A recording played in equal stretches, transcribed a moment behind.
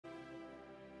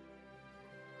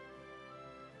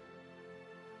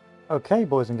Okay,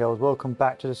 boys and girls, welcome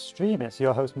back to the stream. It's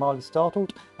your host Marley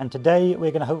Startled, and today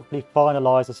we're going to hopefully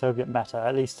finalise the Soviet meta,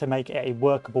 at least to make it a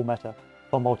workable meta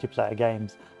for multiplayer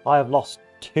games. I have lost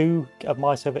 2 of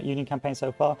my Soviet Union campaigns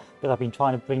so far because I've been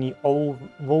trying to bring the old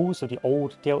rules of the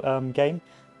old game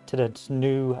to this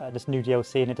new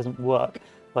DLC, and it doesn't work.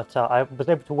 But I was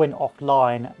able to win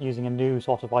offline using a new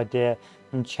sort of idea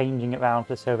and changing it around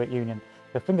for the Soviet Union.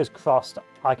 So fingers crossed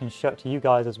I can show it to you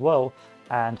guys as well.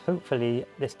 And hopefully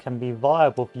this can be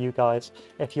viable for you guys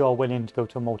if you are willing to go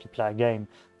to a multiplayer game.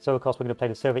 So of course we're going to play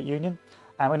the Soviet Union,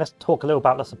 and we're going to talk a little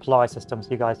about the supply system so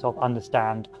you guys sort of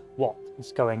understand what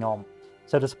is going on.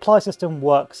 So the supply system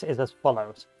works is as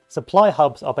follows. Supply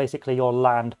hubs are basically your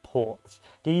land ports.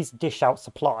 These dish out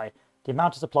supply. The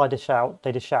amount of supply they dish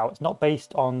out, it's not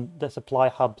based on the supply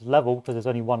hub's level, because there's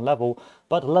only one level,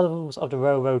 but the levels of the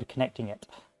railroad connecting it.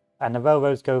 And the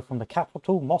railroads go from the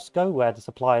capital, Moscow, where the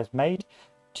supply is made,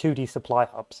 to these supply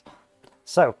hubs.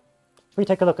 So, if we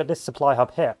take a look at this supply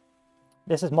hub here,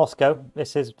 this is Moscow,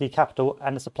 this is the capital,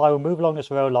 and the supply will move along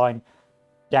this rail line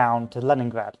down to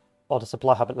Leningrad, or the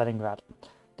supply hub at Leningrad.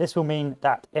 This will mean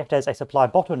that if there's a supply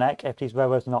bottleneck, if these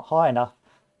railroads are not high enough,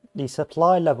 the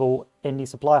supply level in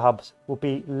these supply hubs will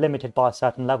be limited by a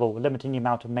certain level, limiting the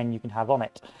amount of men you can have on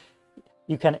it.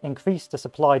 You can increase the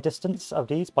supply distance of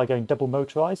these by going double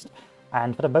motorized,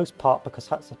 and for the most part, because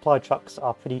supply trucks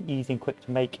are pretty easy and quick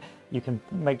to make, you can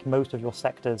make most of your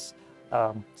sectors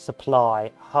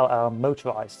supply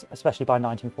motorized, especially by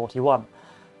 1941.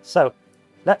 So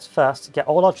let's first get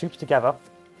all our troops together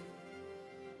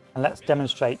and let's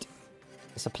demonstrate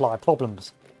the supply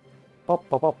problems.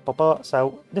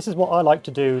 So this is what I like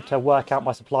to do to work out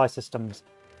my supply systems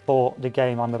for the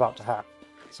game I'm about to have.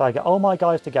 So I get all my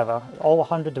guys together, all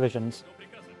 100 divisions,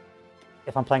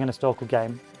 if I'm playing an historical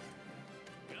game,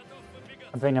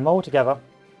 and bring them all together,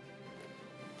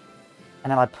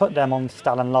 and then I put them on the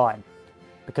Stalin line,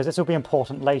 because this will be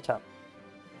important later.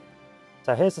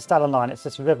 So here's the Stalin line. It's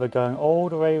this river going all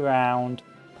the way around,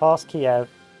 past Kiev,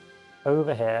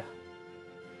 over here,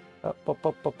 oh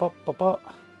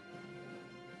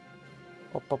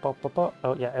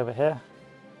yeah, over here.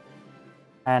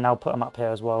 And I'll put them up here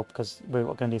as well, because we're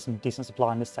going to need some decent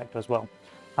supply in this sector as well.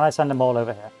 And I send them all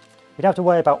over here. We don't have to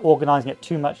worry about organising it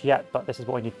too much yet, but this is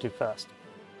what we need to do first.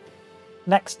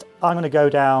 Next, I'm going to go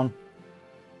down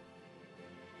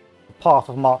the path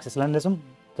of Marxist-Leninism,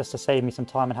 just to save me some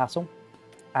time and hassle.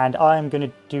 And I'm going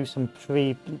to do some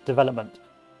pre-development,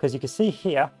 because you can see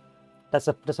here that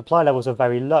the supply levels are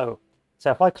very low.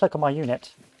 So if I click on my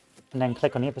unit, and then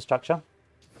click on the infrastructure,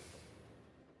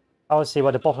 I'll see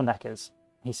where the bottleneck is.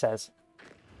 He says,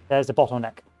 there's the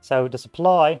bottleneck. So the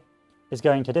supply is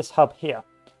going to this hub here,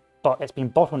 but it's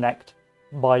been bottlenecked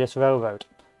by this railroad.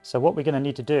 So what we're going to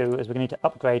need to do is we're going to need to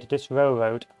upgrade this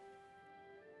railroad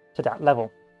to that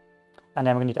level. And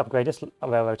then we're going to need to upgrade this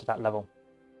railroad to that level.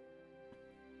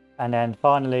 And then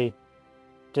finally,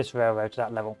 this railroad to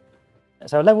that level.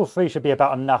 So level 3 should be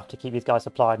about enough to keep these guys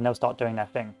supplied, and they'll start doing their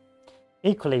thing.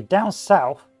 Equally, down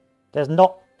south, there's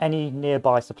not any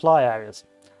nearby supply areas.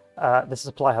 This is a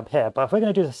supply hub here, but if we're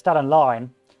going to do the Stalin line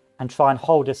and try and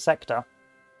hold this sector,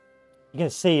 you can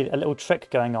see a little trick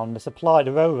going on.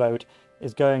 The railroad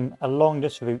is going along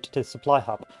this route to the supply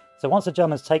hub. So once the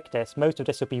Germans take this, most of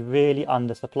this will be really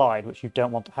undersupplied, which you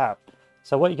don't want to have.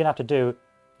 So what you're going to have to do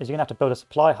is you're going to have to build a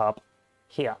supply hub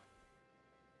here.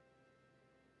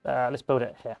 Let's build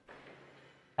it here.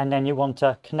 And then you want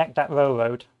to connect that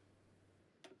railroad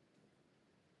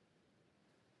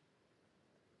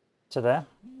to there.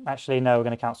 Actually, no, we're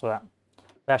going to cancel that.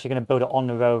 We're actually going to build it on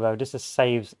the railroad. This is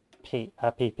saves PP.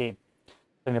 We're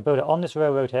going to build it on this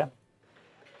railroad here,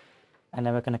 and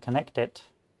then we're going to connect it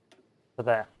to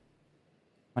there.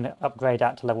 I'm going to upgrade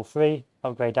that to level 3,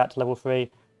 upgrade that to level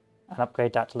 3, and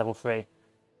upgrade that to level 3.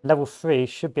 Level 3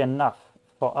 should be enough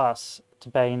for us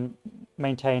to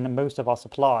maintain most of our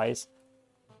supplies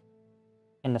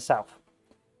in the south.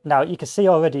 Now, you can see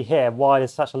already here why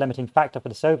there's such a limiting factor for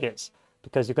the Soviets,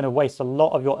 because you're going to waste a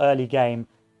lot of your early game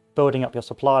building up your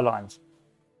supply lines.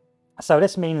 So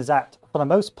this means that, for the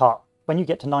most part, when you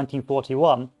get to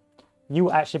 1941, you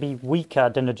will actually be weaker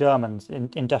than the Germans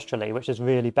industrially, which is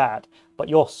really bad. But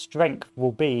your strength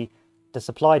will be the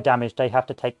supply damage they have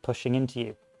to take pushing into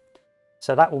you.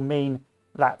 So that will mean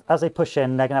that as they push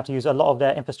in, they're going to have to use a lot of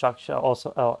their infrastructure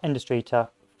or industry to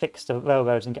fix the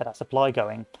railroads and get that supply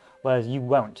going, whereas you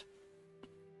won't.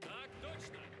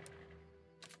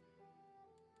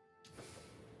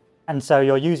 And so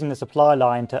you're using the supply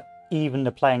line to even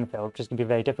the playing field, which is going to be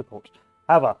very difficult.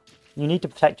 However, you need to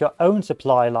protect your own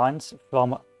supply lines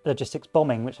from logistics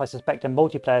bombing, which I suspect in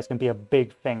multiplayer is going to be a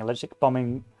big thing. Logistics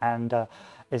bombing and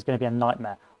is going to be a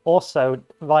nightmare. Also,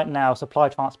 right now, supply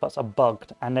transports are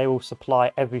bugged, and they will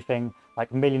supply everything,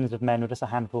 like millions of men with just a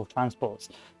handful of transports.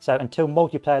 So until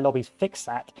multiplayer lobbies fix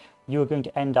that, you're going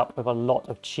to end up with a lot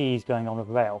of cheese going on with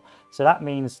rail. So that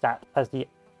means that as the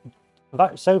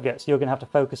Soviets, you're going to have to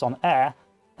focus on air,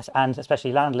 and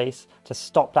especially land-lease, to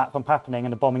stop that from happening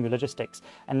and the bombing of logistics.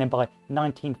 And then by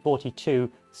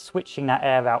 1942, switching that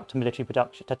air out to military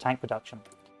production, to tank production.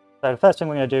 So the first thing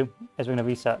we're going to do is we're going to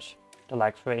research the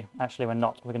lag 3. Actually, we're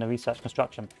not. We're going to research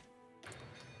construction.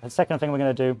 The second thing we're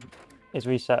going to do is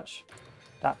research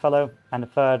that fellow. And the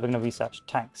third, we're going to research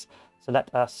tanks. So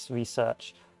let us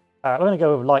research. We're going to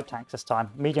go with light tanks this time.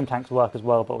 Medium tanks work as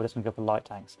well, but we're just going to go for light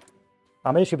tanks.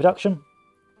 Our military production.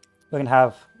 We're going to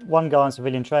have one guy on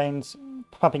civilian trains,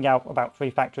 pumping out about 3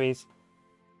 factories.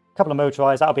 A couple of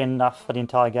motorized, that'll be enough for the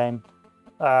entire game.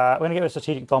 We're going to get rid of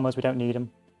strategic bombers, we don't need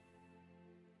them.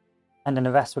 And then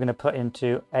the rest we're going to put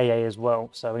into AA as well.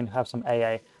 So we're going to have some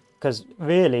AA. Because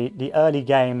really, the early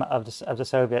game of the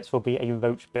Soviets will be a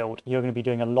roach build. You're going to be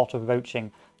doing a lot of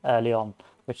roaching early on,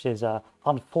 which is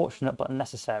unfortunate but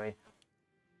necessary.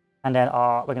 And then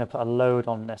we're going to put a load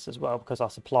on this as well, because our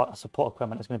support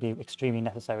equipment is going to be extremely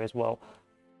necessary as well.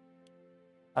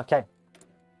 Okay.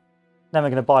 Then we're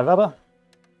going to buy rubber.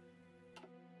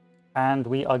 And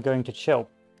we are going to chill.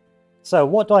 So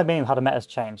what do I mean how the meta's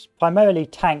changed? Primarily,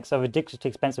 tanks are ridiculously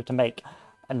expensive to make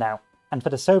now. And for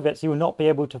the Soviets, you will not be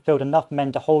able to field enough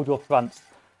men to hold your fronts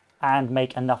and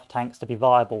make enough tanks to be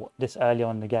viable this early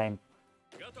on in the game.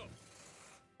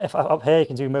 If up here, you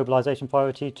can do mobilization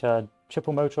priority to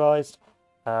triple motorized.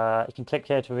 You can click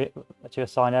here to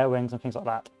assign air wings and things like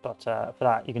that. But for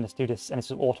that, you can just do this, and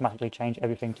this will automatically change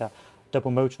everything to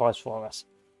double motorized for us.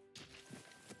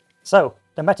 So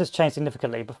the meta's changed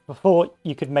significantly. Before,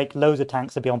 you could make loads of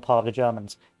tanks to be on par with the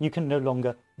Germans. You can no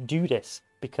longer do this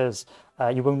because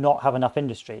you will not have enough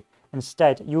industry.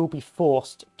 Instead, you will be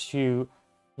forced to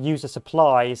use the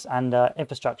supplies and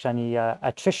infrastructure and the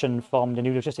attrition from the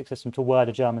new logistics system to wear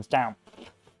the Germans down.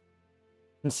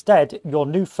 Instead, your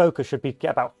new focus should be to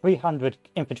get about 300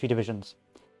 infantry divisions.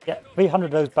 Get 300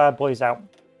 of those bad boys out.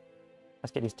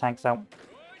 Let's get these tanks out.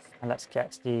 And let's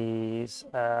get these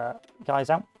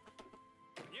guys out.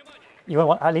 You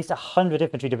want at least 100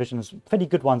 infantry divisions, pretty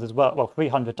good ones as well,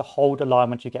 300 to hold the line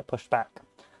once you get pushed back.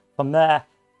 From there,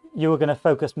 you are going to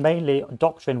focus mainly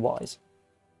doctrine-wise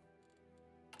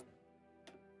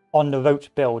on the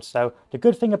roach build. So the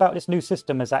good thing about this new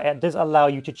system is that it does allow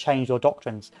you to change your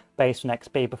doctrines based on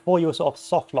XP. Before, you were sort of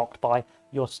soft-locked by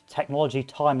your technology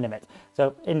time limit.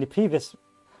 So in the previous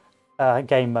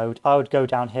game mode, I would go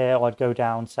down here, or I'd go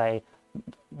down, say,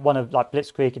 one of like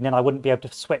Blitzkrieg, and then I wouldn't be able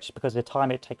to switch because of the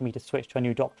time it'd take me to switch to a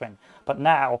new doctrine. But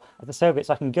now, as the Soviets,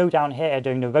 I can go down here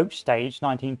during the roach stage,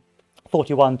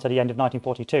 1941 to the end of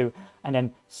 1942, and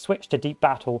then switch to deep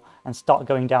battle and start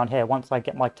going down here once I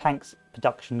get my tanks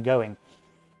production going.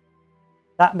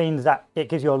 That means that it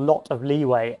gives you a lot of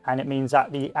leeway, and it means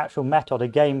that the actual meta, the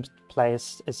gameplay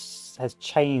has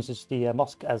changed as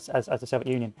the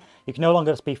Soviet Union. You can no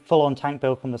longer just be full-on tank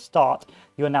build from the start.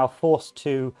 You are now forced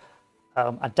to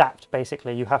adapt,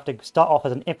 basically. You have to start off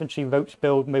as an infantry roach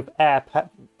build with air,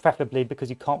 preferably,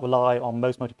 because you can't rely on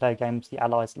most multiplayer games, the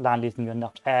Allies land-leasing you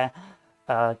enough air.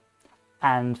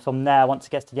 And from there, once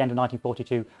it gets to the end of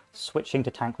 1942, switching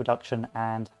to tank reduction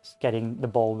and getting the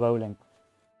ball rolling.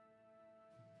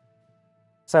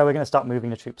 So we're going to start moving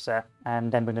the troops there, and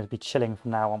then we're going to be chilling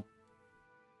from now on.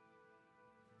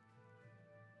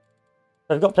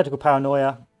 So we've got political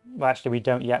paranoia. Well, actually, we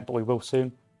don't yet, but we will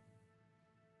soon.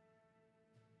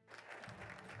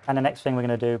 And the next thing we're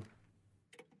going to do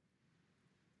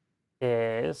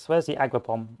is, where's the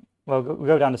agripom? Well, we'll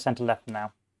go down to center left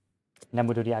now, and then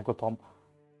we'll do the agripom.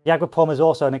 The agripom is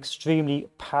also an extremely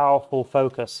powerful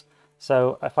focus.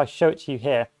 So if I show it to you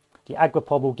here, the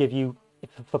agripom will give you,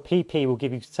 for PP, will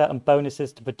give you certain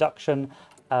bonuses to production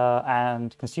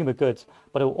and consumer goods,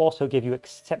 but it will also give you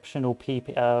exceptional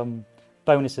PP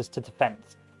bonuses to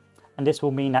defense. And this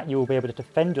will mean that you will be able to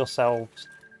defend yourselves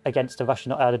against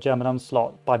the German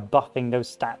onslaught by buffing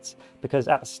those stats, because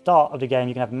at the start of the game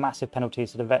you can have massive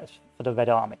penalties for the Red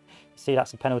Army. You see,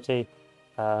 that's a penalty.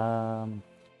 Army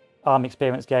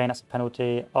experience gain, that's a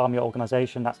penalty. Army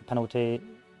organization, that's a penalty.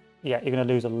 Yeah, you're going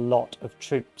to lose a lot of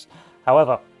troops.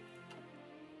 However,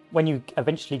 when you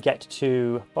eventually get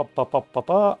to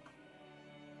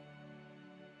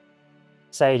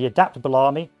say the adaptable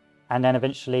army, and then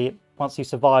eventually once you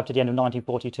survive to the end of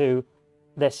 1942,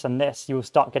 this and this, you will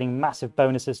start getting massive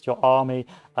bonuses to your army,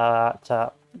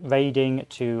 to raiding,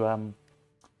 to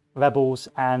rebels,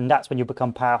 and that's when you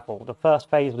become powerful. The first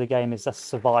phase of the game is just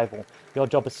survival. Your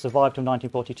job is to survive till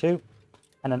 1942,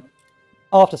 and then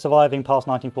after surviving past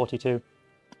 1942,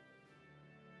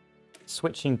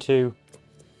 switching to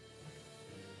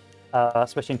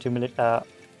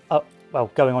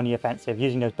going on the offensive,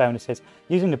 using those bonuses,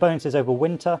 using the bonuses over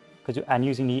winter, and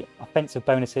using the offensive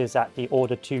bonuses that the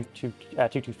Order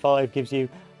 225 gives you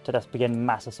to just begin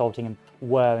mass assaulting and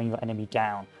wearing your enemy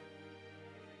down.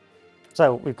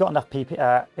 So we've got enough PP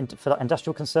for that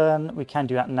industrial concern. We can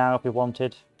do that now if we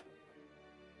wanted.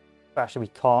 But actually, we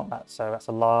can't. That's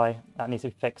a lie. That needs to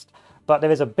be fixed. But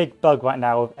there is a big bug right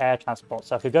now of air transport.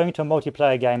 So if you're going into a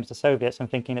multiplayer game as the Soviets and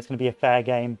thinking it's going to be a fair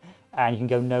game and you can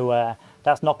go nowhere,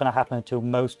 that's not going to happen until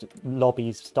most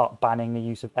lobbies start banning the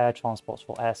use of air transports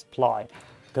for air supply.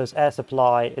 Because air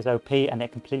supply is OP and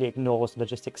it completely ignores the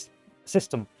logistics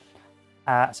system.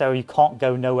 So you can't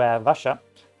go nowhere Russia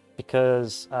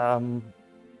because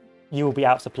you will be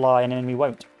out of supply and the enemy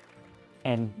won't,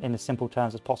 in as simple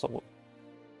terms as possible.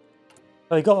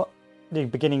 So we've got the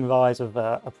beginning rise of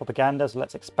propaganda, so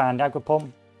let's expand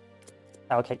Agripom.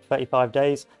 That will take 35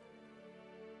 days.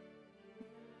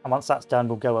 And once that's done,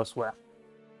 we'll go elsewhere.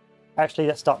 Actually,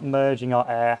 let's start merging our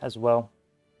air as well.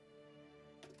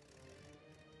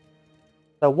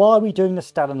 So why are we doing the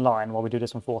Stalin line while we do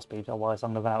this on 4 speed? Otherwise,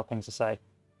 I'm going to run out of things to say.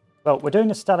 Well, we're doing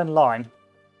the Stalin line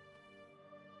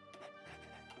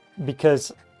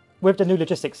because with the new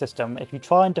logistics system, if you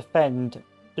try and defend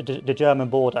the German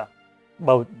border,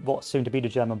 well, what's soon to be the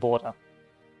German border,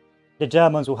 the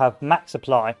Germans will have max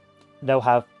supply, they'll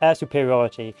have air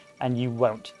superiority, and you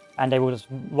won't. And they will just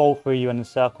roll through you and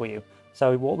encircle you.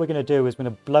 So what we're going to do is we're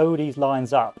going to blow these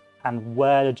lines up and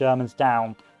wear the Germans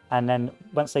down. And then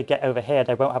once they get over here,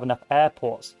 they won't have enough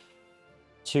airports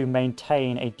to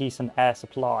maintain a decent air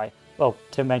supply, well,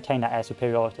 to maintain that air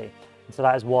superiority. And so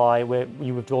that is why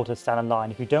you withdraw to the Stalin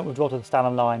line. If you don't withdraw to the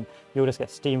Stalin line, you'll just get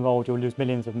steamrolled, you'll lose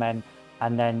millions of men,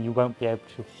 and then you won't be able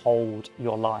to hold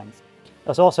your lines.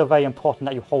 It's also very important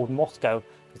that you hold Moscow,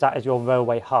 because that is your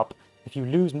railway hub. If you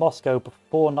lose Moscow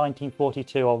before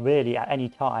 1942, or really at any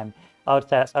time, I would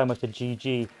say that's almost a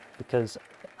GG, because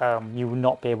you will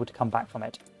not be able to come back from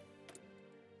it.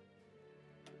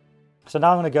 So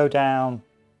now I'm going to go down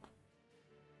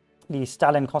the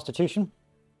Stalin Constitution,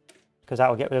 because that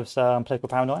will get rid of some political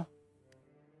paranoia.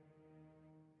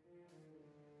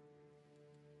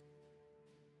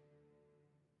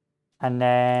 And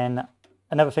then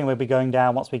another thing we'll be going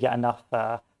down once we get enough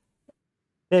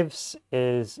civs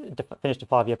is finish the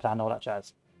 5-year plan, all that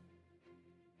jazz.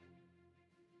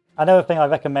 Another thing I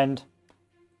recommend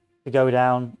to go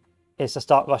down is to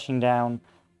start rushing down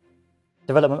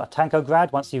development of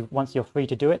Tankograd once you're free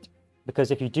to do it,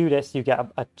 because if you do this, you get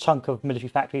a chunk of military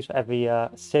factories for every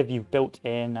civ you've built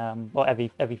in, or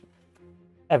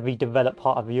every developed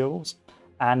part of the Urals,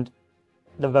 and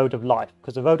the Road of Life,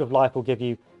 because the Road of Life will give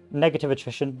you negative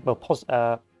attrition,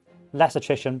 well, less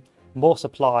attrition, more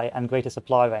supply, and greater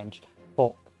supply range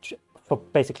for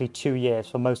basically 2 years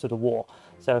for most of the war.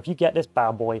 So if you get this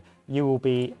bad boy, you will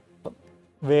be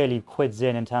really quids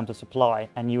in terms of supply,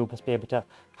 and you will just be able to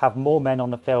have more men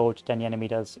on the field than the enemy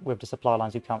does with the supply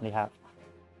lines you currently have.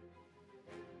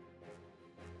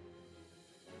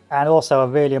 And also a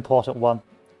really important one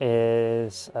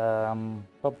is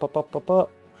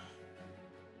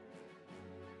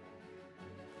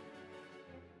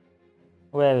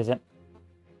where is it?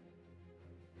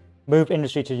 Move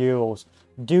industry to Urals.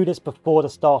 Do this before the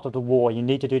start of the war. You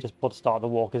need to do this before the start of the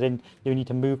war, because then you need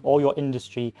to move all your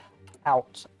industry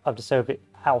out of the Soviet,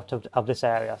 out of this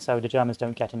area, so the Germans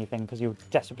don't get anything, because you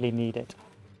desperately need it.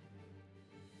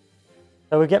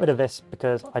 So we'll get rid of this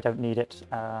because I don't need it.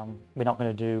 We're not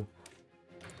going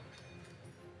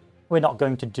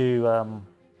to do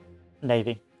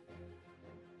Navy.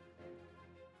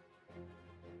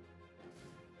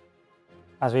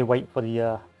 As we wait for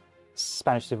the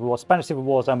Spanish Civil War. Spanish Civil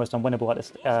War is almost unwinnable at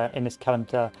this, in this current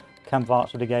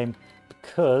branch of the game,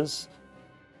 because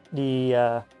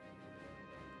the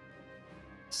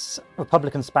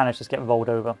Republican Spanish just get rolled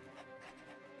over.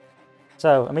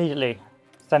 So immediately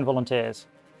send volunteers.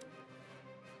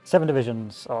 7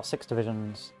 divisions or 6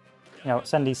 divisions. You know,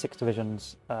 send these 6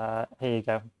 divisions. Here you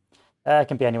go. It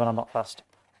can be anyone. I'm not fussed.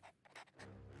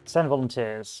 Send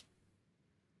volunteers.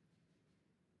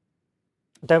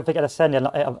 Don't forget to send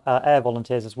air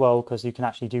volunteers as well, because you can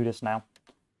actually do this now.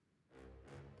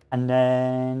 And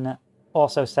then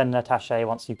also send an attaché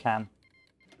once you can.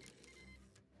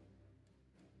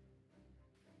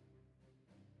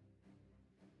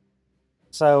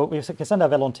 So we can send our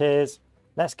volunteers.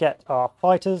 Let's get our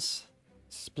fighters,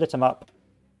 split them up.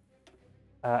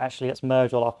 Actually, let's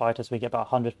merge all our fighters. We get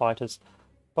about 100 fighters.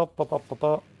 Bop, bop, bop, bop,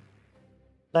 bop.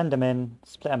 Blend them in,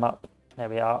 split them up. There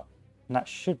we are. And that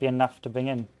should be enough to bring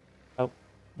in. Oh,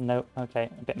 no. Okay,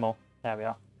 a bit more. There we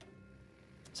are.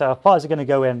 So our fighters are going to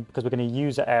go in because we're going to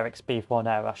use the air XP for an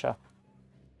air rusher.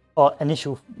 Or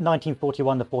initial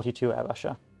 1941 to 42 air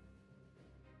rusher.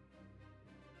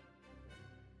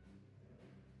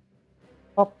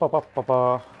 Bop, bop, bop, bop,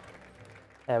 bop.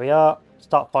 There we are.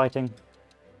 Start fighting.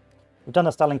 We've done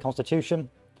a Stalin Constitution.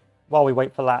 While we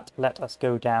wait for that, let us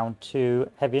go down to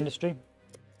heavy industry.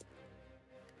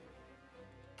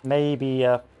 Maybe,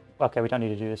 okay, we don't need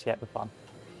to do this yet, we're fine.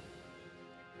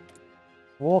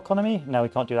 War economy? No, we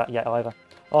can't do that yet either.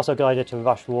 Also, good idea to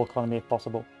rush war economy if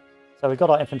possible. So we've got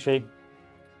our infantry.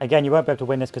 Again, you won't be able to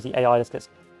win this because the AI just gets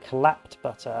clapped,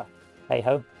 but hey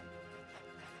ho.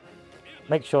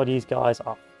 Make sure these guys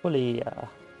are fully,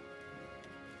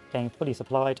 getting fully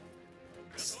supplied.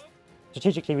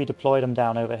 Strategically redeploy them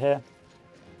down over here.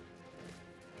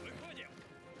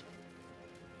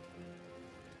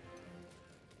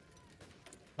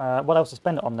 What else to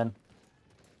spend it on then?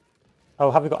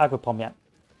 Oh, have we got agripom yet?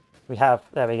 We have.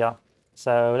 There we go.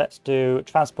 So let's do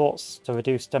transports to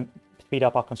reduce them, speed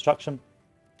up our construction,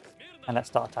 and let's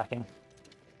start attacking.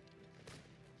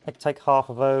 Let's take half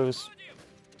of those.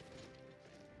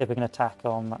 If we can attack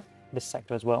on this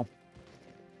sector as well.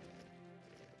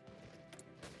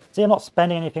 See, I'm not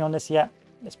spending anything on this yet.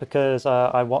 It's because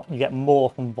I want you get more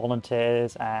from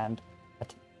volunteers and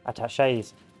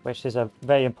attachés, which is a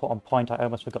very important point I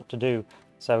almost forgot to do.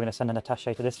 So we're going to send an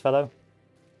attaché to this fellow.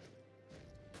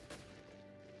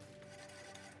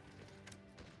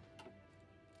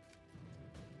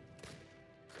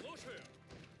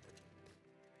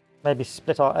 Maybe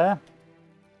split our air.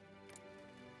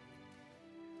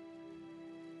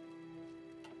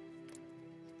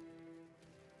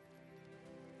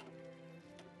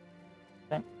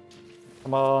 Okay.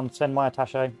 Come on, send my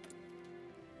attaché.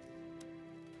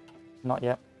 Not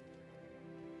yet.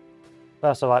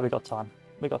 That's alright, we got time.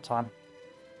 We got time.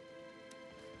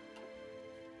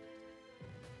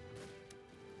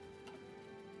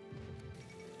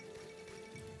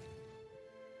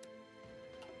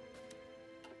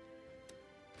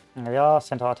 There we are,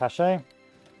 sent our attaché.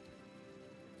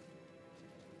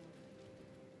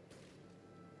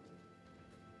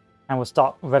 And we'll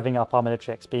start revving up our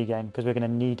military XP game because we're going to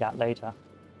need that later.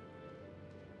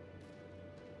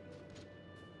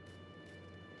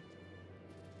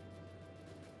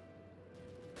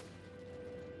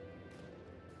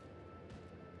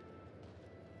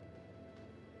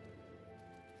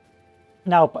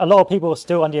 Now, a lot of people are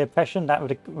still under the impression that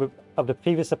of the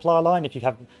previous supply line, if you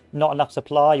have not enough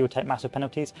supply, you will take massive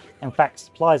penalties. In fact,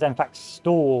 supplies are in fact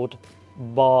stored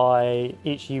by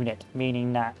each unit,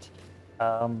 meaning that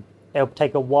it'll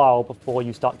take a while before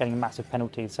you start getting massive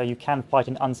penalties. So you can fight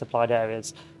in unsupplied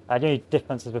areas. The only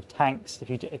difference is with tanks,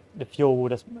 if the fuel,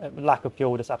 lack of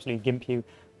fuel will just absolutely gimp you,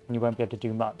 and you won't be able to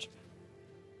do much.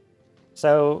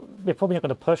 So we're probably not going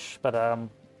to push, but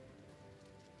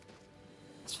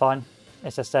it's fine.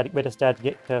 It's just that we're just there to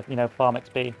get to, farm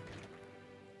XP.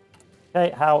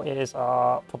 Okay, how is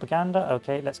our propaganda?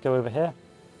 Okay, let's go over here.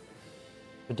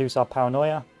 Reduce our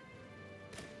paranoia.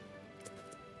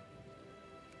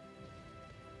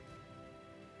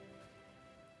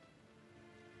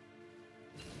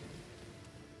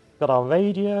 Got our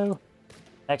radio.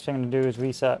 Next thing I'm going to do is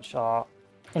research our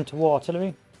interwar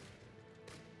artillery.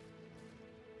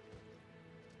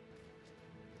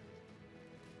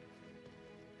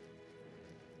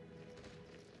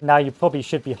 Now, you probably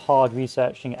should be hard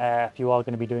researching air if you are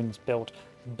going to be doing this build,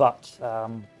 but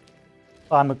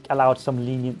I'm allowed some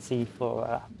leniency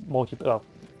for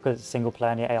because it's single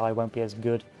player and the AI won't be as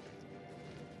good.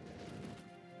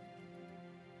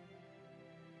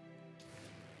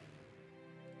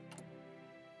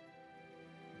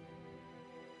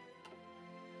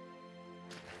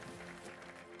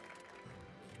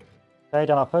 Okay,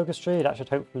 done our focus tree. That should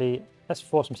hopefully, let's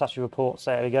force some strategy reports.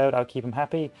 There we go. That'll keep them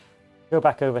happy. Go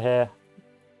back over here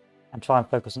and try and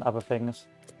focus on other things.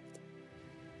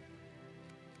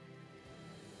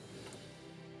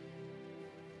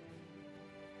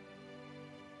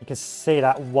 You can see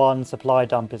that one supply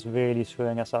dump is really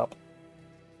screwing us up.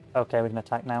 Okay, we can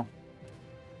attack now.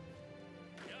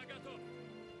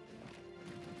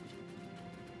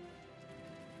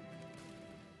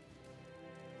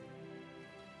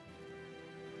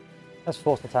 Let's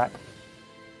force attack.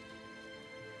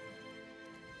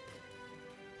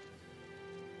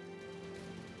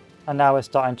 And now we're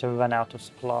starting to run out of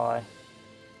supply.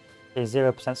 It's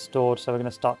 0% stored, so we're going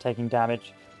to start taking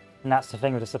damage. And that's the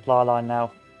thing with the supply line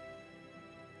now.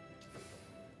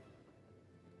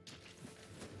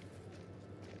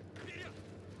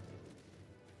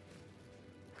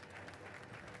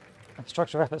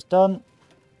 Infrastructure effort's done.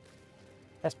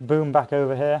 Let's boom back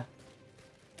over here.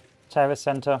 Terrorist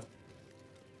center.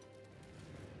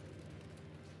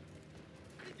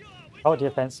 Hold the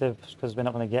offensive because we're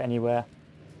not going to get anywhere.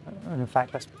 And in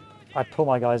fact, I'd pull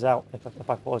my guys out if I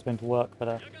thought it was going to work, but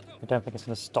I don't think it's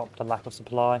going to stop the lack of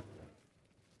supply.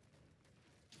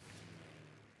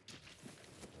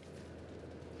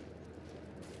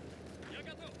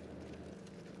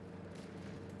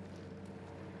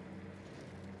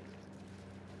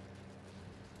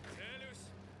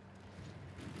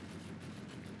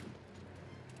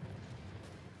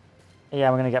 Yeah,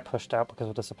 we're going to get pushed out because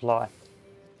of the supply.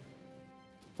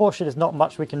 Fortunately, there's not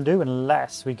much we can do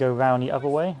unless we go round the other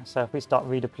way. So if we start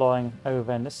redeploying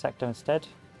over in this sector instead.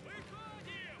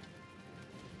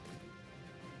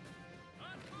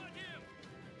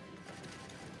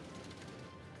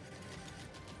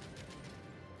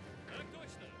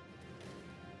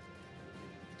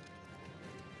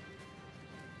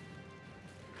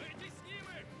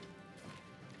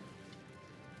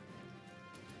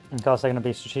 Of course, they're going to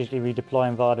be strategically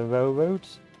redeploying via the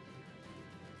railroads.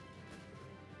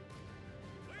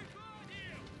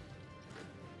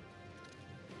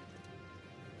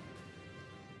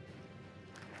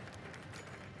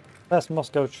 First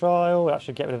Moscow trial, that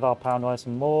should get rid of our paranoia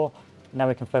some more. Now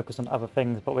we can focus on other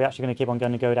things, but we're actually going to keep on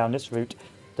going to go down this route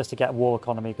just to get war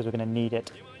economy because we're going to need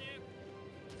it.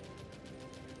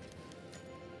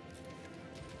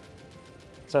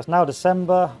 So it's now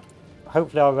December.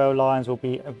 Hopefully our rail lines will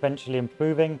be eventually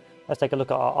improving. Let's take a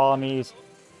look at our armies.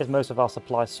 Is most of our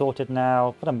supply sorted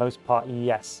now? For the most part,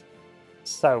 yes.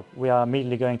 So we are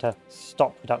immediately going to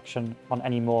stop production on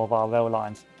any more of our rail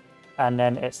lines. And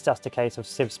then it's just a case of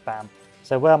civ spam.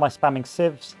 So where am I spamming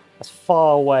civs? As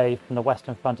far away from the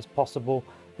Western Front as possible,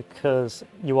 because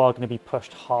you are going to be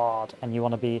pushed hard and you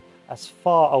want to be as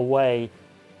far away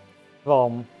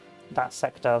from that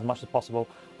sector as much as possible.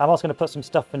 I'm also going to put some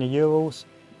stuff in the Urals.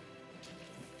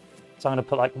 So I'm going to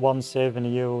put like one civ in the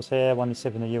Urals here, one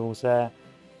civ in the Urals there.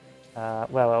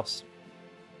 Where else?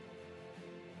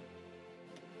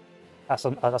 That's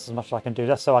as much as I can do,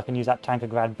 just so I can use that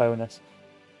Tankergrad bonus.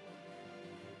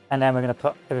 And then we're going to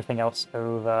put everything else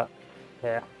over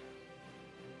here.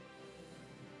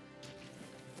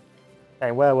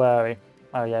 Okay, where were we?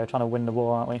 Oh yeah, we're trying to win the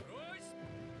war, aren't we?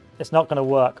 It's not going to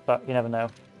work, but you never know.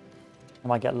 I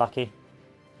might get lucky.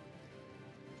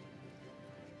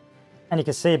 And you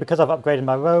can see, because I've upgraded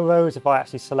my railroads, if I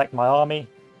actually select my army.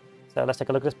 So let's take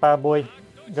a look at this bad boy.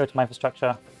 Go to my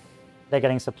infrastructure. They're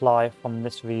getting supply from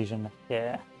this region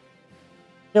here.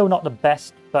 Still not the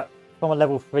best, but from a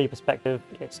level 3 perspective,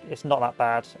 it's not that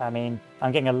bad. I mean,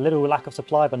 I'm getting a little lack of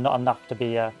supply, but not enough to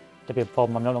be a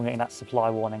problem. I'm no longer getting that supply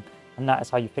warning. And that is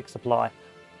how you fix supply.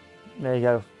 There you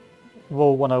go.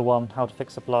 Rule 101, how to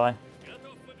fix supply.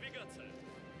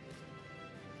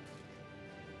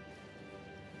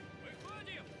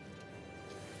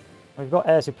 We've got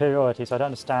air superiority, so I don't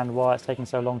understand why it's taking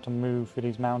so long to move through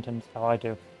these mountains. Oh, I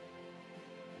do.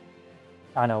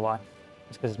 I know why.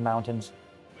 It's because it's mountains.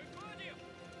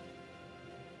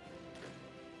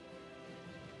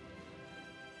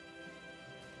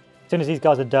 As soon as these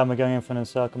guys are done, we're going in for an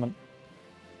encirclement.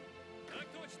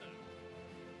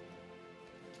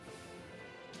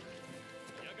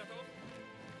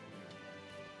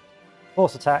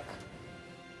 Force attack.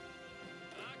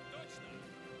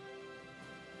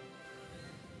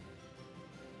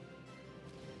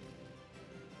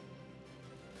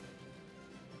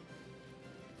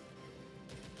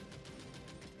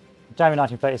 January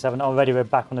 1937, already we're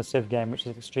back on the Civ game, which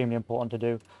is extremely important to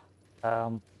do.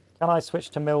 Can I switch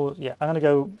to mill? Yeah, I'm going to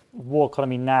go war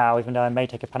economy now, even though I may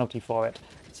take a penalty for it,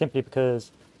 simply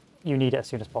because you need it as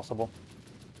soon as possible.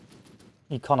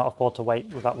 You cannot afford to wait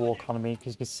with that war economy,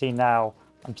 because you can see now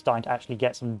I'm starting to actually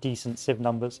get some decent Civ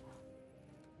numbers.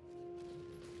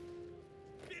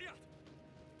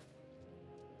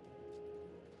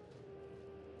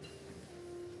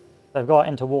 They've got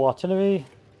into war artillery.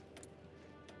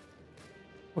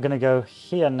 We're going to go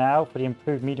here now for the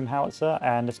improved medium howitzer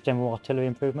and this general artillery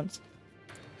improvements.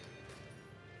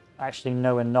 Actually,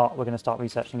 no, we're not. We're going to start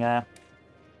researching air.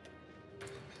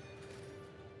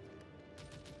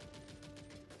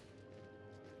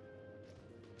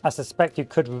 I suspect you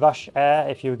could rush air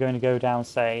if you were going to go down,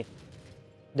 say,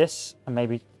 this, and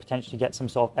maybe potentially get some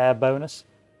sort of air bonus,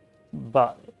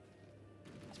 but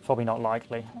it's probably not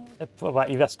likely.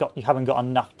 You haven't got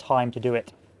enough time to do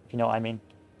it, if you know what I mean.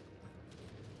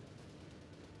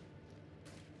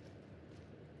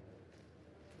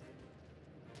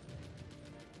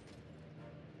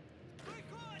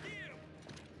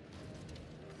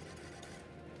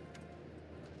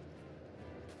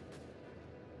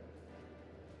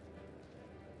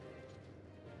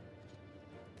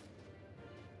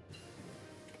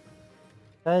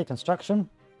 Okay, construction.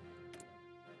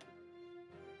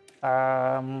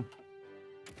 Gonna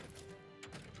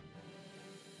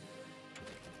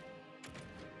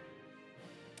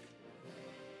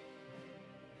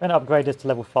upgrade this to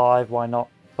level 5, why not?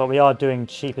 But we are doing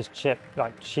cheap and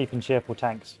cheerful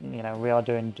tanks. You know, we are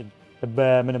doing the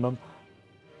bare minimum.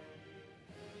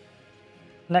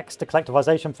 Next, the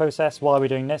collectivization process. Why are we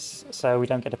doing this? So we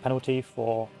don't get a penalty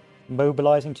for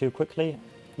mobilizing too quickly.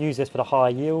 Use this for the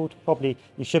higher yield. Probably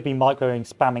you should be microing,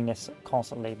 spamming this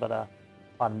constantly, but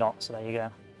I'm not, so there you go.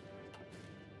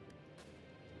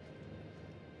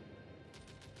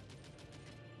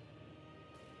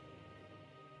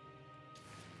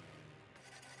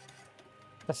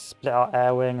 Let's split our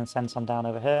air wing and send some down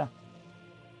over here.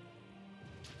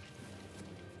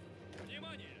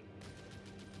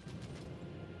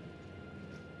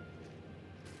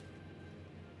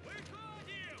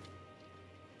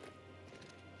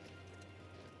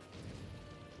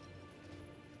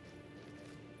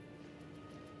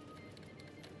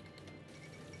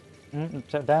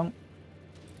 Set down.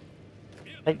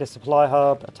 Take the supply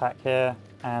hub, attack here,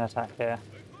 and attack here.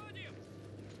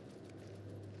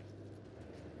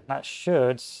 That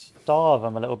should starve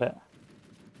them a little bit.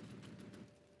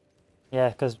 Yeah,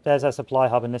 because there's a supply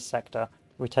hub in this sector.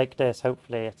 If we take this,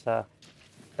 hopefully it'll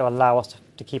allow us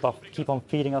to keep on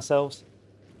feeding ourselves.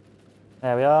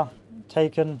 There we are.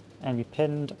 Taken and we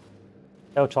pinned.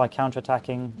 They'll try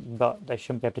counterattacking, but they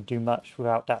shouldn't be able to do much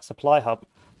without that supply hub.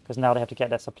 Because now they have to get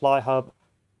their supply hub.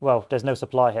 Well, there's no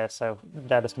supply here, so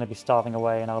they're just going to be starving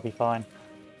away and I'll be fine.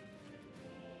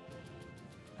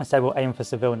 Instead, we'll aim for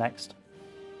Seville next.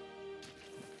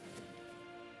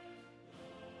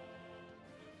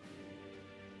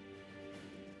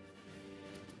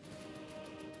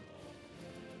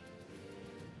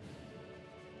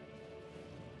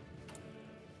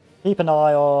 Keep an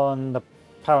eye on the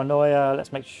paranoia.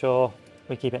 Let's make sure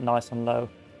we keep it nice and low.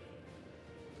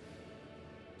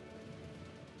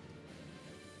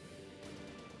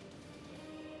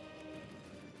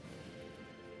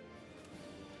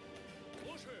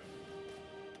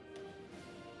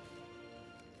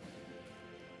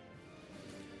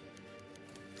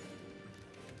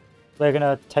 We're going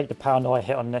to take the paranoia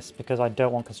hit on this because I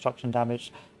don't want construction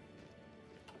damage.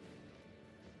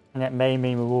 And it may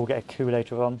mean we will get a coup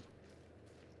later on.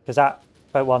 Because that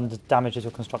boat one damages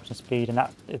your construction speed and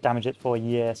that it damages it for a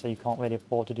year, so you can't really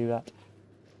afford to do that.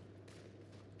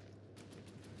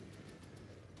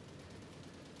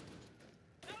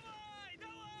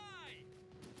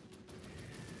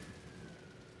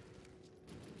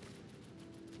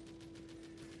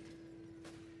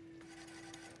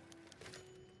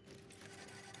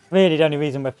 Really, the only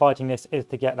reason we're fighting this is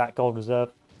to get that gold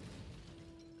reserve.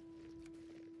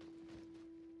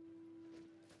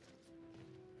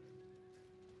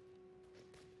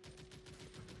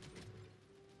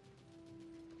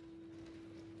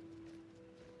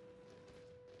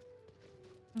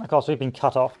 Of course, we've been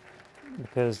cut off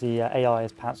because the AI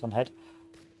is pounced on head.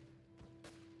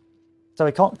 So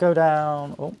we can't go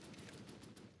down... Oh.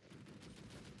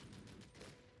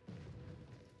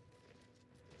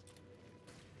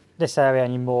 This area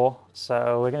anymore,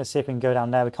 so we're going to see if we can go down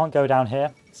there. We can't go down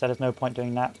here, so there's no point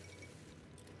doing that.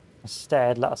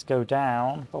 Instead, let us go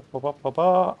down.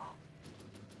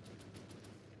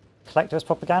 Collectivist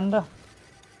propaganda.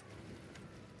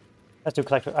 Let's do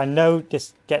collector. I know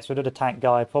this gets rid of the tank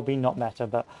guy, probably not meta,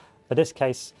 but for this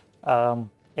case,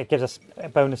 it gives us a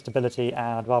bonus stability,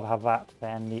 and I'd rather have that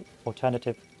than the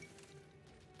alternative.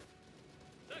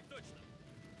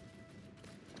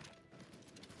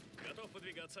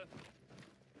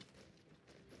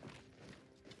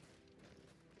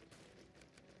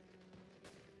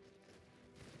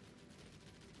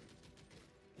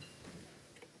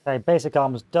 Okay, basic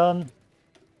armor's done.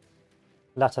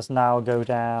 Let us now go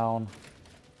down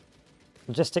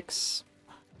logistics.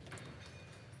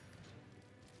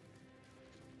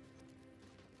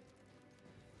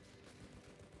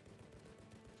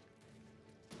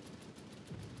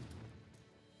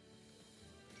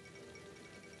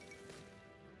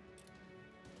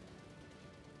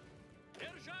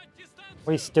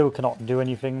 We still cannot do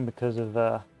anything because of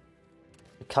the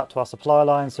cut to our supply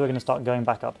line, so we're going to start going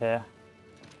back up here.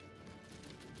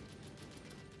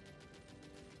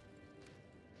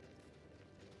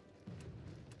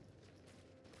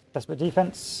 Desperate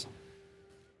defense.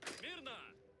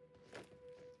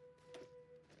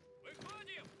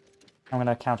 I'm going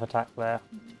to counterattack there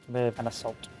with an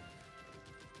assault.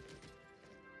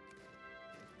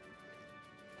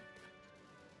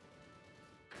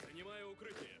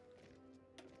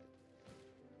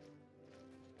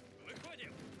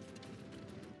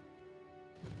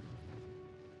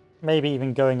 Maybe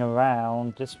even going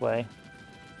around this way.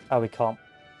 Oh, we can't.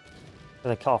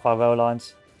 They cut off our row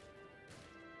lines.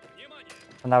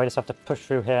 And now we just have to push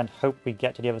through here and hope we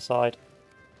get to the other side.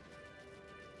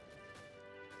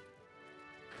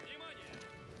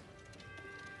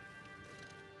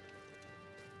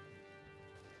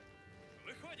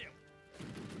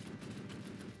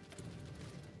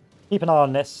 Keep an eye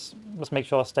on this. Just make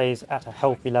sure it stays at a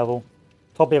healthy level.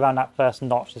 Probably around that first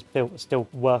notch is still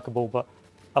workable, but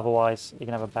otherwise you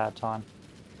can have a bad time.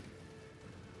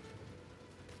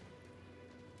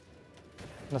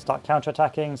 I'm going to start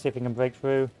counter-attacking, see if we can break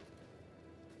through.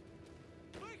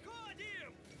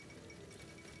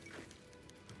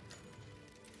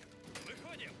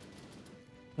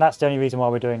 And that's the only reason why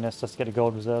we're doing this, just to get the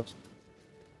gold reserves.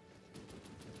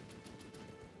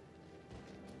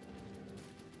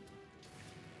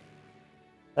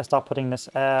 Let's start putting this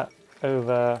air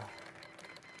over...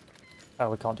 Oh,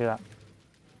 we can't do that.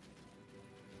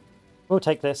 We'll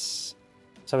take this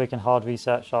so we can hard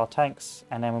research our tanks,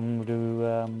 and then we'll do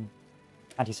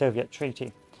anti-Soviet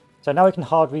treaty. So now we can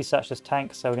hard research this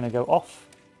tank, so we're going to go off,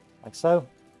 like so,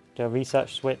 do a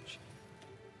research switch,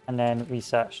 and then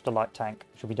research the light tank,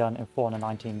 which will be done in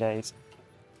 419 days.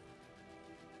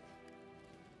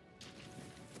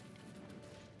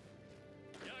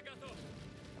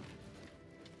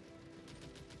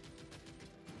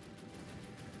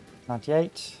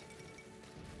 '98.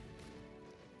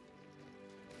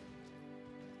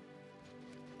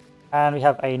 And we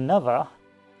have another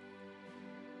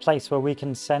place where we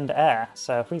can send air.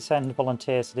 So if we send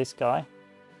volunteers to this guy.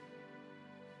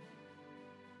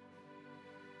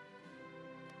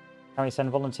 Can we send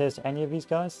volunteers to any of these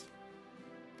guys?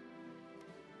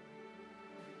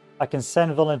 I can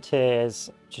send volunteers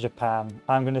to Japan.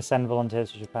 I'm going to send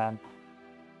volunteers to Japan.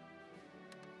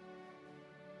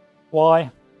 Why?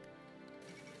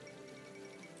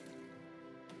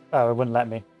 Oh, it wouldn't let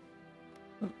me.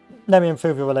 Let me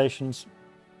improve your relations.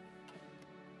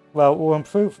 Well, we'll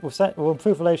improve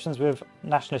relations with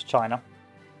nationalist China.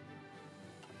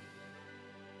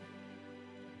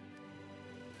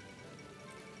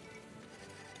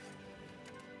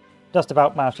 Just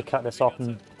about managed to cut this off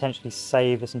and potentially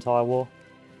save this entire war.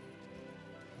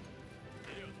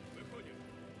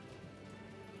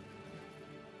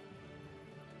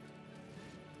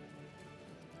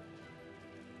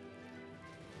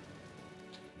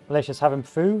 Relations have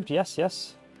improved, yes,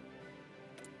 yes.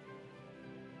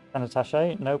 Send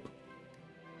attaché, nope.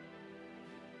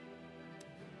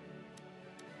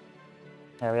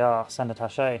 There we are, send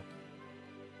attaché.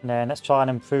 And then let's try and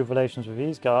improve relations with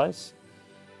these guys.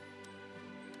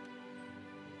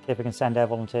 See if we can send air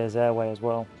volunteers their way as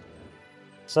well.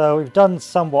 So we've done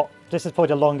somewhat. This is probably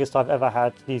the longest I've ever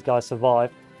had these guys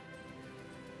survive,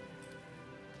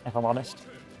 if I'm honest.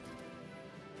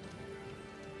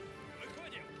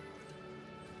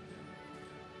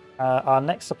 Our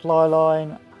next supply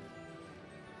line,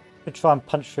 we'll try and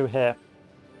punch through here.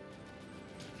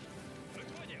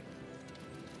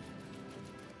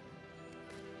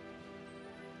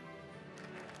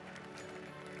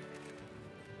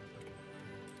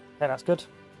 Okay, that's good.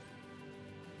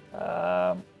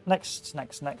 Next.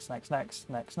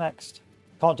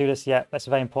 Can't do this yet. That's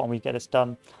very important we get this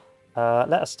done.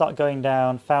 Let us start going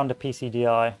down, found a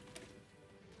PCDI.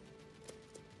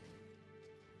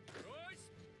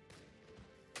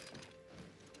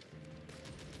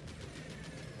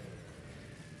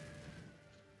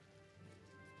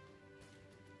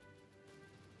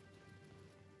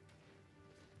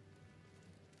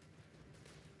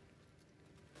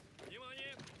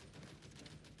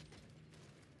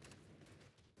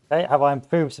 Okay, have I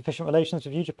improved sufficient relations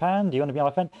with you, Japan? Do you want to be my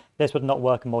friend? This would not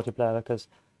work in multiplayer because...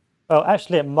 Well,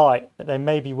 actually it might. They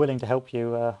may be willing to help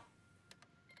you.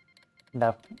 No,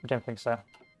 I don't think so.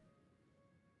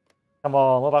 Come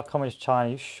on, what about Communist China?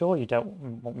 Are you sure you don't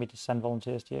want me to send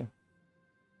volunteers to you?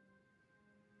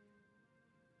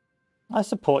 I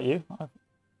support you.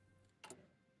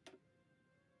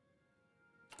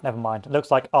 Never mind. It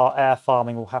looks like our air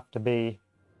farming will have to be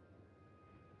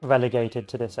relegated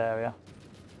to this area.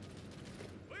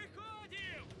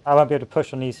 I won't be able to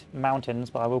push on these mountains,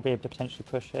 but I will be able to potentially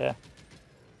push here.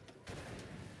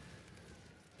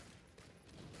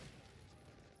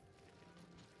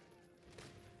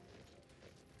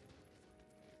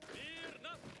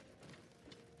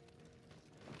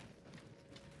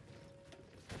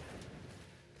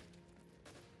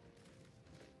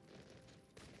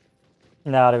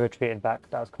 No, they retreated back.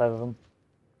 That was clever of them.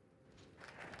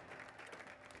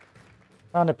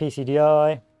 Found a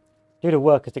PCDI. Do the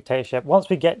workers' dictatorship. Once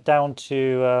we get down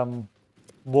to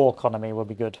war economy, we'll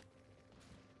be good.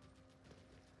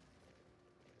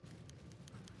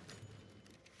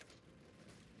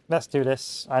 Let's do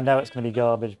this. I know it's going to be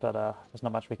garbage, but there's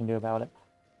not much we can do about it.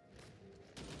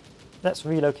 Let's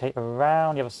relocate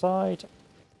around the other side.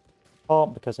 Oh,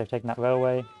 because they've taken that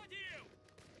railway.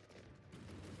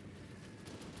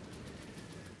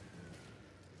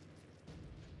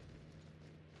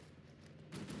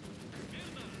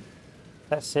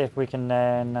 Let's see if we can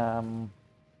then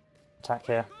attack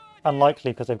here.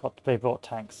 Unlikely because they've brought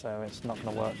tanks, so it's not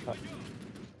going to work. But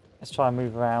let's try and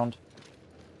move around.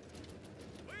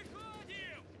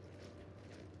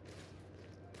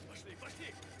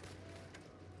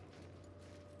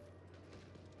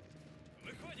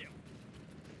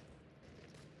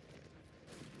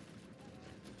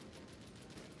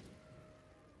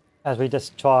 As we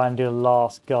just try and do the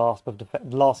last gasp of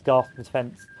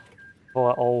defense before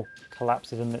it all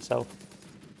collapses in itself.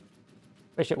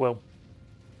 Which it will.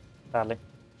 Badly.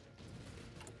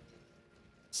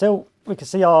 So we can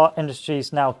see our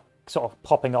industries now sort of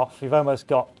popping off. We've almost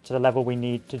got to the level we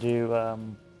need to do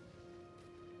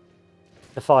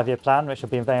the 5-year plan, which will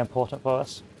be very important for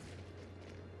us.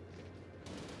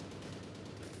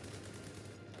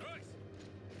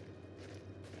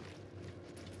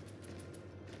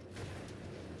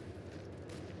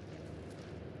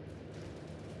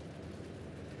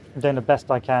 I'm doing the best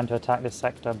I can to attack this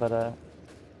sector, but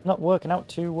not working out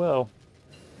too well.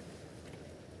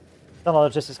 Done our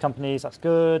logistics companies, that's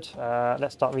good.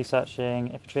 Let's start researching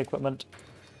infantry equipment.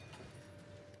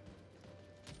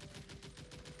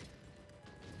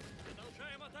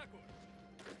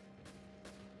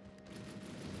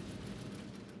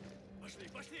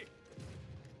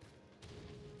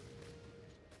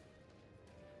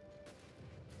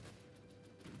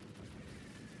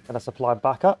 Get a supply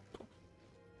backup.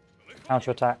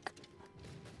 Counter-attack.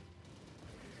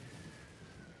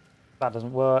 That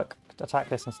doesn't work. Attack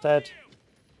this instead.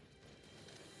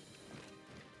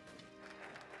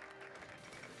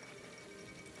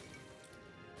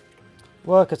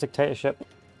 Workers' dictatorship.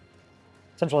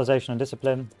 Centralization and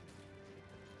discipline.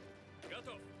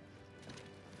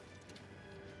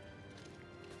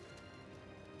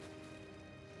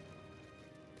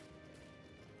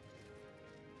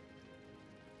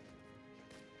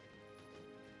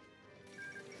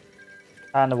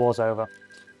 And the war's over.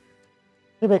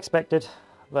 To be expected,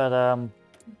 but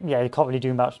yeah, you can't really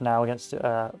do much now against.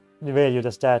 Really, you're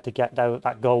just there to get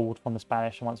that gold from the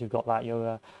Spanish, and once you've got that,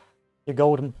 you're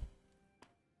golden.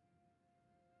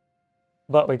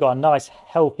 But we've got a nice,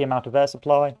 healthy amount of air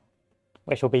supply,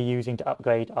 which we'll be using to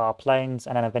upgrade our planes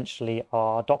and then eventually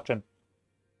our doctrine.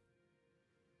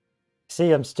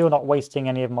 See, I'm still not wasting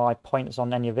any of my points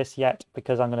on any of this yet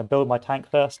because I'm going to build my tank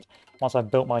first. Once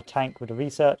I've built my tank with the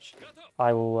research,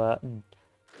 I will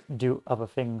do other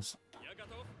things.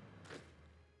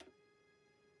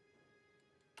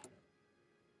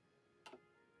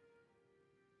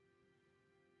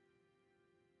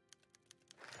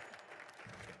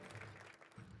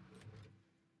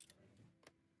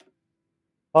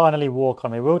 Finally, war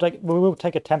economy. We will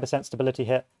take a 10% stability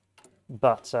hit,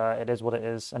 but it is what it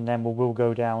is. And then we will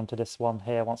go down to this one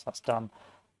here once that's done.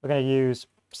 We're going to use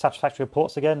satisfactory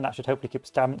reports again. That should hopefully keep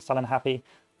Stalin happy.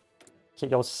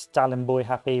 Keep your Stalin boy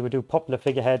happy. We'll do popular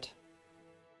figurehead.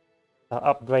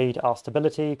 Upgrade our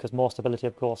stability, because more stability,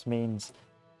 of course, means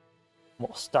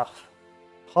more stuff.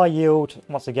 High yield.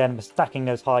 Once again, we're stacking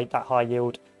that high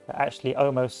yield. We're actually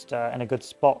almost in a good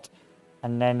spot.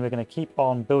 And then we're going to keep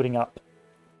on building up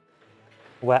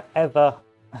wherever,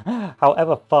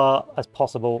 however far as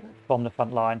possible from the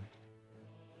front line.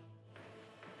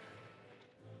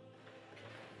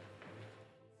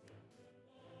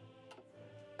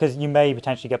 Because you may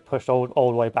potentially get pushed all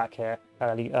the way back here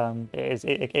early.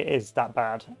 It is that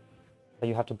bad, so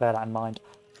you have to bear that in mind.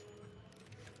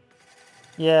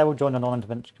 Yeah, we'll join the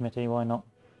non-intervention committee. Why not?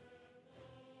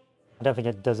 I don't think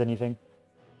it does anything.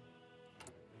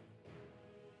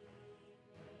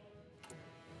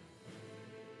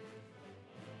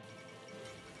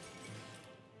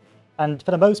 And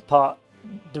for the most part,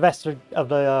 the rest of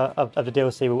the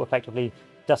DLC will effectively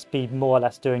just be more or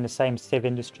less doing the same civ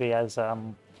industry as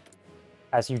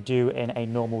you do in a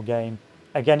normal game.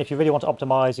 Again, if you really want to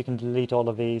optimize, you can delete all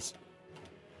of these.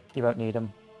 You won't need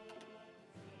them.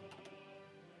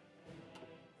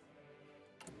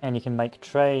 And you can make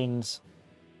trains.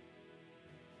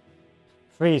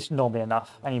 3 is normally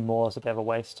enough. Any more is a bit of a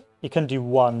waste. You can do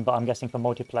 1, but I'm guessing for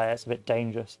multiplayer it's a bit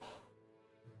dangerous.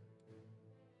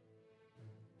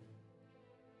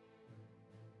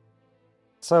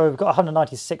 So we've got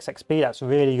 196 XP, that's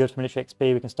really good for military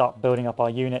XP. We can start building up our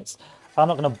units. I'm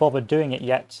not going to bother doing it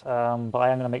yet, but I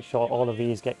am going to make sure all of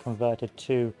these get converted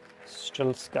to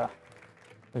Strelska.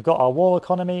 We've got our war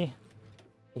economy.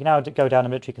 We can now go down a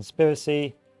military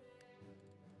conspiracy.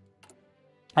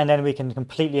 And then we can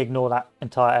completely ignore that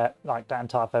entire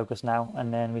focus now,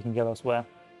 and then we can go elsewhere.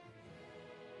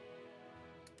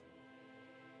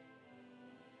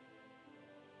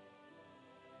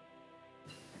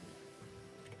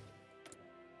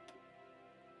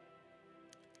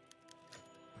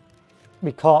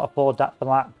 We can't afford that for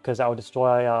that because that will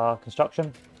destroy our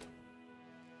construction.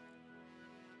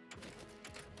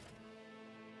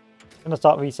 I'm going to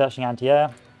start researching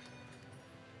anti-air.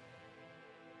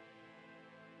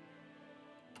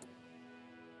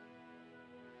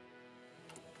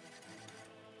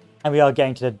 And we are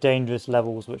getting to the dangerous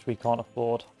levels which we can't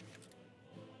afford.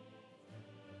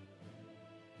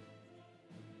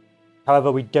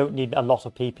 However, we don't need a lot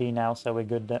of PP now, so we're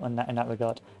good in that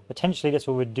regard. Potentially this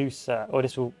will reduce, or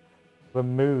this will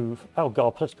remove, oh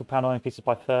god, political paranoia increases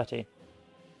by 30.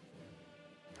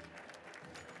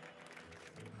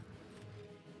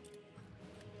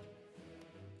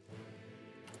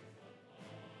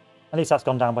 At least that's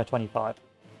gone down by 25.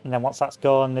 And then once that's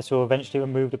gone, this will eventually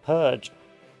remove the purge.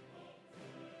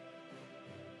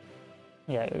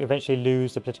 Yeah, eventually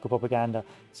lose the political propaganda.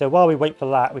 So while we wait for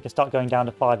that, we can start going down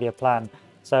the 5-year plan.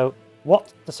 So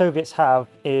what the Soviets have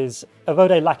is, although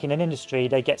they're lacking in industry,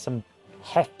 they get some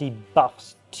hefty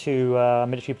buffs to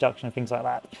military production and things like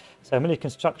that. So military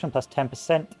construction plus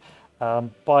 10%,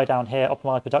 buy down here,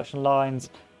 optimize production lines,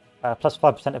 plus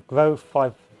 5% of growth,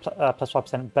 plus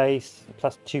 5% base,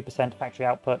 plus 2% factory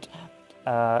output.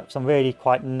 Some really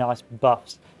quite nice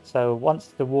buffs. So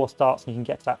once the war starts and you can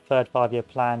get to that third 5-year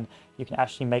plan, you can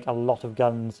actually make a lot of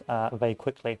guns very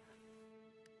quickly.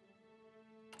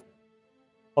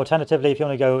 Alternatively, if you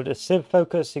want to go to civ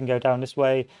focus, you can go down this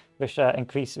way, which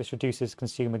reduces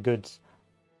consumer goods.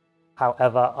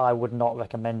 However, I would not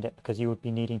recommend it because you would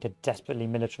be needing to desperately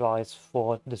militarize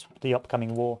for the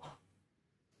upcoming war.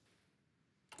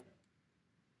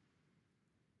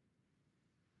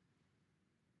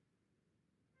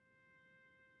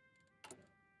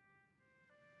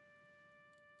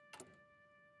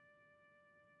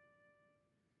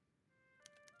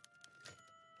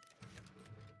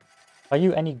 Are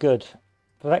you any good?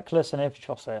 Reckless and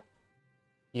infantry.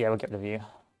 Yeah, we'll get the view.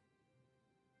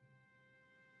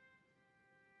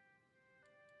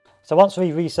 So once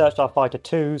we researched our fighter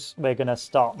 2s, we're going to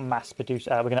start mass produce.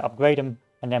 We're going to upgrade them,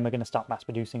 and then we're going to start mass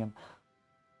producing them.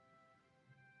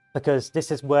 Because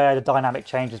this is where the dynamic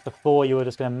changes. Before you were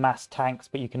just going to mass tanks,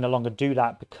 but you can no longer do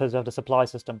that because of the supply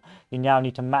system. You now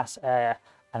need to mass air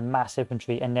and mass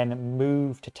infantry, and then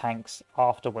move to tanks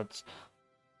afterwards.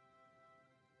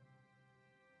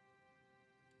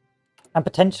 And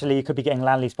potentially you could be getting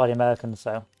land lease by the Americans,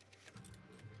 so.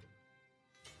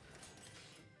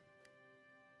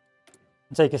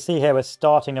 So you can see here we're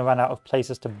starting to run out of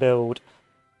places to build.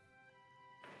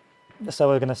 So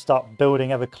we're going to start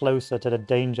building ever closer to the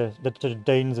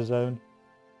danger zone.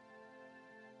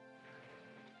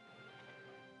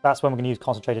 That's when we're going to use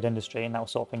concentrated industry, and that will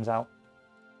sort things out.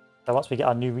 So once we get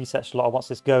our new research slot, once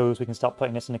this goes, we can start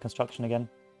putting this into construction again.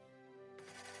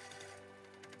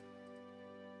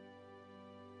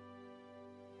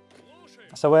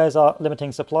 So where's our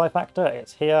limiting supply factor?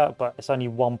 It's here, but it's only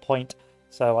 1 point,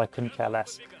 so I couldn't care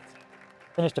less.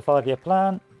 Finished a 5-year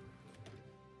plan.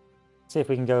 See if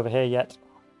we can go over here yet.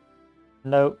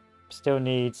 Nope, still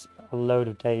needs a load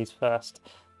of days first.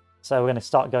 So we're going to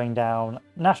start going down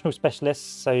national specialists,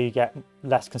 so you get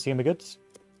less consumer goods.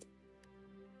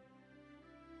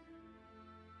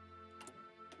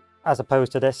 As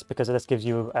opposed to this, because this gives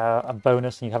you a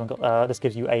bonus and you haven't got, this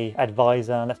gives you a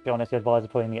advisor, and let's be honest, the advisor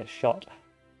probably going to get shot.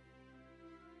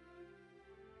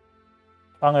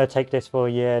 I'm going to take this for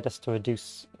a year just to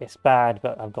reduce, it's bad,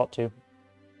 but I've got to.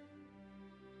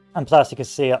 And plus you can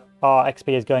see our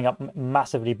XP is going up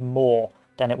massively more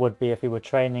than it would be if we were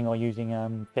training or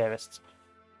using theorists.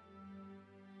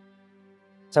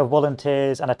 So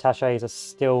volunteers and attaches are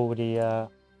still the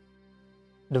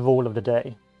rule of the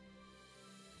day.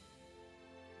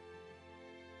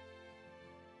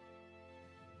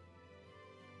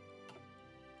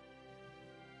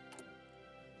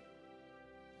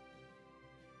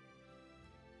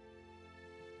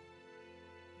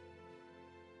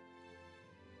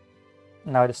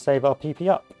 Now to save our PP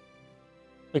up.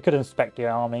 We could inspect the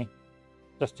army,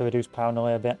 just to reduce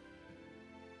paranoia a bit.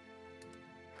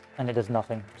 And it does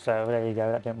nothing, so there you go,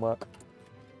 that didn't work.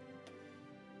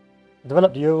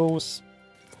 Develop the Urals.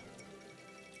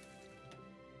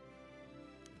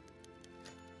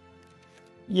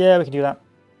 Yeah, we can do that.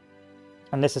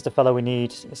 And this is the fellow we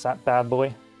need, it's that bad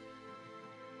boy.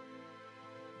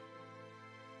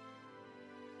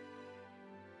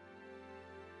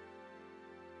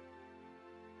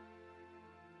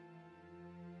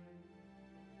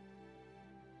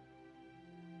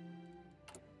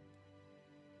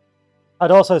 I'd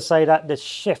also say that the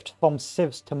shift from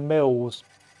civs to mills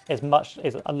is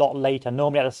a lot later.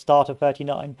 Normally at the start of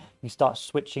 39, you start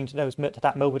switching to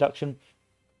that mill production.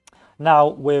 Now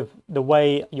with the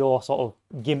way you're sort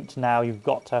of gimped now, you've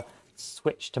got to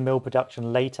switch to mill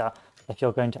production later if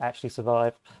you're going to actually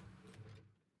survive.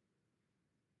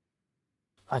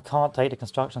 I can't take the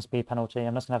construction speed penalty.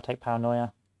 I'm just going to have to take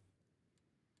paranoia.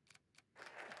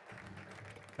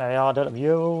 There they are, don't have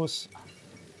Urals.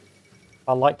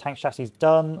 Our light tank chassis is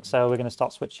done, so we're going to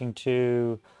start switching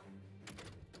to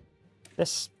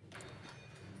this.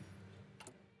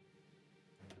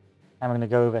 And we're going to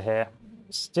go over here.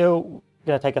 Still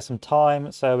going to take us some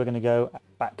time, so we're going to go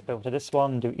back over to this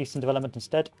one and do Eastern Development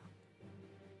instead.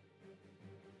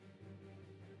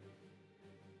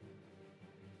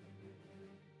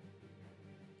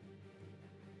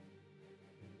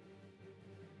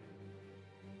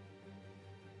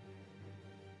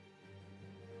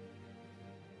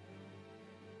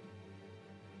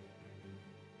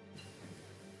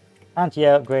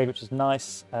 Anti-air upgrade, which is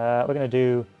nice. We're going to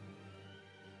do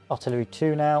Artillery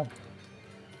 2 now.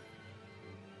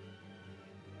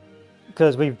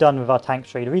 Because we've done with our tank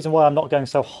tree. The reason why I'm not going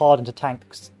so hard into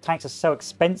tanks, tanks are so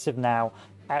expensive now,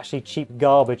 actually cheap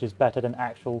garbage is better than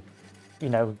actual, you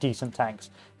know, decent tanks.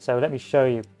 So let me show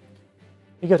you.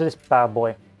 You go to this bad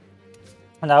boy.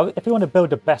 Now, if we want to build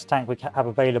the best tank we have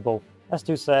available, let's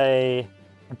do, say,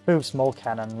 improved small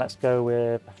cannon. Let's go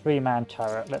with a 3-man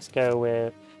turret. Let's go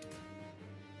with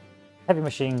heavy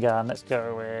machine gun. Let's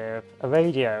go with a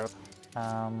radio.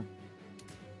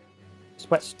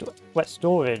 Wet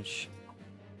storage.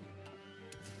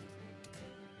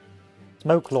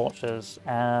 Smoke launchers.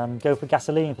 Go for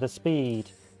gasoline for the speed.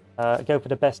 Go for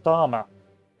the best armor.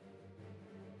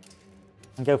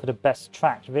 And go for the best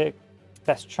tracks.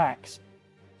 That's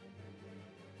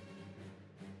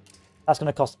going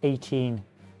to cost 18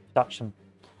 production.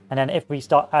 And then if we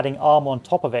start adding armor on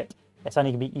top of it, it's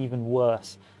only going to be even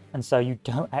worse. And so you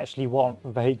don't actually want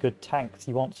very good tanks.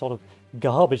 You want sort of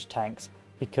garbage tanks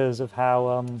because of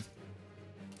how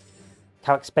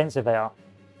expensive they are.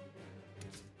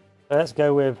 So let's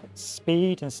go with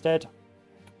speed instead.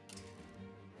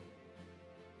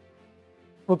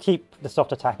 We'll keep the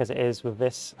soft attack as it is with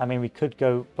this. I mean, we could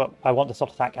go, but I want the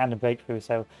soft attack and the breakthrough,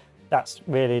 so that's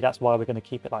why we're going to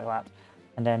keep it like that.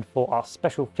 And then for our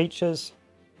special features,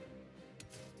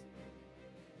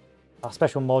 our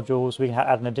special modules, we can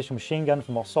add an additional machine gun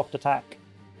for more soft attack,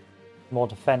 more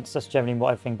defense, that's generally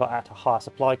more everything but at a higher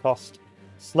supply cost.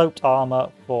 Sloped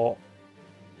armor for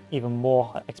even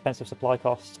more expensive supply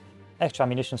cost. Extra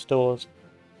ammunition stores,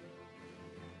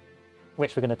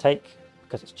 which we're going to take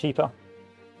because it's cheaper.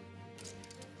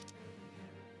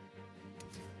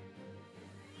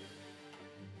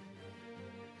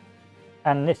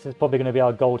 And this is probably going to be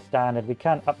our gold standard. We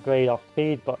can upgrade our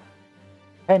speed, but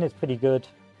 10 is pretty good.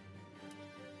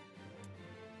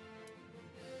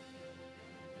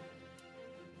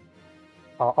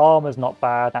 Our armor's not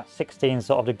bad. That's 16,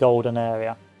 sort of the golden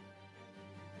area.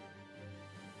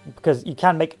 Because you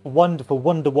can make wonderful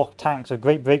Wonderwalk tanks, a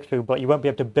great breakthrough, but you won't be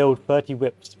able to build 30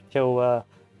 whips till,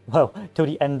 well, till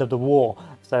the end of the war.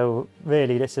 So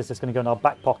really, this is just going to go in our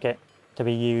back pocket to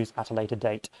be used at a later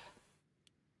date.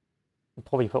 We'll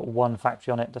probably put one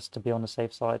factory on it just to be on the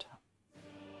safe side.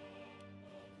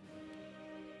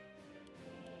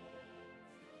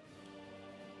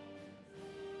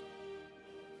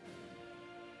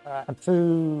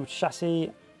 Improved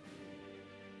chassis.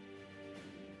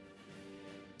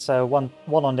 So one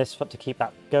on this to keep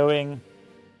that going.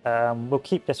 We'll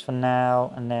keep this for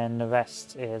now, and then the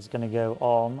rest is going to go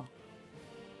on.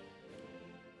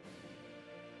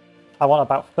 I want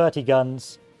about 30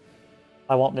 guns.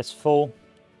 I want this full.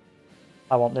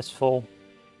 I want this full.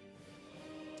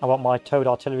 I want my towed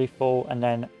artillery full, and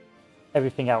then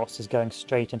everything else is going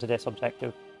straight into this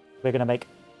objective. We're going to make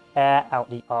air out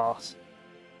the arse.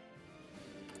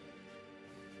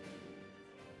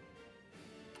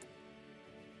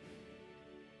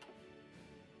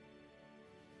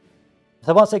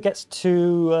 So once it gets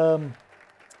to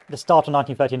the start of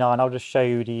 1939, I'll just show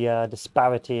you the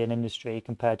disparity in industry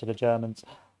compared to the Germans.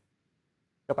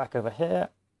 Go back over here.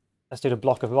 Let's do the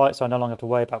block of right, so I no longer have to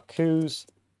worry about coups.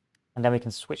 And then we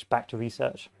can switch back to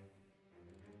research.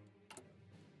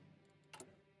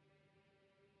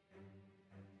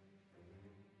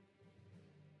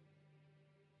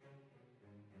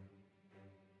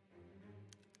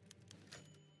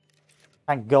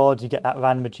 Thank God you get that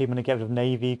random achievement to get rid of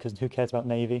Navy, because who cares about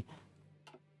Navy?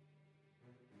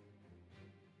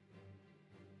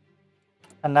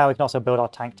 And now we can also build our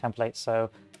tank templates. So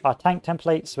our tank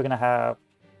templates, we're going to have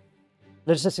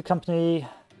logistics company,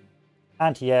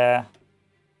 anti-air,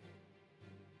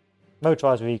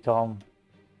 motorized recon,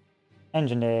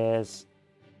 engineers,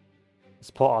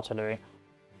 support artillery.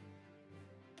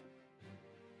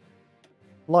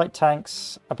 Light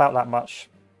tanks, about that much.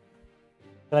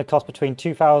 Going to cost between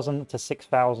 2,000 to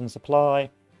 6,000 supply.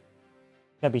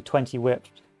 Going to be 20 whip.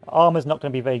 Armor's not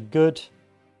going to be very good.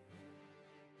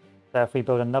 So if we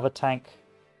build another tank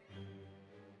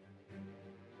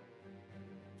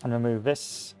and remove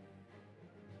this,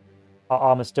 our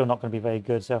armor's still not going to be very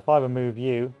good. So if I remove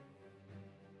you,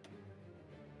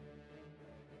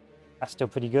 that's still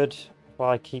pretty good. If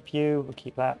I keep you, we'll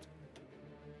keep that.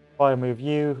 If I remove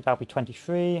you, that'll be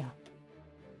 23.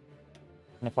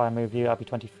 And if I remove you, that'll be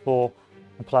 24.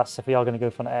 And plus, if we are going to go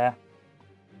for an air,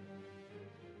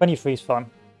 23 is fine.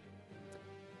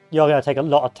 You're going to take a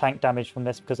lot of tank damage from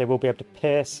this because they will be able to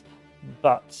pierce,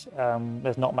 but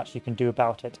there's not much you can do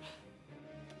about it.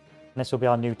 And this will be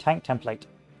our new tank template.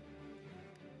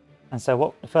 And so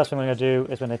what the first thing we're going to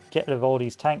do is we're going to get rid of all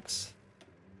these tanks.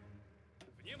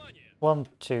 1,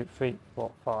 2, 3,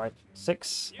 4, 5,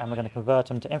 6, and we're going to convert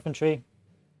them to infantry.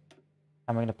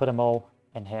 And we're going to put them all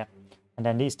in here. And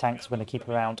then these tanks we're going to keep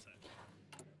around.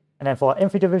 And then for our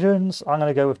infantry divisions, I'm going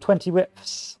to go with 20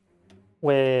 whips,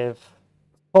 with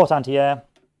support anti-air,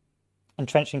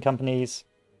 entrenching companies,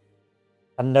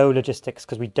 and no logistics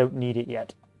because we don't need it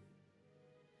yet.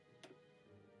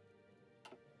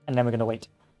 And then we're going to wait.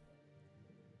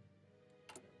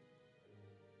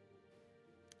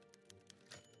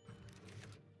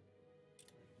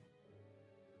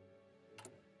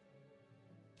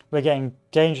 We're getting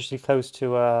dangerously close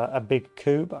to a big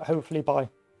coup, but hopefully by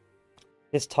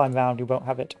this time round we won't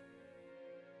have it.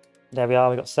 There we are,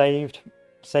 we got saved.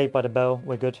 Saved by the bell,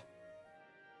 we're good.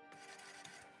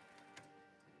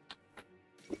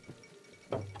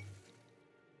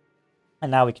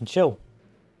 And now we can chill.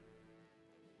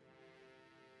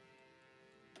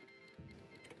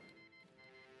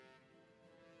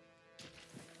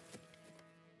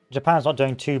 Japan's not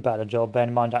doing too bad a job, bear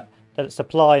in mind that the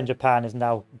supply in Japan is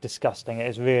now disgusting.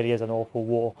 It really is an awful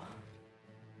war.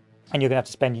 And you're going to have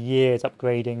to spend years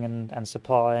upgrading and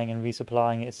supplying and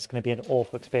resupplying. It's going to be an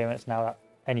awful experience now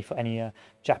for any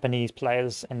Japanese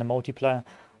players in the multiplayer.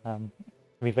 It'll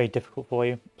be very difficult for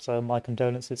you, so my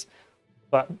condolences.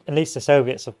 But at least the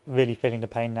Soviets are really feeling the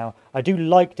pain now. I do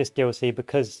like this DLC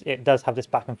because it does have this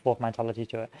back and forth mentality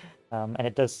to it. And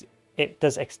it does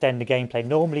extend the gameplay.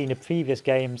 Normally in the previous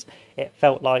games, it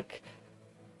felt like,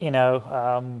 you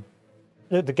know,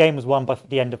 the game was won by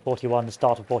the end of 41, the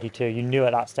start of 42. You knew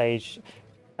at that stage,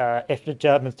 if the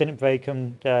Germans didn't break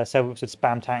them, the Soviets would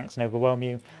spam tanks and overwhelm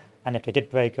you. And if they did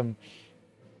break them,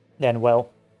 then, well,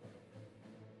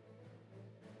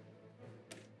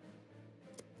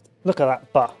 look at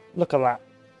that bar. Look at that.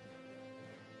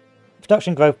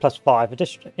 Production growth plus 5.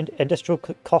 Industrial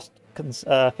cost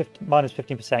minus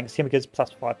 15%. Consumer goods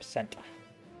plus 5%.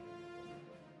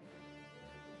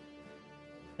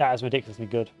 That is ridiculously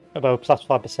good. Although plus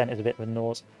 5% is a bit of a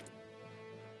nose.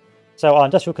 So our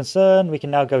industrial concern, we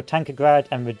can now go Tankergrad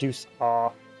and reduce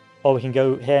our... Or we can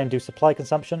go here and do supply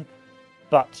consumption.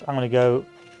 But I'm going to go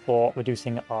for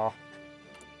reducing our...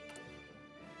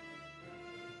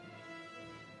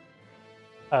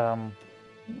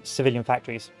 civilian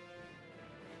factories.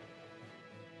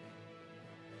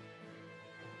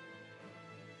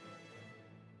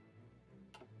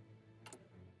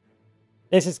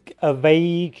 This is a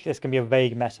vague, this can be a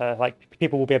vague meta, like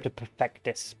people will be able to perfect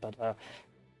this, but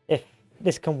if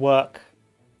this can work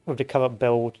with the current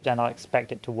build, then I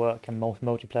expect it to work in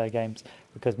multiplayer games,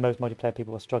 because most multiplayer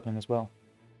people are struggling as well.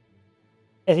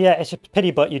 Yeah, it's a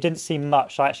pity, but you didn't see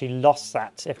much. I actually lost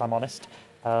that, if I'm honest.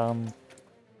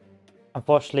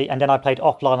 Unfortunately, and then I played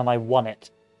offline and I won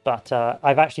it. But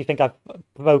I've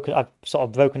sort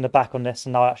of broken the back on this,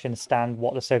 and now I actually understand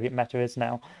what the Soviet meta is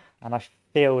now. And I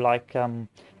feel like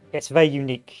it's very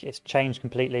unique. It's changed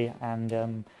completely,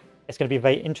 and it's going to be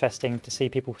very interesting to see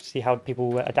how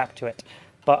people adapt to it.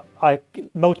 But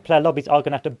multiplayer lobbies are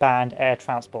going to have to ban air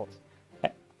transport.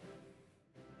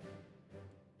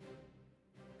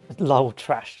 Lol,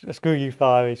 trash. Screw you,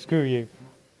 Fiery. Screw you.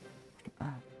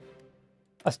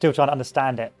 I'm still trying to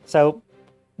understand it. So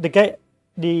the game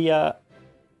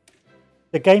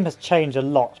has changed a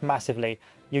lot massively.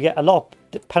 You get a lot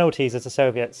of penalties as the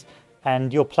Soviets,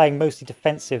 and you're playing mostly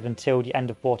defensive until the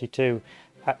end of 42.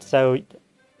 So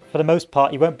for the most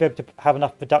part, you won't be able to have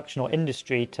enough production or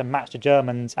industry to match the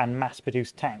Germans and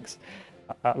mass-produce tanks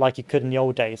like you could in the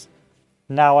old days.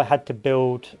 Now you've got to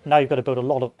build a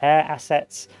lot of air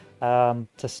assets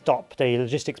to stop the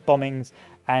logistics bombings,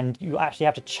 and you actually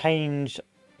have to change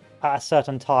at a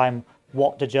certain time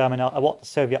what the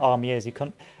Soviet army is. You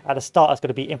can't, at the start it's going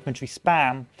to be infantry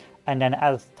spam, and then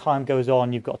as time goes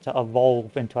on, you've got to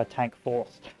evolve into a tank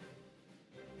force.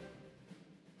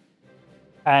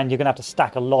 And you're going to have to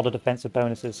stack a lot of defensive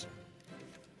bonuses.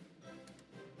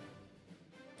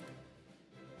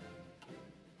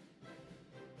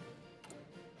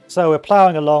 So we're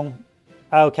ploughing along.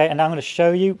 Okay, and now I'm going to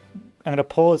show you, I'm going to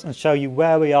pause and show you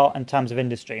where we are in terms of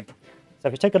industry. So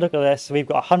if you take a look at this, we've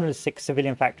got 106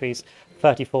 civilian factories,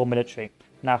 34 military.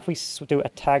 Now if we do a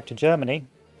tag to Germany,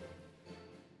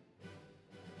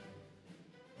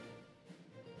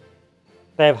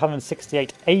 they have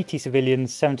 168, 80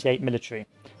 civilians, 78 military.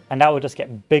 And that will just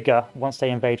get bigger once they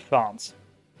invade France.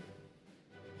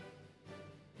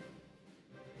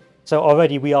 So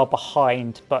already we are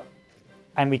behind,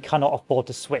 and we cannot afford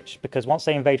to switch, because once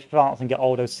they invade France and get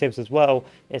all those civs as well,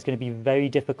 it's going to be very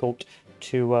difficult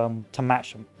to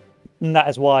match them. And that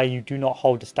is why you do not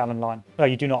hold the Stalin line. No,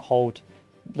 you do not hold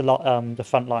the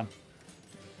front line.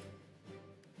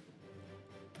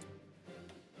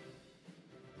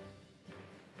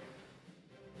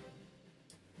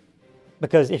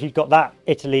 Because if you've got that,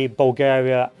 Italy,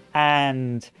 Bulgaria,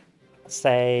 and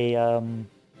say,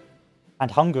 and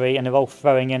Hungary, and they're all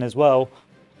throwing in as well,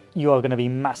 you are going to be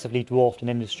massively dwarfed in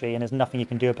industry, and there's nothing you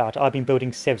can do about it. I've been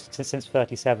building civs since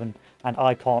 37, and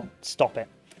I can't stop it.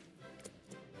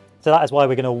 So that is why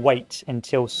we're going to wait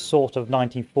until sort of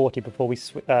 1940 before we,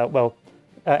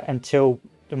 until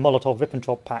the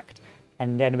Molotov-Ribbentrop Pact,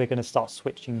 and then we're going to start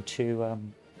switching to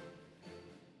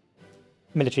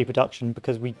military production,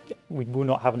 because we will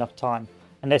not have enough time.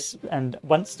 And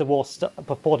once the war,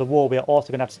 before the war, we are also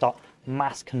going to have to start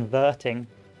mass converting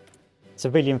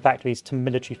civilian factories to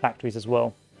military factories as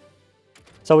well.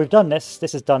 So we've done this.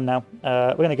 This is done now.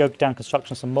 We're going to go down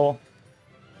construction some more.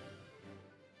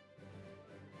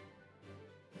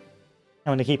 I'm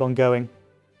going to keep on going.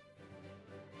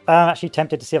 I'm actually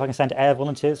tempted to see if I can send air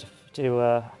volunteers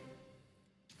to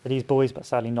these boys, but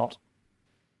sadly not.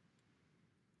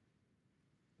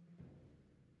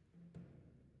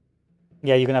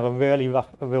 Yeah, you're going to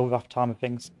have a real rough time of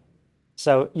things.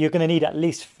 So you're going to need at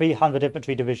least 300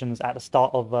 infantry divisions at the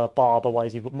start of Bar,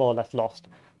 otherwise you've more or less lost.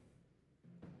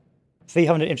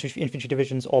 300 infantry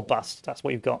divisions or bust. That's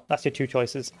what you've got. That's your two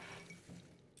choices.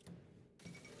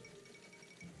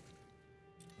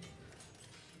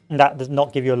 And that does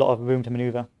not give you a lot of room to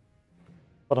maneuver.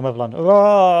 Bottom of London.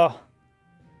 Hurrah!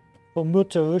 For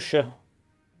Mutter Russia.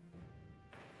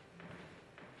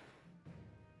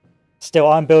 Still,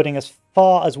 I'm building as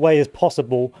far away as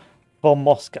possible from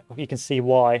Moscow. You can see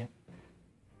why.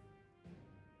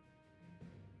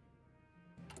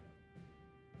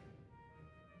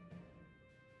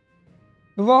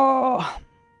 Hurrah!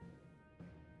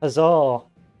 Huzzah!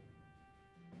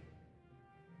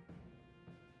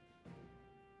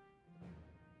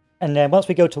 And then once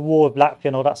we go to war with Latvia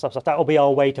and all that stuff, that will be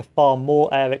our way to farm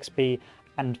more air XP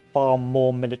and farm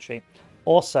more military.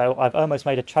 Also, I've almost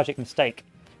made a tragic mistake.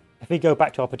 If we go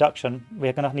back to our production,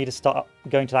 we're going to need to start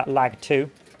going to that lag 2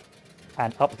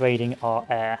 and upgrading our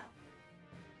air.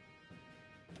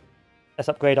 Let's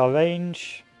upgrade our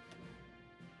range.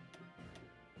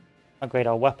 Upgrade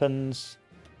our weapons.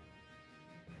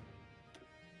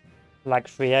 Lag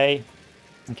 3A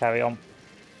and carry on.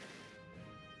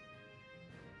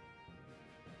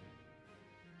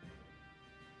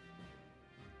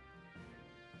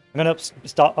 I'm going to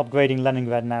start upgrading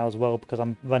Leningrad now as well, because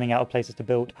I'm running out of places to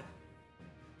build.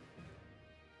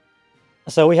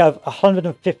 So we have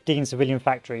 115 civilian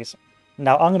factories.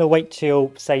 Now I'm going to wait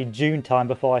till, say, June time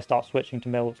before I start switching to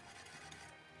mills.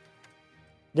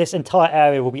 This entire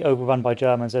area will be overrun by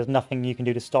Germans. There's nothing you can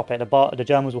do to stop it. The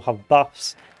Germans will have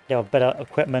buffs, they'll have better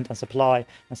equipment and supply,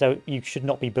 and so you should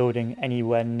not be building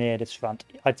anywhere near this front.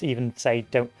 I'd even say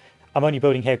don't. I'm only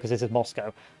building here because this is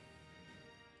Moscow.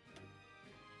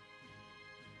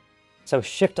 So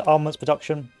shift to armaments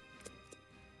production.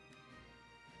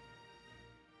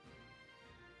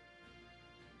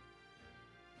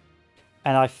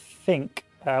 And I think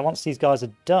once these guys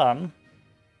are done...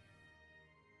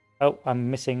 Oh,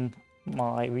 I'm missing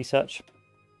my research.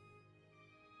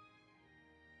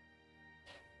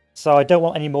 So I don't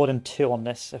want any more than 2 on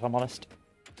this, if I'm honest.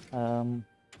 Start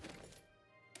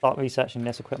researching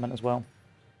this equipment as well.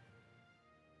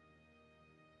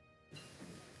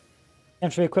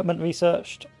 Infantry equipment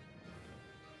researched.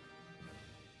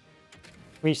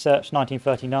 Research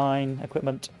 1939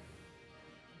 equipment.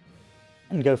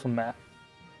 And go from there.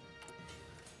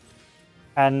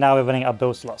 And now we're running out of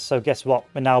build slots. So guess what?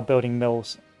 We're now building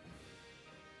mills.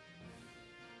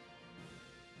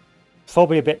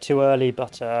 Probably a bit too early,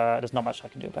 but there's not much I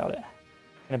can do about it.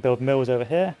 I'm going to build mills over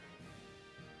here.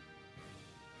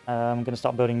 I'm going to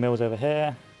start building mills over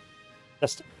here.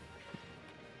 Just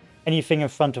anything in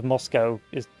front of Moscow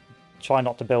is try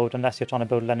not to build unless you're trying to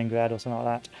build Leningrad or something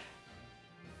like that.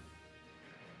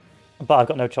 But I've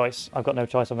got no choice. I've got no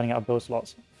choice of running out of build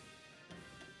slots.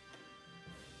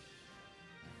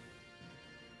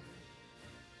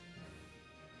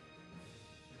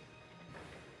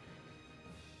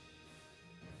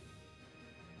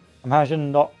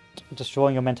 Imagine not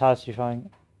destroying your mentality trying.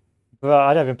 Bro,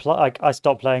 I don't even play. I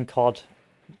stopped playing COD.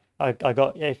 I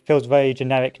got it feels very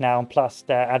generic now, and plus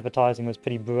their advertising was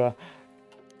pretty bruh.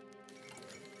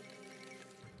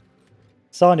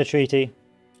 Sign a treaty.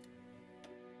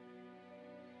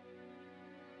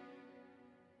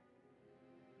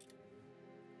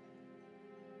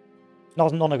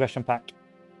 Non-aggression pact.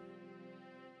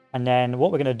 And then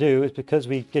what we're going to do is, because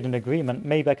we did an agreement,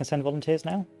 maybe I can send volunteers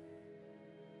now.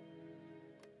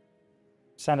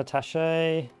 Send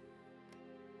attaché.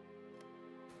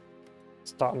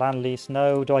 Start land lease.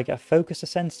 No. Do I get a focus to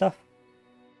send stuff?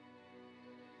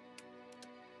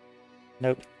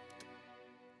 Nope.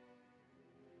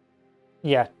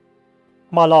 Yeah.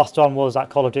 My last one was at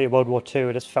Call of Duty World War II.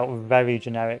 It just felt very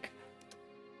generic.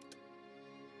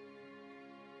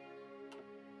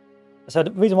 So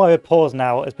the reason why we pause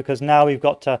now is because now we've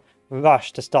got to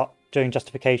rush to start doing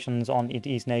justifications on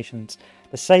these nations.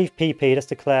 The save PP, just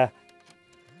declare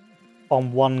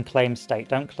on one claim state.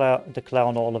 Don't declare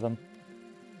on all of them.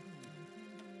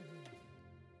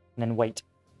 And then wait.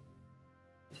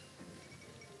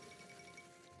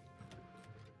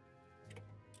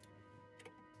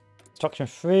 Instruction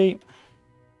 3.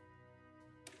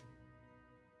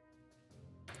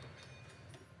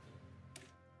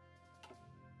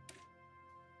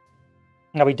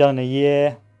 That'll be done in a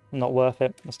year. Not worth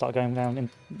it. I'll start going down in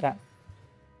that.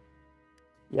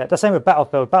 Yeah, the same with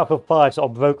Battlefield. Battlefield 5 sort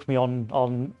of broke me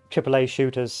on AAA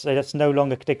shooters. They just no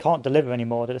longer, they can't deliver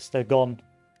anymore. They're gone.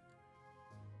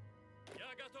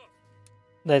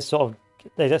 They're sort of,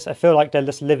 I feel like they're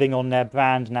just living on their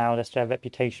brand now, just their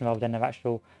reputation rather than their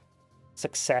actual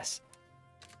success.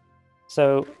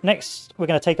 So next, we're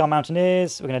going to take our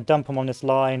mountaineers. We're going to dump them on this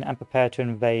line and prepare to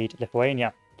invade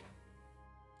Lithuania.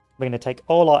 We're going to take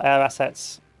all our air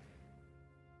assets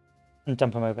and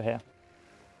dump them over here.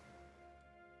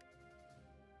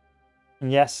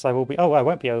 And yes, I will be... Oh, I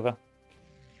won't be over.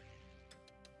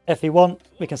 If we want,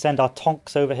 we can send our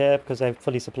Tonks over here because they're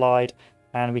fully supplied,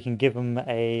 and we can give them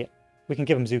a... We can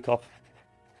give them Zhukov.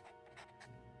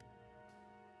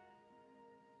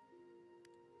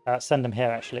 Send them here,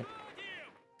 actually.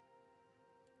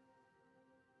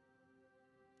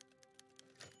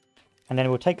 And then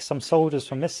we'll take some soldiers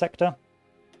from this sector.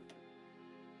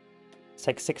 Let's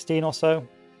take 16 or so.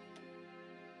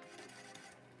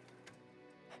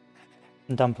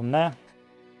 And dump them there.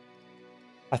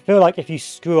 I feel like if you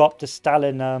screw up the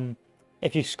Stalin,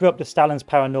 if you screw up the Stalin's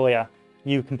paranoia,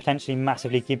 you can potentially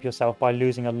massively keep yourself by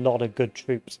losing a lot of good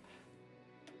troops.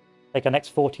 Take our next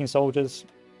 14 soldiers.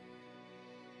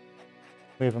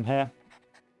 Move them here.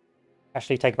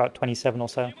 Actually take about 27 or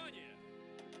so.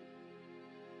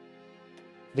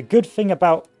 The good thing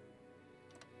about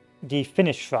the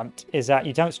Finnish front is that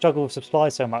you don't struggle with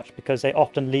supplies so much because they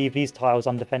often leave these tiles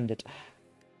undefended.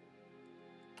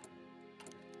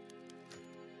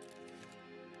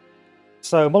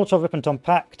 So Molotov-Ribbentrop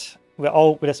Pact,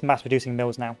 we're just mass producing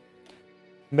mills now.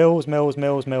 Mills, mills,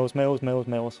 mills, mills, mills, mills,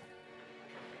 mills.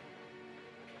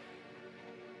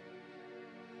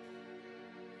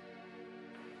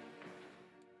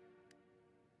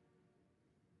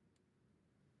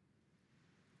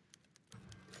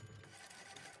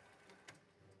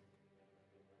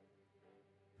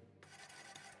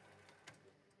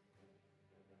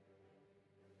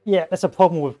 Yeah, that's a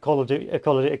problem with Call of Duty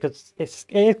because it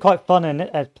is quite fun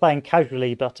and playing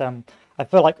casually, but I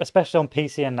feel like especially on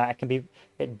PC and that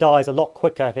it dies a lot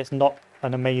quicker if it's not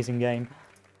an amazing game.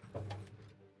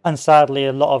 And sadly,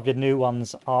 a lot of the new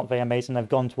ones aren't very amazing. They've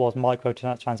gone towards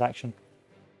microtransaction.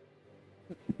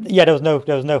 Yeah, there was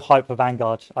no hype for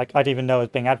Vanguard. I didn't even know it was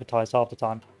being advertised half the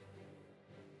time.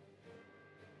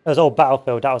 It was all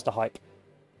Battlefield. That was the hype.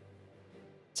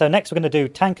 So next we're going to do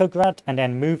Tankograd and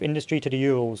then move industry to the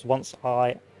Urals once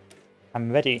I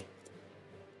am ready.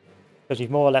 Because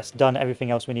we've more or less done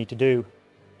everything else we need to do.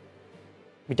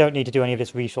 We don't need to do any of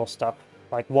this resource stuff.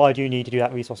 Like, why do you need to do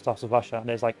that resource stuff with Russia?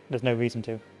 There's no reason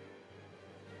to.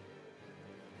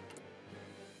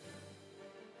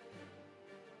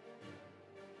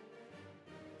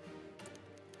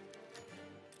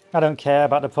 I don't care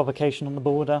about the provocation on the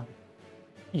border.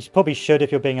 You probably should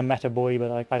if you're being a meta boy,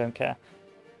 but I don't care.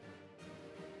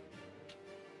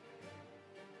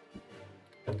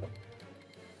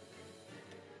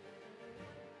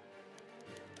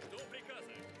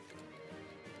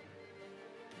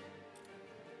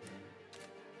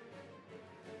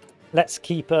 Let's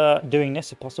keep doing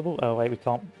this if possible. Oh wait, we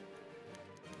can't.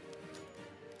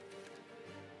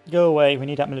 Go away, we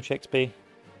need that military XP.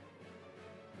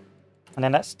 And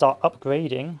then let's start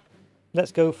upgrading.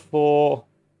 Let's go for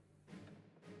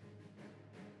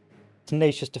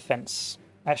tenacious defense.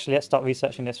 Actually, let's start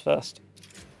researching this first.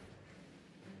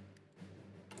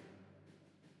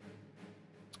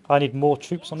 I need more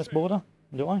troops on this border,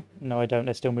 do I? No, I don't.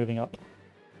 They're still moving up.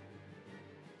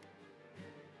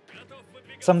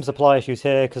 Some supply issues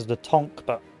here because of the Tonk,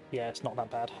 but yeah, it's not that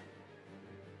bad.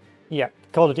 Yeah,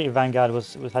 Call of Duty Vanguard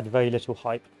had very little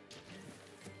hype.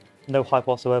 No hype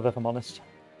whatsoever, if I'm honest.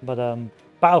 But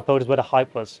Battlefield is where the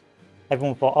hype was.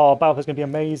 Everyone thought, oh, Battlefield's going to be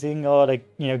amazing, or they,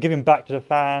 giving back to the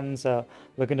fans.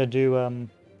 We're going to do,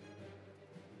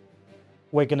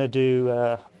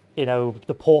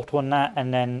 the Portal and that,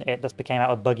 and then it just became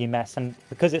out a buggy mess. And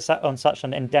because it's on such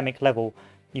an endemic level,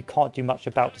 you can't do much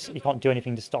about it. You can't do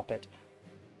anything to stop it.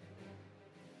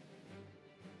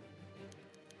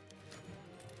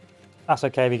 That's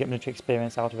okay, we get military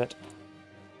experience out of it.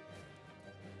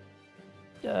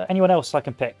 Anyone else I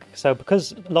can pick? So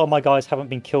because a lot of my guys haven't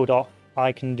been killed off,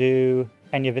 I can do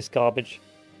any of this garbage.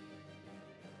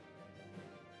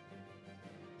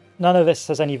 None of this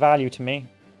has any value to me.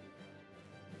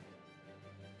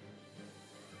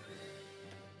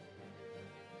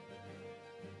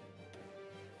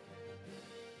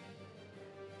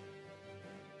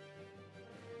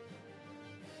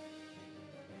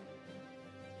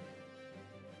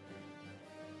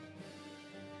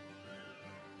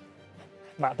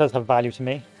 That does have value to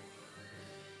me.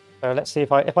 So let's see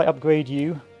if I upgrade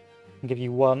you and give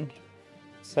you one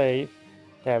save.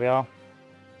 There we are.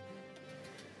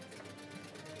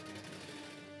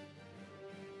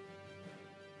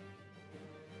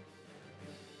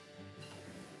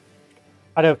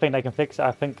 I don't think they can fix it.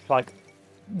 I think like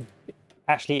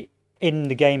actually in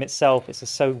the game itself it's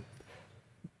just so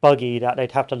buggy that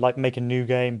they'd have to like make a new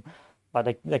game.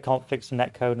 Like they can't fix the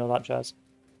netcode and all that jazz.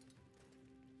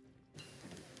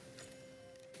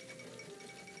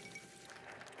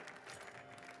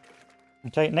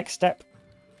 Okay, next step.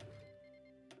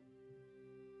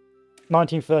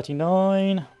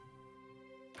 1939.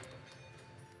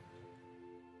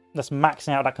 Let's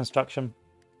maxing out that construction.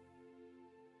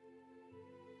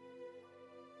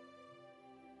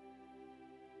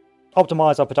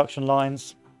 Optimize our production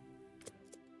lines.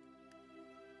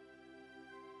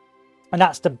 And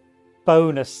that's the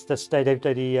bonus the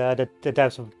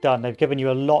devs have done. They've given you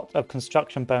a lot of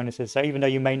construction bonuses, so even though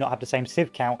you may not have the same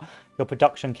civ count, your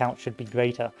production count should be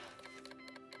greater.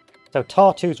 So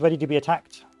Tartu is ready to be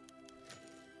attacked.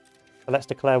 So let's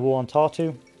declare war on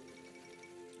Tartu.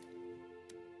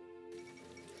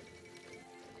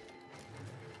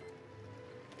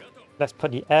 Let's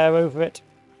put the air over it.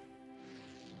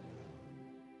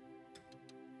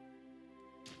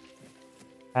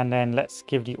 And then let's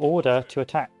give the order to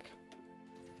attack.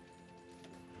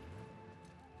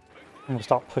 And we'll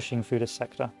start pushing through this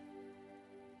sector.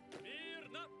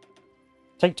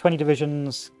 Take 20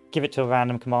 divisions, give it to a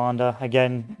random commander.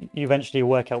 Again, you eventually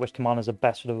work out which commanders are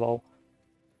best for the role.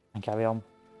 And carry on.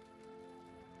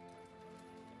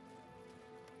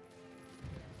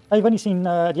 Oh, you've only seen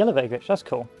the elevator glitch, that's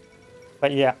cool.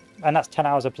 But yeah, and that's 10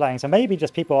 hours of playing, so maybe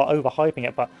just people are overhyping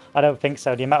it, but I don't think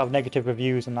so. The amount of negative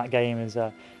reviews in that game is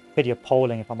pretty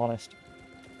appalling, if I'm honest.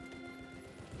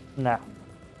 Nah.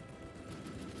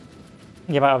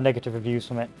 The amount of negative reviews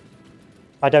from it.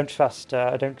 I don't trust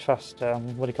what do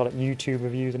you call it, YouTube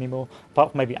reviews anymore,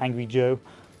 apart from maybe Angry Joe.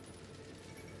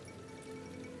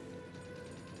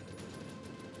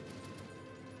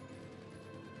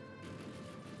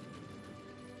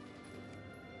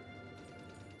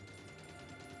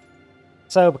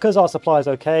 So because our supply is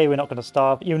okay, we're not going to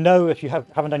starve. You know if you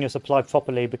haven't done your supply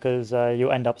properly because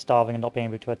you'll end up starving and not being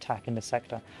able to attack in this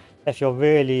sector. If you're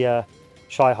really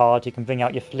try hard, you can bring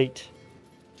out your fleet.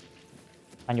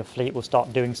 And your fleet will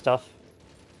start doing stuff.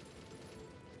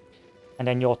 And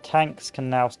then your tanks can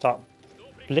now start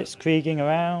blitzkrieging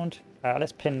around.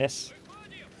 Let's pin this.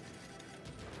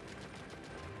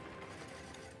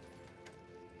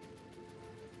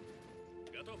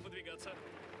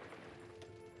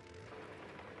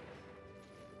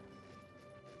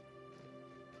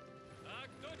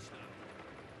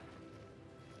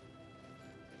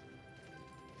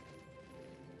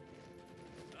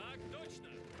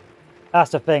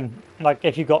 That's the thing, like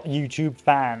if you've got YouTube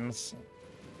fans,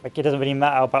 like it doesn't really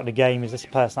matter about the game, it's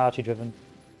just personality driven.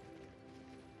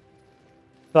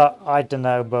 But I don't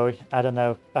know, bro, I don't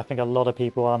know. I think a lot of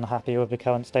people are unhappy with the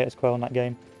current status quo in that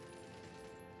game.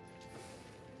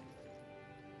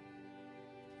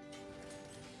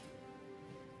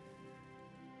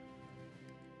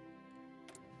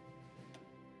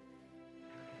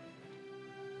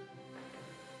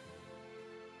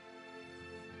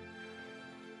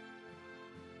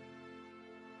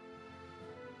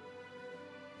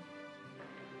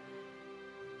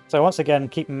 So once again,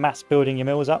 keep mass building your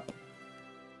mills up.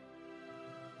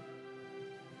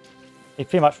 You've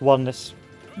pretty much won this.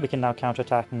 We can now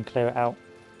counterattack and clear it out.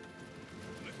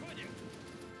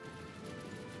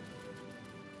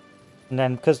 And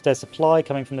then because there's supply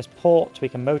coming from this port, we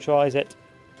can motorize it,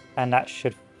 and that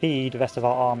should feed the rest of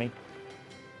our army.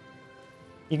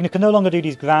 You can no longer do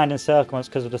these grand encirclements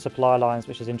because of the supply lines,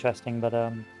 which is interesting, but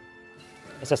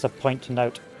it's just a point to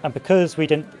note. And because we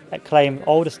didn't claim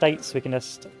all the states, we can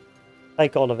just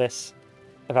take all of this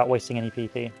without wasting any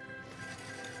PP.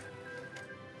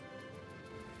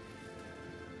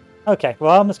 Okay,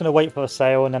 well, I'm just going to wait for a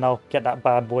sale and then I'll get that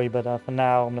bad boy, but for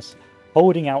now I'm just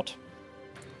holding out.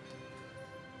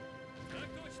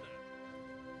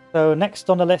 So next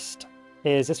on the list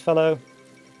is this fellow.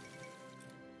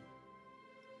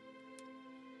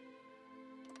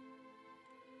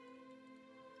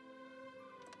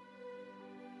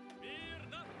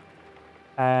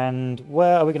 And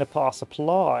where are we going to put our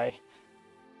supply?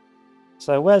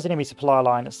 So where's the enemy supply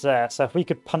line? It's there. So if we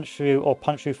could punch through or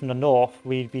punch through from the north,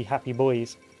 we'd be happy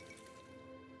boys.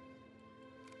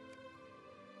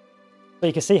 But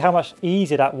you can see how much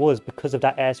easier that was because of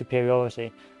that air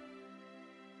superiority.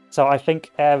 So I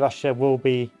think air Russia will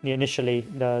be initially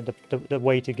the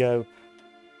way to go.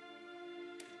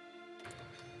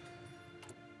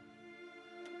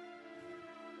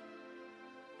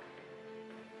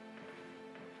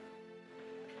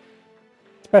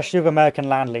 Especially with American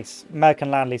landlease. American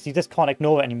landlease, you just can't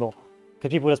ignore it anymore.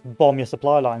 Because people just bomb your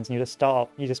supply lines and you just starve.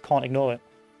 You just can't ignore it.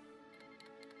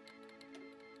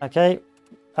 Okay.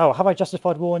 Oh, have I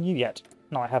justified war on you yet?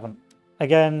 No, I haven't.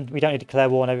 Again, we don't need to declare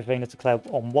war on everything. Let's declare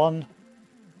on one.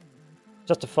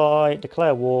 Justify,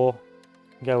 declare war,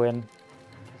 go in.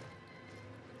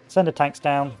 Send the tanks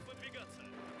down.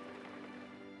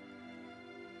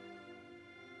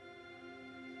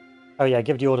 Oh yeah,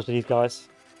 give the order to these guys.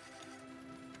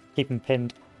 Keep them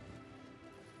pinned.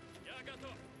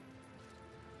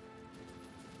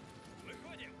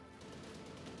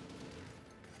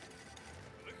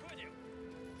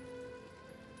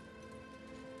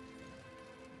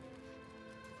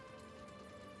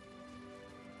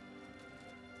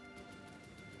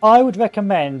 I would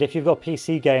recommend, if you've got a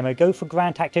PC gamer, go for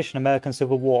Grand Tactician American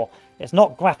Civil War. It's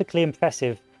not graphically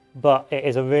impressive, but it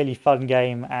is a really fun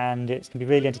game and it can be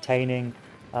really entertaining.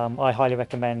 I highly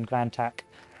recommend Grand Tac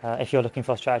if you're looking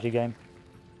for a strategy game.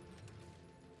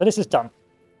 But this is done.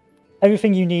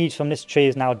 Everything you need from this tree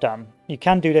is now done. You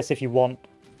can do this if you want,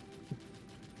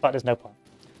 but there's no point.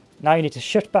 Now you need to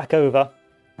shift back over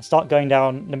and start going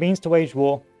down the means to wage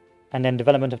war and then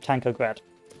development of Tankograd.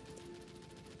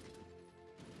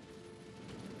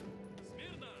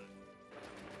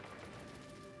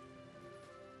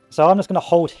 So I'm just going to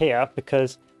hold here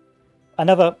because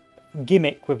another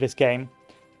gimmick with this game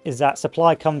is that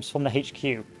supply comes from the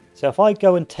HQ. So if I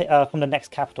go and from the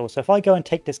next capital, so if I go and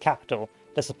take this capital,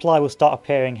 the supply will start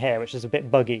appearing here, which is a bit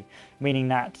buggy, meaning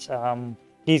that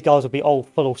these guys will be all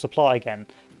full of supply again.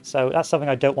 So that's something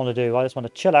I don't want to do. I just want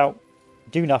to chill out,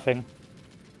 do nothing,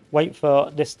 wait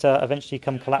for this to eventually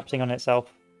come collapsing on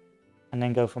itself, and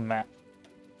then go from there.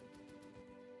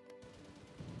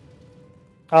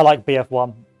 I like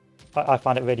BF1. I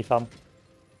find it really fun.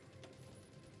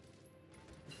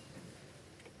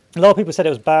 A lot of people said it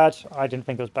was bad. I didn't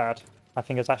think it was bad. I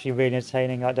think it was actually really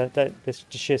entertaining. The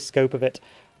sheer scope of it.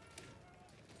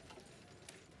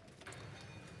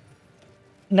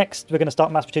 Next, we're going to start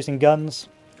mass producing guns.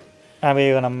 And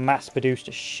we're going to mass produce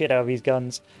the shit out of these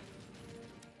guns.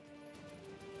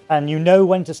 And you know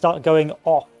when to start going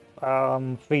off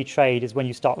free trade is when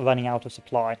you start running out of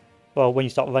supply. Well, when you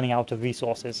start running out of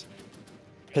resources.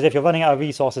 Because if you're running out of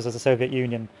resources as a Soviet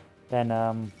Union, then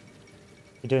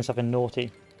you're doing something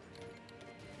naughty.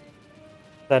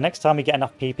 So next time we get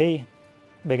enough PP,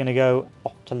 we're going to go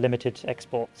off to limited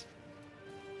exports.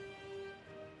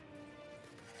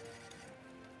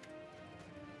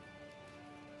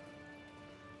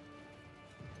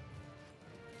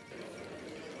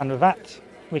 And with that,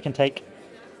 we can take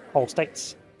all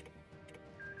states.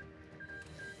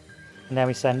 And then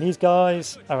we send these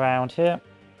guys around here.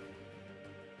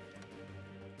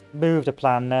 Move the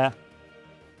plan there.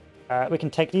 We can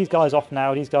take these guys off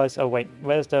now. These guys... Oh, wait.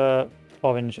 Where's the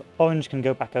orange? Orange can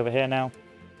go back over here now.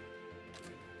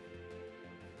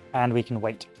 And we can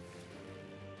wait.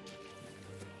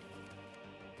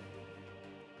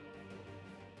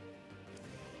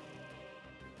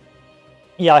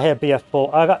 Yeah, I hear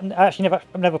BF4.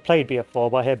 I've never played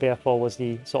BF4, but I hear BF4 was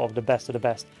the sort of the best of the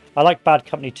best. I like Bad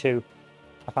Company 2.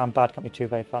 I found Bad Company 2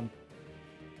 very fun.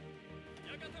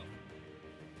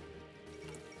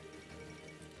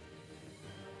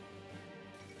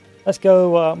 Let's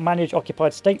go manage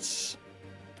occupied states.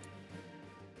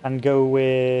 And go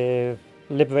with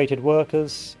liberated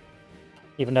workers.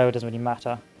 Even though it doesn't really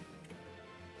matter.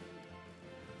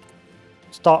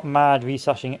 Start mad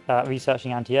researching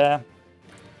anti-air.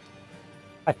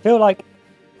 I feel like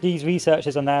these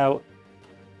researchers are now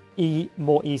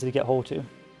more easy to get hold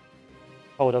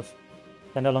of.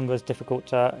 They're no longer as difficult.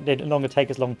 They no longer take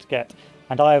as long to get.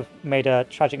 And I have made a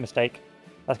tragic mistake.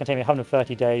 That's going to take me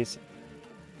 130 days.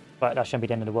 But that shouldn't be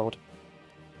the end of the world.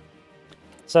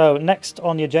 So next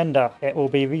on the agenda, it will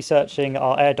be researching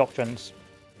our air doctrines.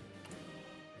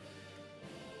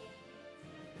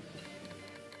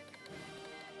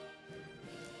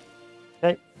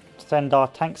 Okay, send our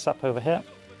tanks up over here.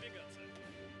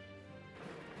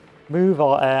 Move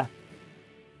our air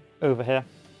over here.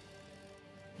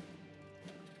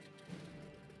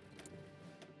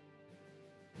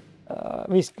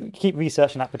 Keep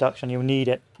researching that production. You'll need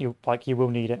it. You will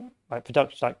need it. Like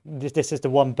production, like this is the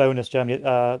one bonus Germany,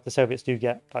 the Soviets do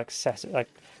get. Like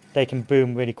they can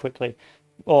boom really quickly,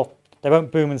 or they won't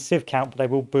boom in civ count, but they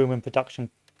will boom in production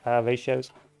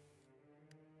ratios.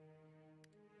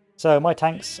 So my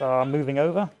tanks are moving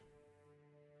over.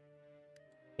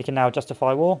 We can now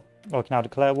justify war, or we can now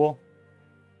declare war.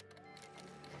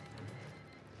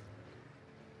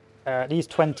 These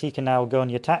 20 can now go on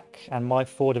the attack, and my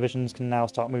 4 divisions can now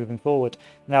start moving forward.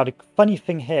 Now the funny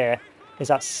thing here is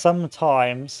that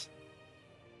sometimes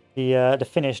the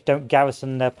Finnish don't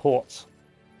garrison their ports.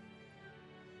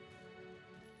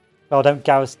 Well,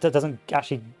 doesn't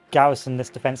actually garrison this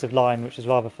defensive line, which is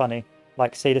rather funny.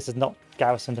 Like, see, this is not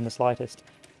garrisoned in the slightest.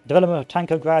 Development of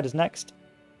Tankograd is next.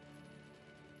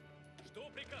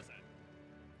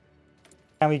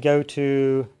 Can we go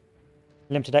to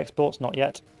limited exports? Not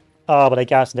yet. Ah, but they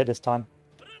garrisoned it this time.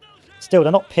 Still,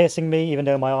 they're not piercing me, even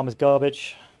though my armor's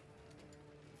garbage.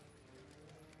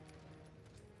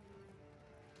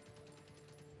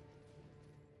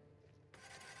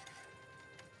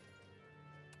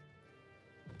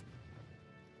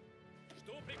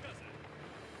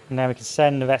 And then we can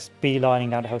send the rest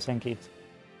beelining down to Helsinki.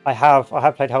 I have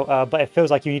played, but it feels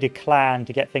like you need a clan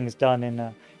to get things done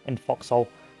in Foxhole.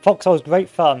 Foxhole is great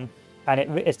fun, and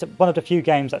it's one of the few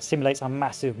games that simulates a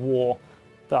massive war.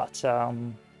 But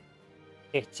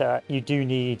you do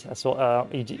need a sort of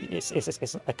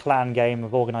it's a clan game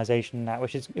of organisation now,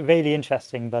 which is really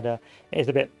interesting, but it is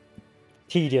a bit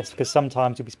tedious because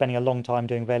sometimes you'll be spending a long time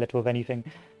doing very little of anything,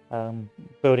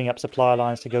 building up supply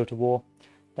lines to go to war.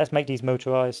 Let's make these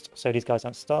motorized so these guys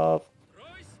don't starve.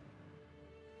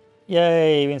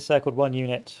 Yay, we encircled 1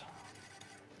 unit.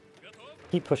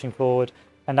 Keep pushing forward,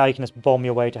 and now you can just bomb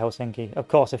your way to Helsinki. Of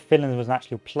course, if Finland was an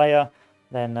actual player,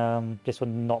 then this would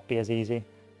not be as easy.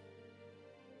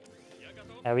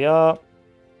 There we are.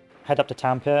 Head up to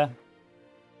Tampere.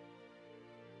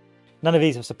 None of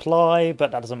these have supply,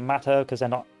 but that doesn't matter because they're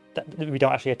not. We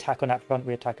don't actually attack on that front.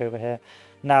 We attack over here.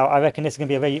 Now, I reckon this is going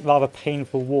to be a rather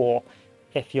painful war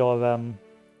if you're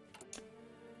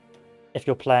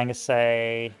playing as,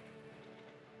 say,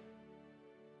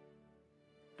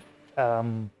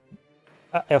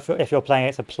 if you're playing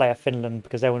against a player Finland,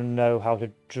 because they will know how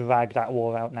to drag that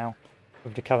war out now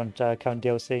with the current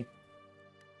DLC.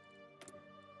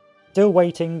 Still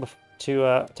waiting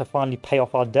to finally pay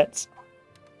off our debts.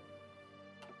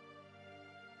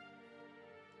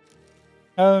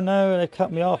 Oh no, they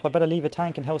cut me off. I better leave a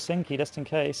tank in Helsinki just in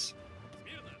case.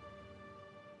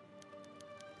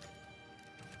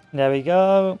 There we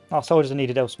go. Our soldiers are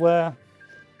needed elsewhere.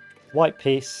 White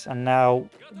peace, and now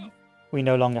we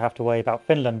no longer have to worry about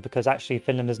Finland because actually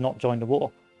Finland has not joined the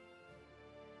war.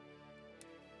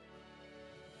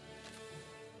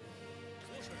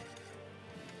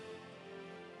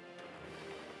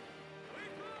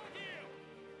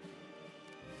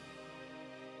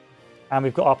 And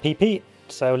we've got our PP,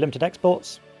 so limited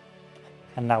exports,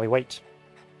 and now we wait.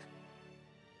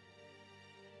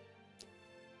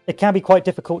 It can be quite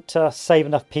difficult to save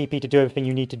enough PP to do everything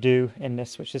you need to do in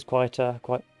this, which is quite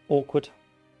awkward.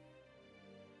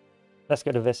 Let's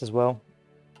go to this as well.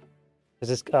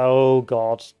 Oh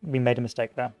god, we made a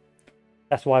mistake there.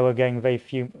 That's why we're getting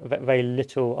very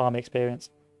little army experience.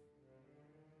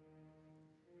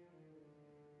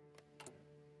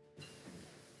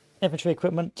 Infantry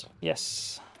equipment,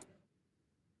 yes.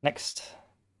 Next.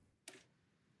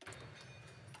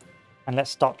 And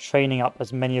let's start training up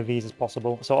as many of these as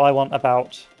possible. So I want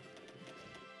about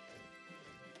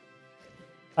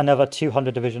another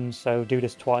 200 divisions, so do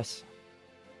this twice.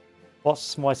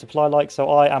 What's my supply like? So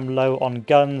I am low on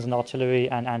guns and artillery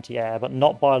and anti-air, but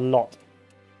not by a lot.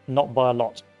 Not by a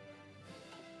lot.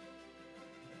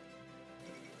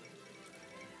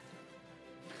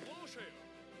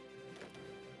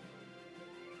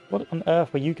 What on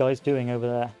earth were you guys doing over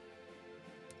there?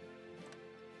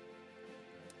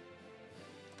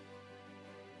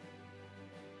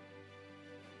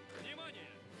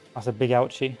 That's a big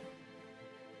ouchie.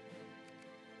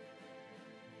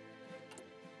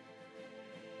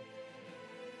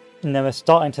 And then we're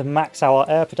starting to max our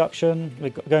air production. We're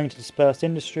going to dispersed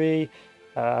industry.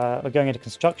 We're going into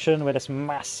construction.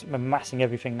 We're massing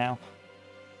everything now.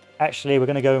 Actually, we're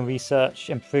going to go and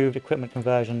research improved equipment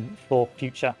conversion for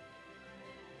future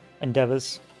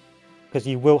endeavors, because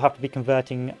you will have to be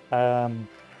converting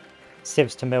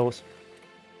civs to mills.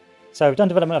 So we've done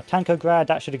development of Tankograd.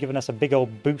 That should have given us a big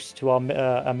old boost to our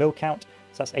mill count.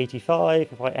 So that's 85.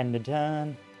 If I end the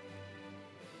turn,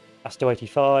 that's still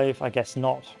 85. I guess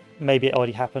not. Maybe it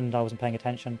already happened. I wasn't paying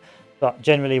attention. But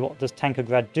generally, what does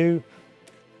Tankograd do?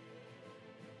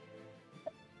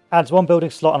 Adds 1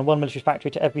 building slot and 1 military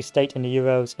factory to every state in the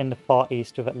Euros in the Far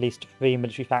East with at least 3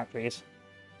 military factories.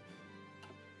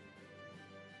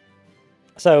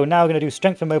 So now we're going to do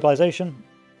strength and mobilization.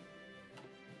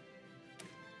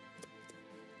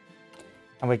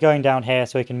 And we're going down here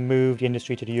so we can move the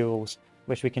industry to the Urals,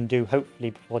 which we can do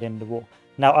hopefully before the end of the war.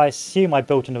 Now I assume I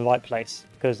built in the right place,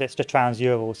 because it's the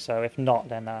Trans-Urals, so if not,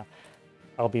 then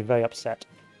I'll be very upset.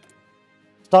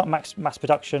 Start mass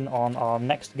production on our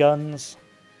next guns.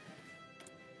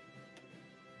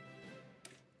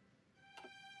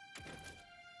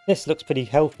 This looks pretty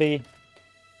healthy.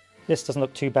 This doesn't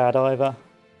look too bad either.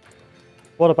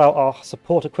 What about our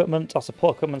support equipment? Our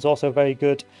support equipment's also very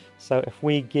good. So if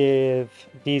we give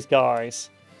these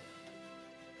guys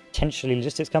potentially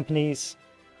logistics companies,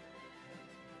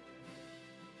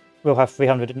 we'll have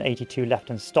 382 left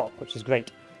in stock, which is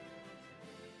great.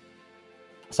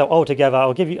 So altogether,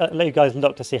 I'll let you guys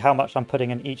look to see how much I'm putting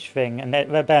in each thing. And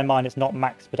bear in mind, it's not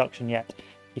max production yet.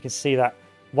 You can see that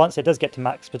once it does get to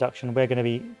max production, we're going to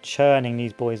be churning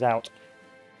these boys out.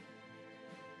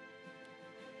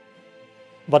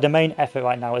 But the main effort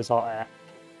right now is our air.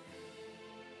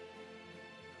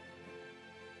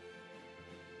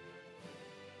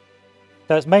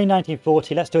 So it's May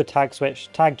 1940. Let's do a tag switch.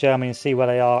 Tag Germany and see where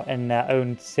they are in their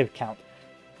own civ count.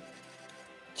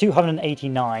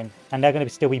 289, and they're going to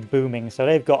still be booming. So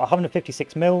they've got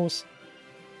 156 mils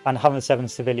and 107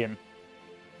 civilian.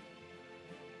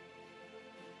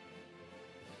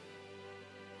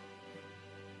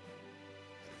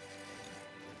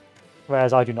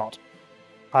 Whereas I do not.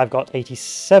 I've got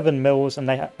 87 mils and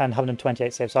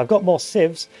 128 civs. So I've got more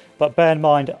civs, but bear in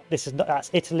mind that's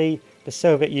Italy, the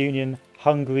Soviet Union,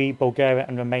 Hungary, Bulgaria,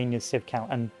 and Romania's civ count.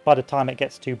 And by the time it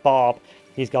gets to Barb,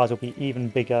 these guys will be even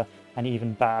bigger and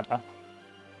even badder.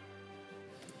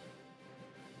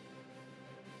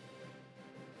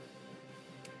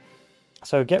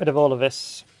 So get rid of all of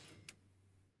this,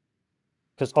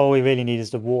 because all we really need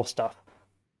is the war stuff,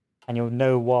 and you'll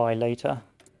know why later.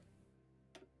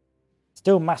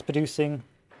 Still mass producing.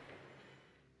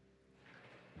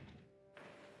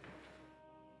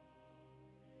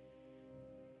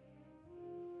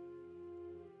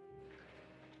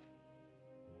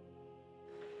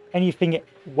 Anything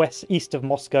east of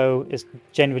Moscow is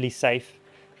generally safe,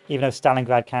 even though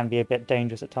Stalingrad can be a bit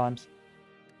dangerous at times.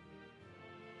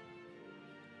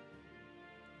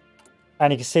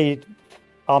 And you can see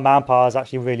our manpower is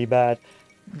actually really bad.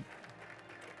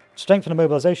 Strengthen the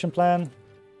mobilization plan.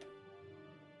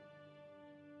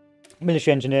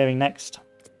 Military engineering next.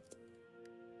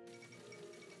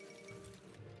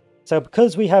 So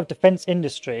because we have defense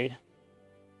industry,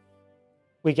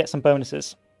 we get some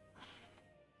bonuses.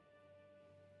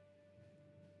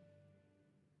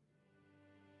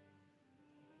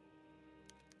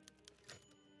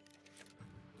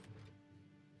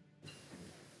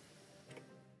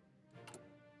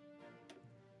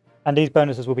 And these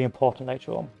bonuses will be important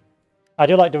later on. I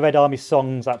do like the Red Army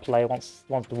songs that play once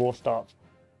the war starts.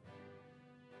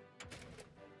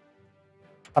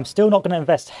 I'm still not going to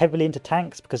invest heavily into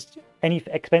tanks, because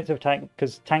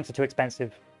tanks are too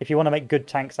expensive. If you want to make good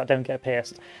tanks that don't get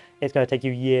pierced, it's going to take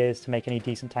you years to make any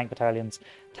decent tank battalions.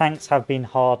 Tanks have been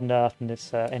hard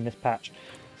nerfed in this patch,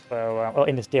 so or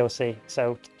in this DLC.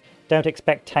 So don't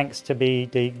expect tanks to be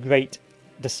the great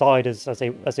deciders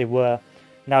as they were.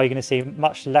 Now you're going to see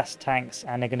much less tanks,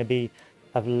 and they're going to be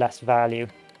of less value.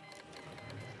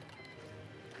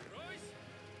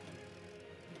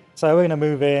 So we're going to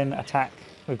move in, attack.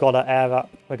 We've got our air up.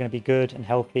 We're going to be good and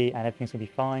healthy, and everything's going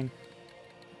to be fine.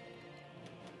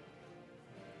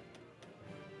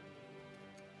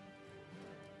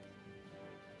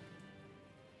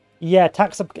 Yeah,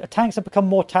 tanks have become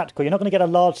more tactical. You're not going to get a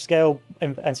large-scale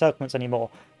encirclements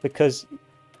anymore, because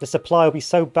the supply will be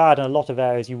so bad in a lot of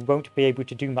areas you won't be able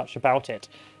to do much about it.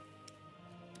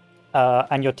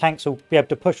 and your tanks will be able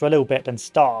to push for a little bit and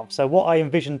starve. So what I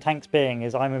envision tanks being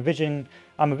is I'm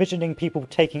envisioning people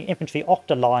taking infantry off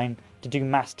the line to do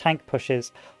mass tank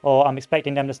pushes, or I'm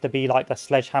expecting them just to be like the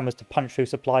sledgehammers to punch through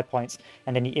supply points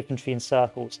and then the infantry in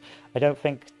circles. I don't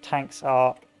think tanks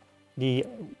are the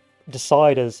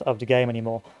deciders of the game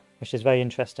anymore, which is very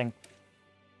interesting.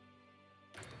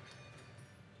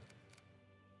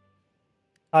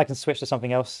 I can switch to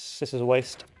something else. This is a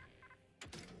waste.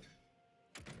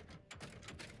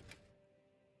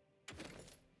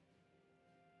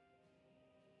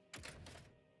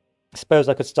 I suppose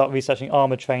I could start researching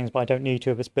armored trains, but I don't need to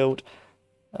with this build.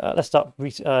 Let's start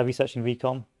researching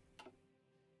recon.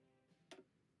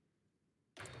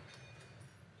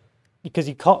 Because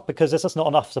you can't, because there's just not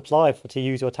enough supply to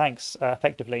use your tanks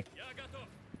effectively.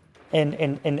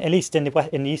 At least in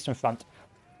the Eastern Front.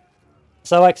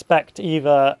 So I expect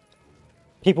either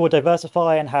people will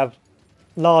diversify and have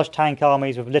large tank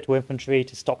armies with little infantry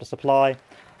to stop the supply,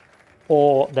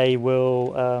 or they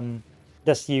will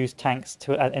just use tanks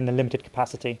in a limited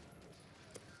capacity.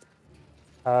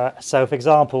 So, for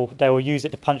example, they will use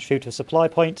it to punch through to a supply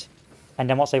point, and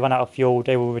then once they run out of fuel,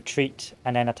 they will retreat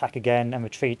and then attack again, and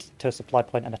retreat to a supply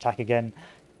point and attack again,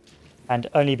 and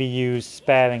only be used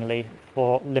sparingly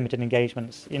for limited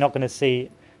engagements. You're not going to see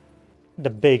the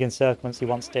big encirclements you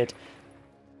once did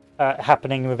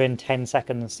happening within 10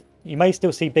 seconds. You may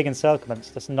still see big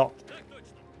encirclements, just not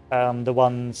the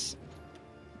ones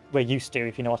we're used to,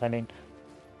 if you know what I mean.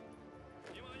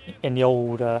 In the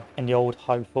old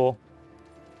High 4.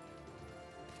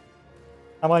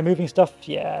 Am I moving stuff?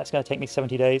 Yeah, it's going to take me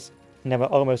 70 days, and then we're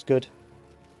almost good.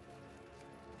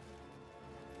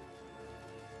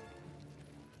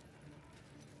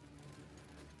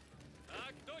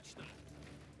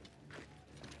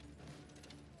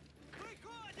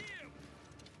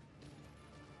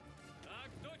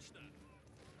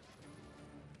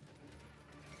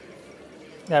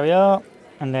 There we are,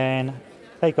 and then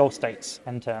take all states,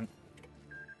 end turn.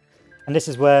 And this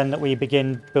is when we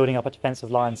begin building up a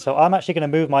defensive line. So I'm actually going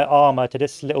to move my armor to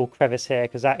this little crevice here,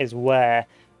 because that is where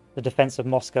the defense of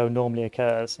Moscow normally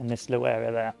occurs, in this little area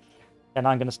there. Then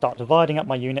I'm going to start dividing up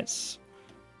my units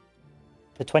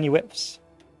to 20 whips.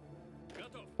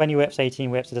 20 whips,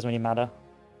 18 whips, it doesn't really matter.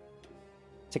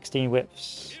 16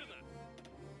 whips.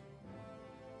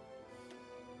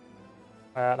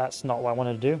 That's not what I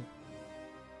wanted to do.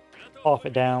 Half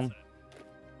it down.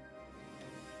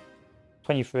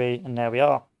 23, and there we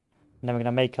are. And then we're going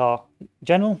to make our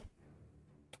general.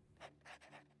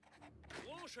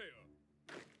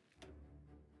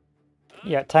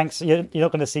 Yeah, tanks, you're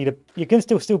not going to see you can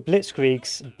still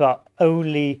blitzkriegs, but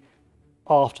only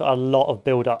after a lot of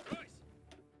build-up.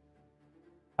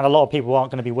 And a lot of people aren't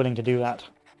going to be willing to do that.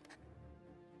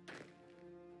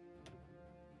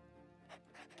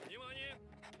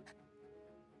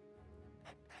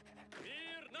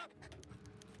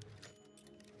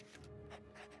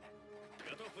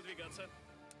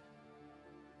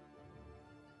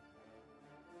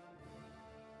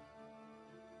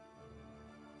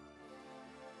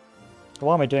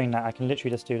 Why am I doing that? I can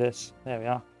literally just do this. There we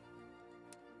are.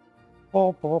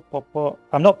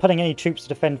 I'm not putting any troops to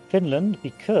defend Finland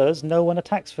because no one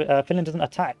attacks. Finland doesn't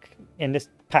attack in this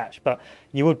patch, but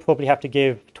you would probably have to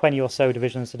give 20 or so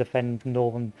divisions to defend the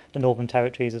northern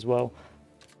territories as well.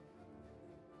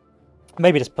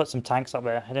 Maybe just put some tanks up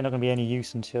there. They're not going to be any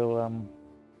use until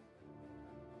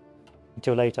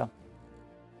later.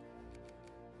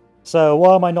 So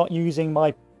why am I not using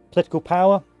my political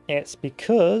power? It's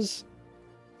because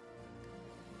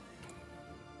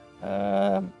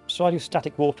shall I do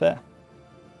static warfare?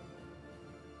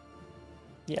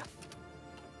 Yeah.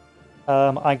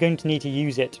 I'm going to need to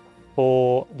use it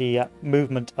for the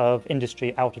movement of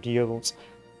industry out of the Urals.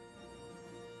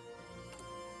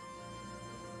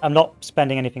 I'm not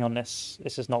spending anything on this.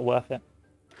 This is not worth it.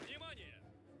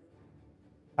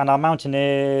 And our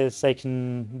mountaineers, they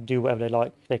can do whatever they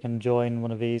like. They can join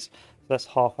one of these. So let's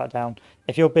half that down.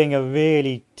 If you're being a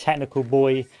really technical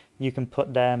boy, you can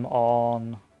put them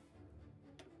on...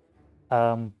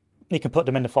 you can put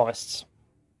them in the forests.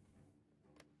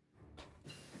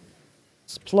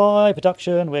 Supply,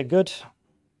 production, we're good.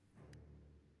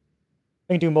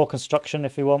 We can do more construction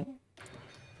if we want.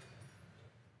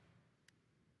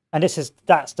 And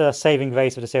that's the saving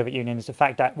grace of the Soviet Union, is the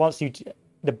fact that once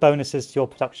the bonuses to your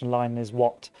production line is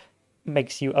what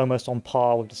makes you almost on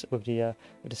par with the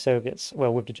Soviets,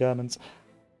 well, with the Germans.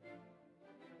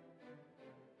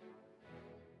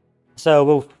 So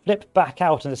we'll flip back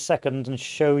out in a second and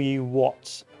show you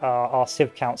what our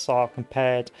civ counts are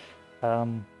compared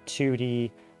to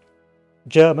the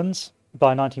Germans by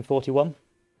 1941.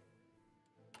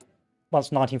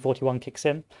 once 1941 kicks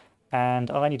in, and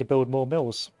I need to build more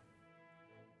mills.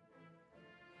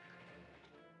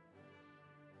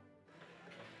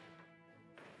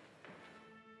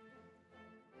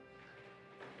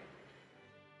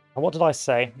 What did I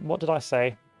say? What did I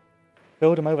say?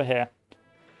 Build them over here.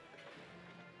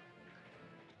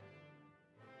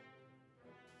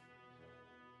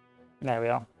 There we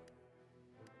are.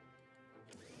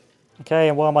 Okay,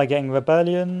 and why am I getting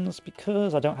rebellions?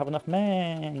 Because I don't have enough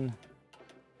men.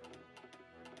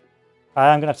 I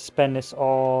am going to have to spend this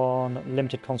on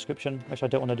limited conscription, which I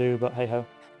don't want to do, but hey-ho.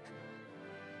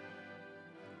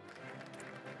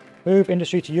 Move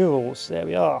industry to Urals. There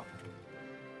we are.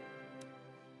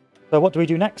 So what do we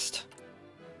do next?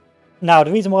 Now,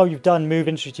 the reason why we've done move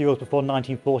industry to Urals before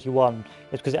 1941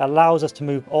 is because it allows us to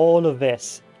move all of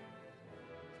this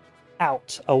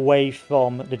out, away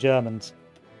from the Germans.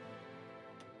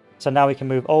 So now we can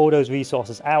move all those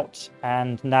resources out,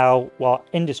 and now our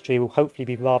industry will hopefully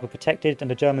be rather protected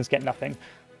and the Germans get nothing.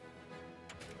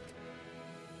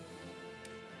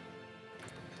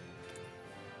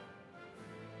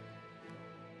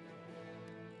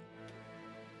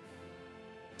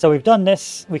 So we've done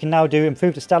this. We can now do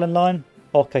improve the Stalin line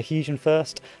or cohesion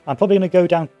first. I'm probably going to go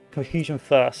down cohesion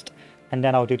first, and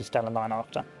then I'll do the Stalin line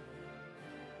after.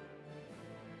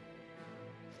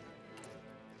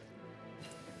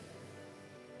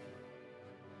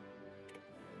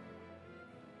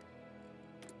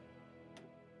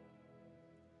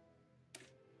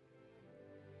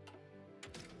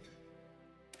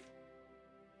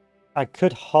 I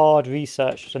could hard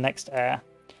research the next heir,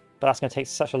 but that's going to take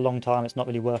such a long time, it's not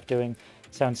really worth doing.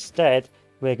 So instead,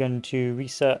 we're going to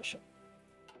research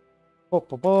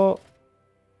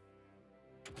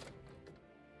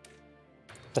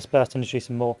dispersed industry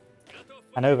some more.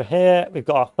 And over here, we've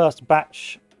got our first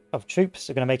batch of troops.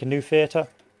 We're going to make a new theatre.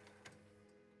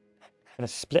 Going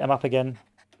to split them up again.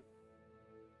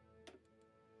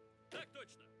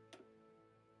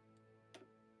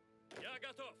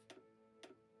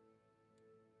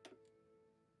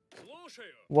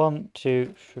 One,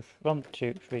 two,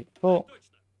 3, 4.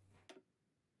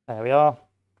 There we are.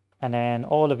 And then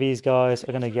all of these guys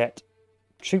are going to get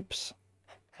troops,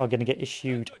 are going to get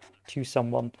issued to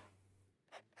someone.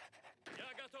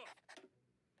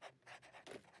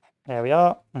 There we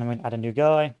are. And I'm going to add a new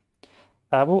guy.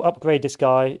 We'll upgrade this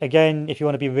guy. Again, if you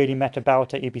want to be really meta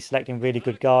about it, you'd be selecting really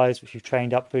good guys, which you've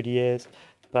trained up through the years.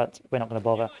 But we're not going to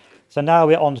bother. So now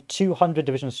we're on 200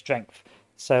 division strength.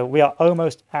 So we are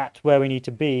almost at where we need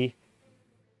to be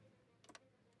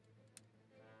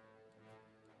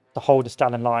to hold the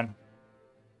Stalin line.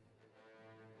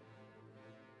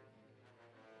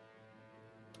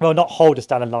 Well, not hold the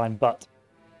Stalin line, but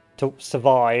to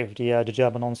survive the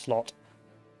German onslaught.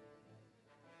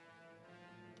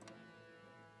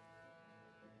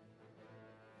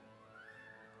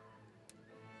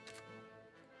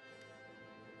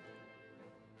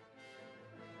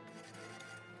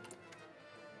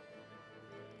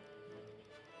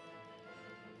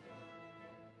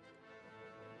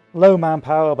 Low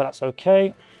manpower, but that's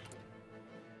okay.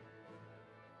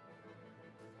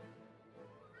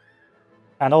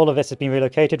 And all of this has been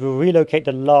relocated. We'll relocate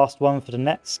the last one for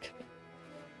Donetsk.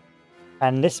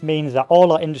 And this means that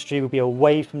all our industry will be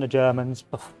away from the Germans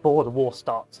before the war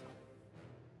starts.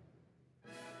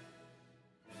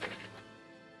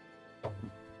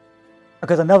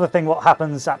 Because another thing what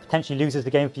happens that potentially loses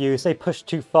the game for you is they push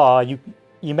too far. You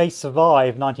may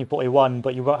survive 1941,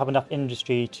 but you won't have enough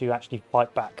industry to actually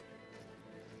fight back.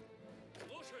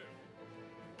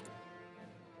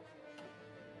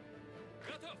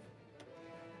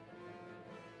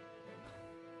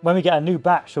 When we get a new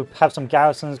batch, we'll have some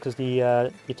garrisons because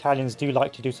the Italians do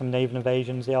like to do some naval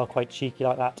invasions. They are quite cheeky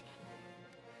like that.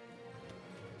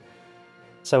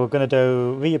 So we're going to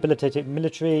do rehabilitated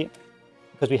military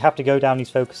because we have to go down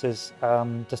these focuses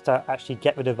just to actually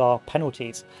get rid of our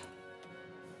penalties.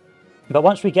 But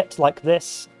once we get to like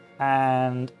this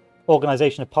and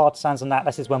organisation of partisans and that,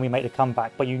 this is when we make the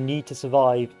comeback. But you need to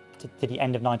survive to the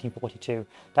end of 1942.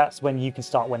 That's when you can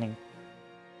start winning.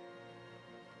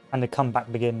 And the comeback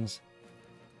begins.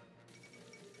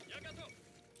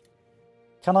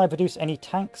 Can I produce any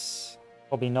tanks?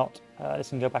 Probably not. This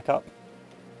can go back up.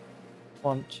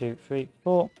 1, 2, 3,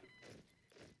 4.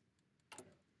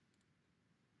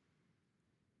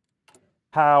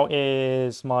 How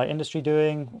is my industry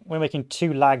doing? We're making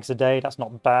 2 lags a day. That's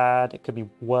not bad. It could be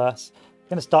worse. I'm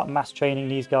going to start mass training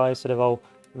these guys so they're all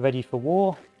ready for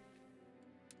war.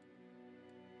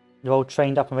 They're all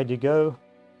trained up and ready to go.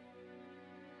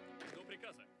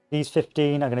 These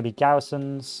 15 are going to be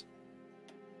garrisons.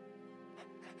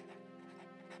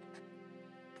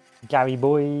 Gary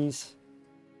boys.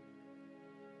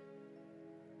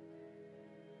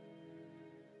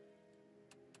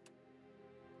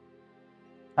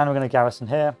 And we're going to garrison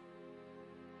here,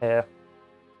 here,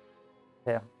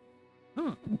 here.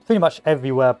 Pretty much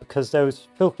everywhere, because those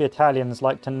filthy Italians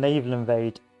like to naval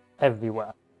invade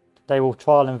everywhere. They will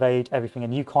trial invade everything,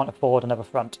 and you can't afford another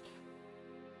front.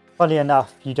 Funny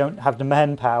enough, you don't have the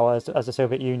manpower as the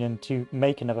Soviet Union to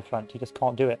make another front. You just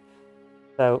can't do it.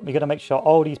 So we're going to make sure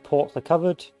all these ports are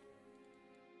covered.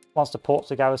 Once the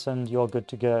ports are garrisoned, you're good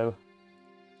to go.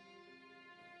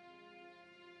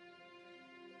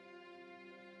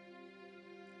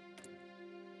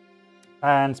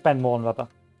 And spend more on rubber.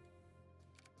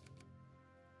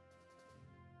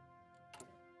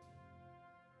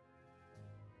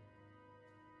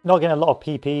 Not getting a lot of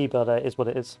PP, but it is what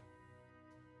it is.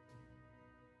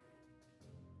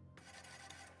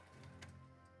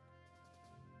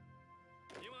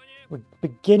 We're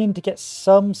beginning to get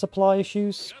some supply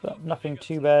issues, but nothing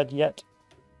too bad yet.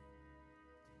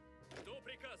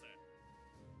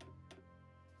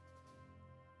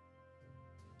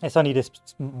 It's only this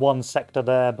one sector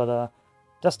there, but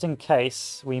just in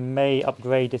case, we may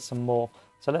upgrade it some more.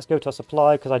 So let's go to our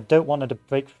supply, because I don't want it to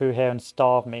break through here and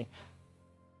starve me.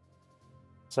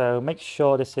 So make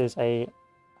sure this is a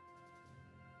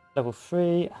level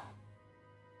 3.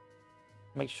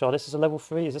 Make sure this is a level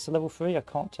 3. Is this a level 3? I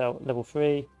can't tell. Level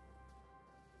 3.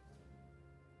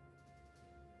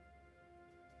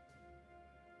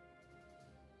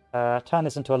 Turn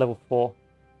this into a level 4.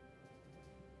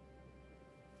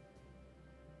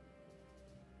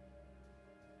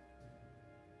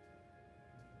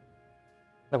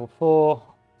 Level 4.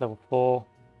 Level 4.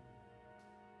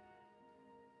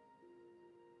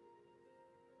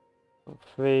 Level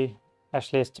 3.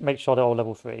 Actually, let's make sure they're all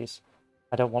level 3s.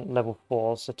 I don't want level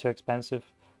 4s, they're too expensive.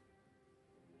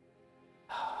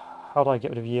 How do I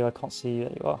get rid of you? I can't see you.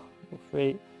 There you are. Level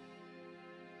 3.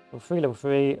 Level 3, level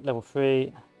 3, level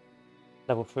 3.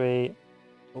 Level 3.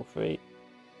 Level 3.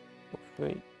 Level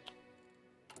 3.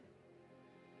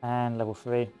 And level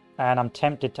 3. And I'm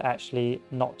tempted to actually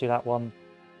not do that one.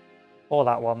 Or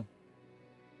that one.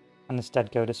 And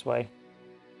instead go this way.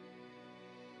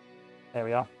 There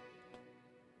we are.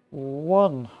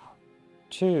 1,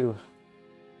 2,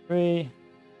 3,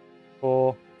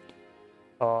 4,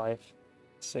 5,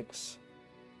 6.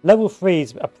 Level 3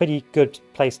 is a pretty good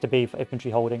place to be for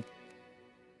infantry holding.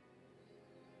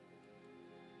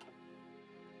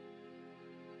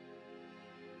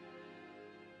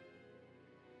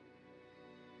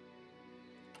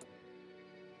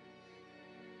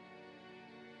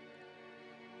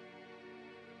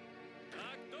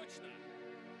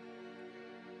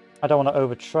 I don't want to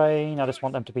overtrain, I just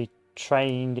want them to be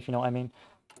trained, if you know what I mean.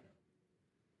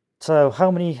 So,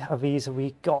 how many of these have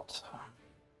we got?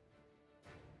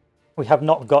 We have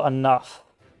not got enough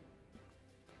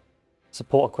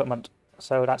support equipment,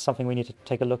 so that's something we need to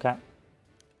take a look at.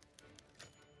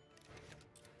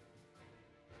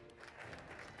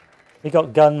 We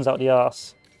got guns out the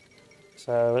arse,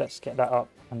 so let's get that up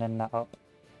and then that up.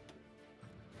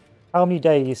 How many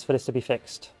days for this to be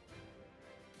fixed?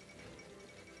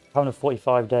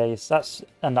 145 days, that's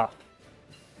enough.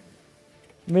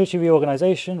 Military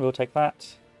reorganization, we'll take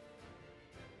that.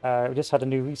 We just had a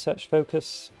new research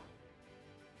focus.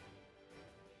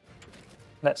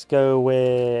 Let's go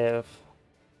with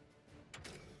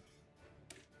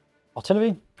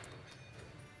artillery.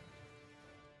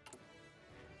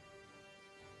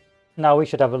 Now we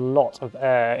should have a lot of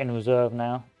air in reserve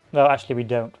now. Well, actually we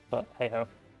don't, but hey ho.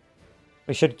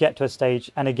 We should get to a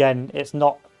stage, and again, it's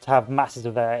not to have masses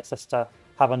of air, it's just to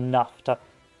have enough to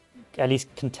at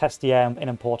least contest the air in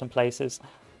important places.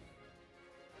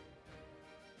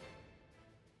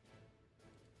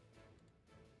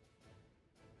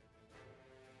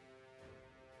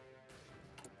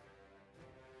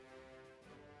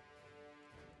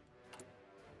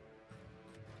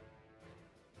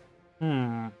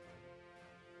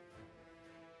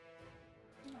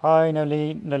 I no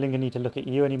longer need to look at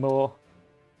you anymore.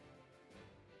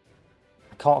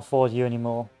 I can't afford you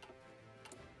anymore.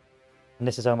 And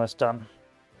this is almost done.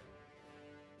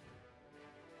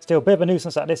 Still a bit of a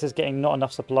nuisance that this is getting not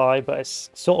enough supply, but it's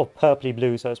sort of purpley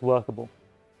blue, so it's workable.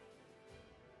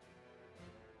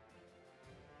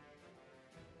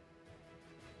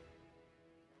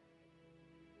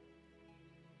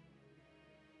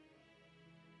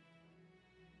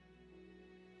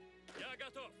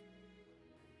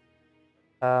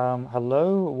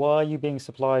 Hello? Why are you being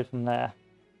supplied from there?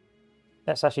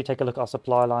 Let's actually take a look at our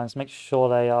supply lines, make sure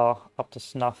they are up to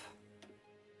snuff.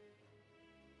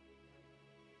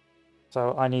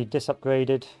 So I need this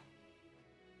upgraded.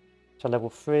 to level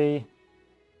 3.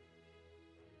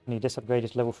 Need this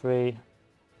upgraded to level 3.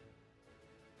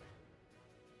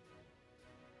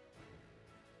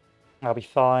 I'll be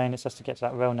fine. It's just to get to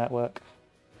that rail network.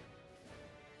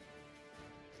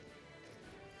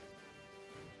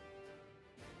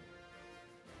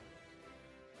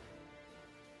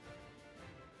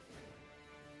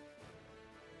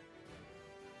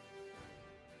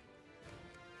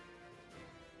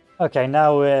 Okay,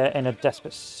 now we're in a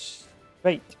desperate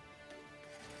strait.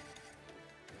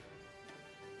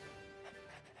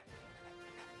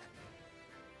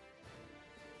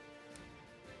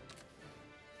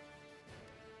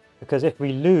 Because if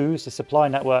we lose the supply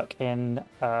network in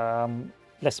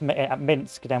at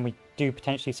Minsk, then we do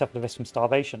potentially suffer the risk from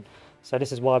starvation. So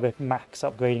this is why we're max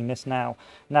upgrading this now.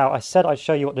 Now, I said I'd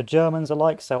show you what the Germans are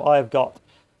like, so I've got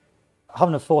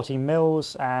 140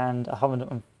 mils and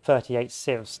 138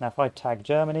 civs. Now, if I tag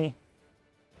Germany,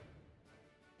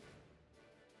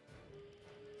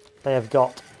 they have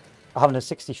got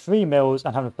 163 mils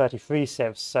and 133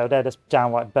 civs, so they're just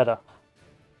downright better.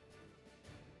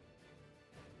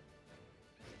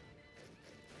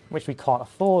 Which we can't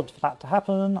afford for that to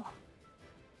happen.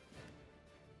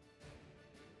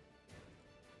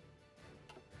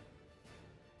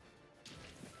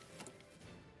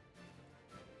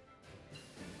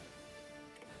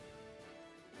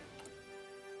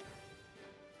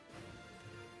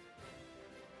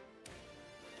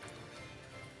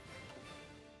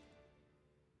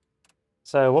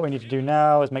 So what we need to do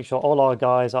now is make sure all our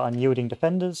guys are unyielding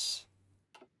defenders.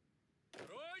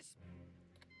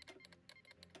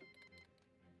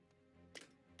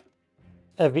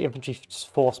 Every infantry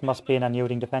force must be an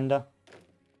unyielding defender.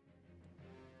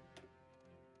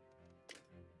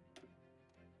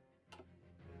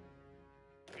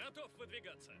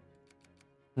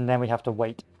 And then we have to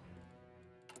wait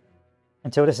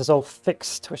until this is all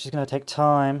fixed, which is going to take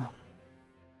time.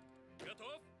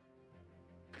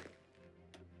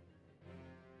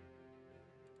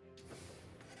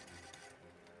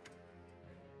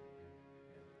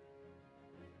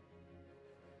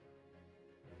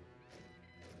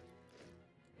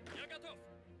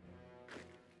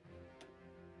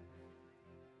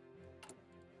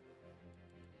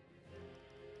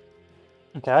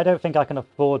 Okay, I don't think I can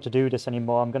afford to do this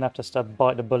anymore. I'm going to have to start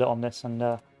bite the bullet on this and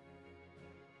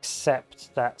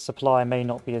accept that supply may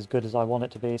not be as good as I want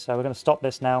it to be. So we're going to stop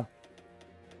this now.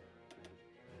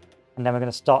 And then we're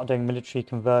going to start doing military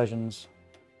conversions.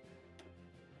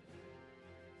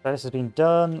 So this has been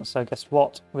done. So guess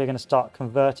what? We're going to start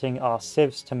converting our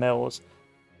civs to mills.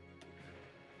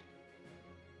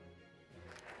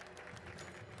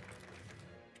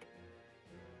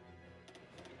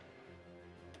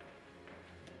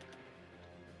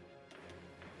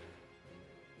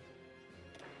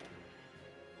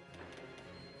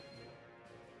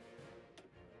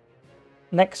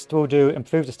 Next, we'll do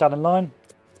improve the Stalin line.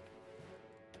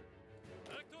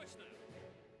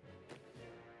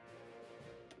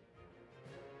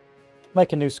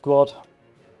 Make a new squad.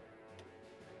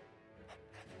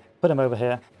 Put them over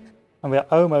here. And we are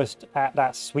almost at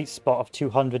that sweet spot of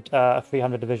 200,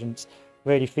 300 divisions.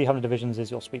 Really, 300 divisions is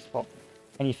your sweet spot.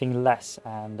 Anything less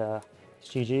and it's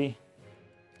GG.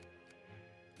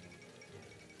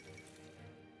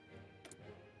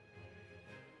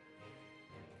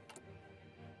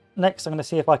 Next, I'm going to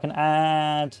see if I can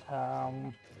add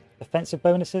defensive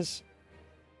bonuses.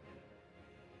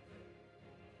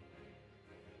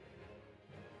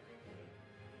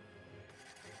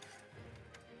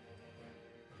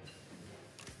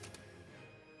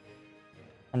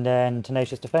 And then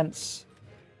tenacious defense.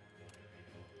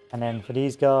 And then for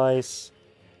these guys,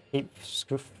 keep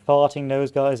farting those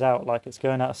guys out like it's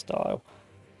going out of style.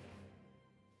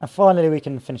 And finally, we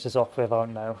can finish this off with, I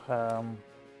don't know,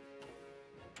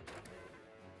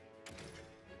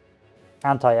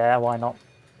 anti-air, why not?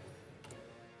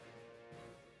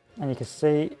 And you can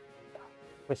see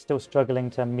we're still struggling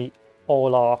to meet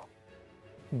all our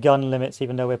gun limits,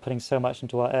 even though we're putting so much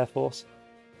into our air force.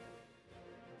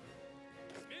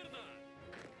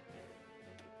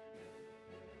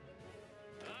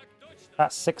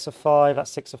 That's 6 of 5,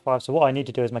 that's 6 of 5. So what I need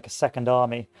to do is make a second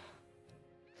army.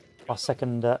 Our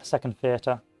second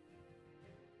theatre.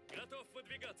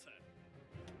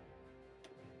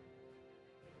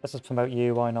 Let's just promote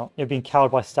you, why not? You're being cowed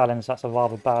by Stalin, so that's a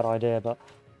rather bad idea, but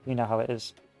you know how it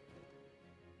is.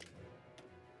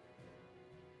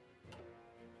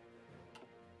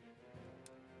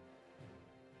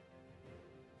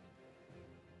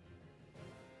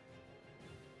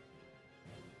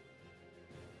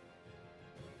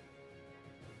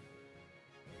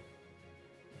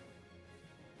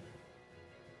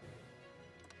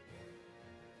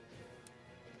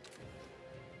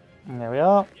 And there we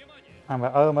are. And we're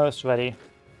almost ready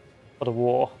for the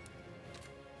war.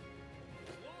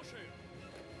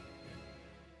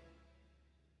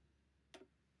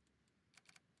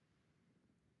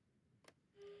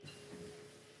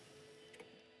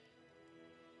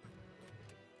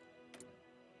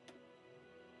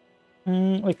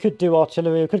 We could do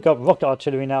artillery. We could go rocket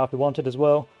artillery now if we wanted as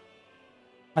well.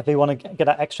 If we want to get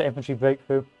that extra infantry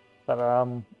breakthrough. But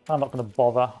I'm not going to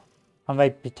bother. I may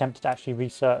be tempted to actually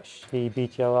research the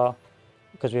BTOR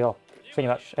because we have pretty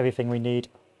much everything we need.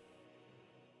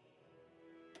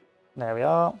 There we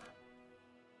are.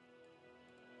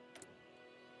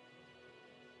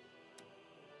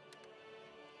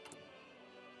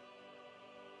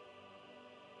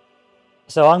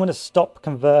 So I'm going to stop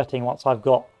converting once I've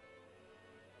got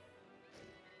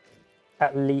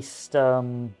at least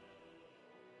 30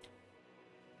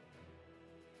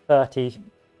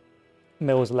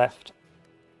 mills left.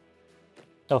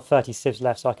 Or 30 civs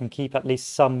left, so I can keep at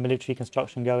least some military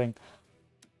construction going.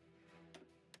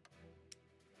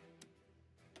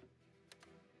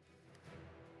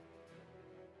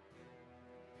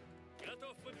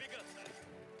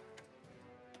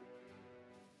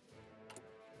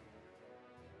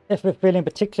 If we're feeling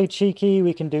particularly cheeky,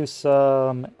 we can do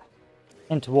some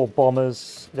interwar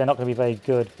bombers. They're not going to be very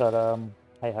good, but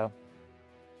hey ho.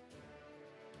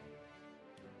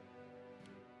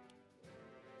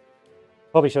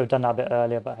 Probably should have done that a bit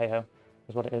earlier, but hey ho,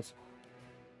 is what it is.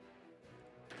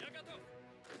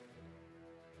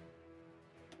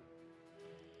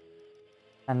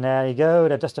 And there you go,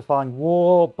 they're justifying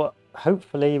war, but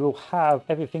hopefully we'll have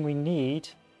everything we need.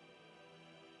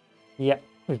 Yep,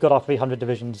 we've got our 300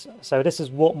 divisions. So this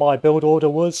is what my build order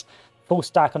was. Full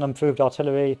stack on improved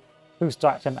artillery, full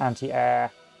stack on anti-air,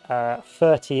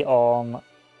 30 on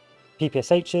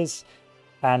PPSHs,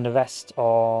 and the rest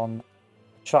on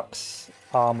trucks,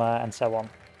 armour, and so on.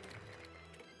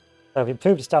 So we've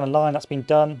improved this down the line, that's been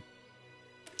done.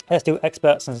 Let's do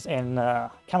experts in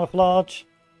camouflage.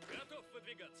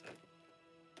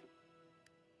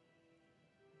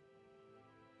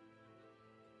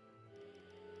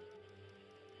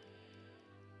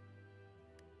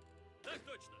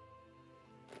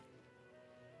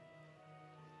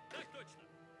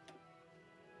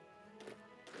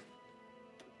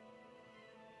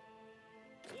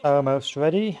 Almost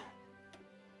ready.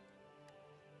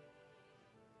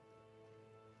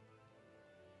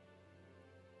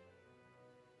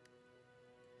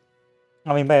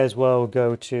 And we may as well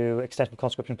go to extensive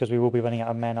conscription because we will be running out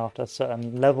of men after a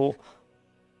certain level.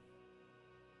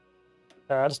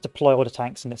 Let's deploy all the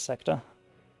tanks in this sector.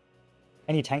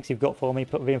 Any tanks you've got for me,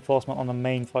 put reinforcement on the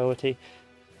main priority.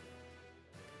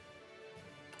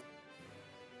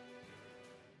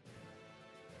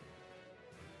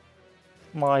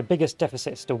 My biggest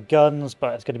deficit is still guns,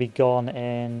 but it's going to be gone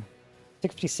in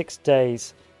 66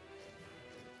 days.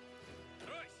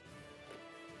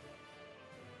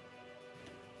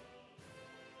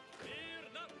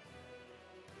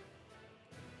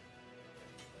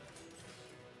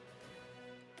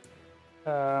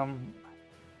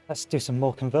 Let's do some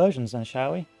more conversions then,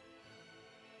 shall we?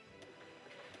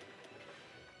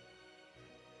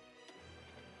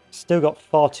 Still got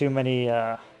far too many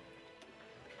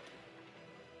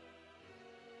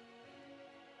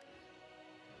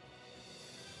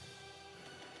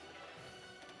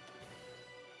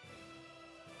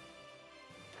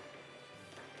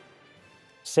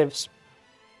civs.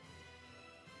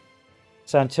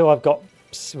 So until I've got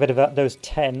rid of those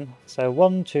 10, so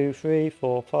 1, 2, 3,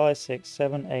 4, 5, 6,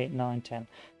 7, 8, 9, 10.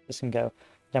 This can go.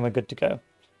 Then we're good to go.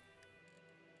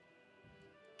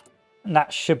 And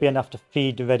that should be enough to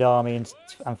feed the Red Army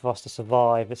and for us to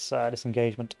survive this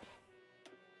engagement.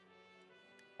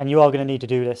 And you are going to need to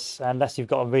do this, unless you've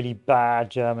got a really bad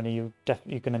Germany. You're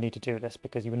definitely going to need to do this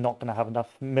because you're not going to have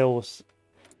enough mills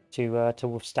to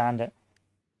withstand it.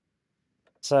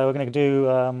 So we're going to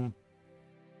do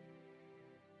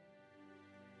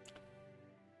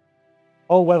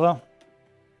all weather,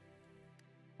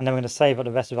 and then we're going to save up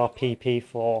the rest of our PP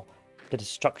for the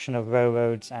destruction of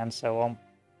railroads and so on.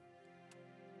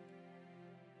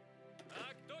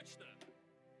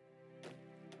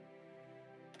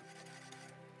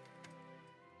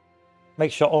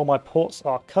 Make sure all my ports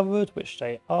are covered, which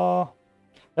they are.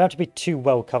 They don't have to be too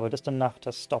well covered, just enough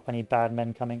to stop any bad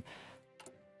men coming.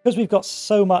 Because we've got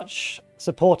so much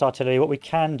support artillery, what we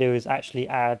can do is actually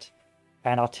add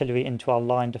an artillery into our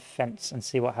line defense and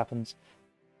see what happens.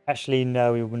 Actually,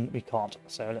 no, we can't,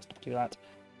 so let's not do that.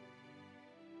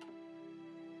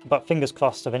 But fingers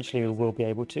crossed, eventually we will be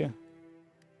able to.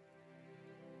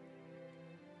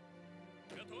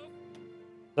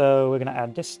 So we're going to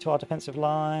add this to our defensive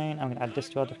line. I'm going to add this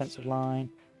to our defensive line.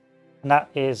 And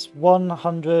that is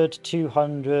 100,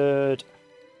 200...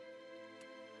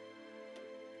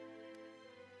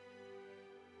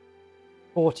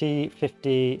 40,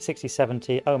 50, 60,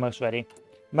 70, almost ready.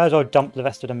 Might as well dump the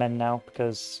rest of the men now,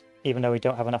 because even though we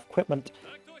don't have enough equipment,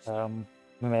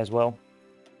 we may as well.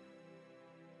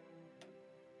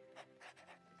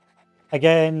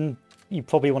 Again, you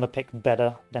probably want to pick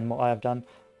better than what I have done.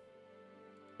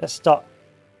 Let's start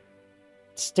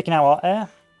sticking out our air.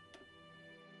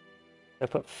 So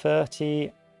put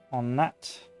 30 on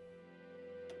that,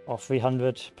 or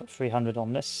 300, put 300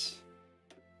 on this.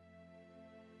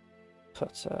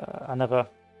 Put another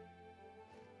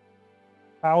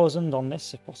 1,000 on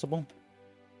this if possible.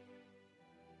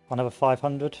 Another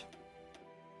 500.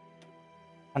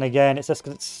 And again, it's just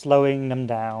because it's slowing them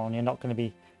down. You're not going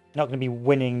to be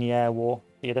winning the air war.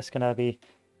 You're just going to be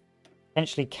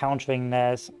potentially countering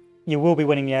theirs. You will be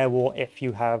winning the air war if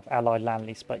you have allied land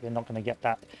lease, but you're not going to get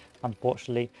that,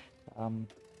 unfortunately. In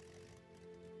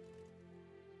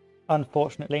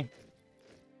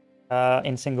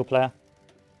single player.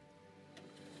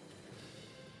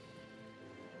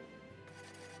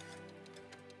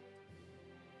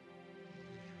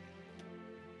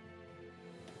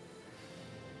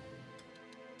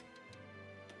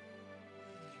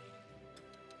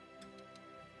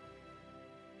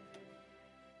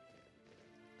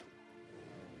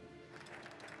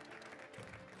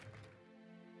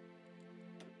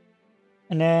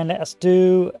 And then let us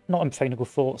do, not impregnable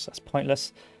forts, that's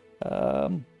pointless.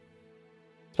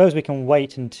 Suppose we can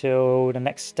wait until the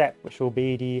next step, which will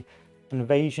be the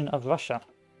invasion of Russia.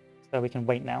 So we can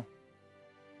wait now.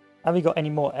 Have we got any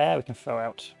more air we can throw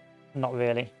out? Not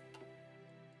really.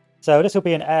 So this will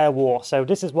be an air war. So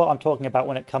this is what I'm talking about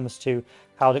when it comes to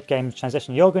how the game's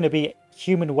transition. You're going to be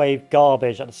human wave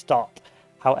garbage at the start.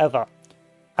 However,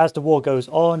 as the war goes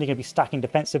on, you're going to be stacking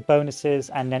defensive bonuses,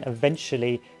 and then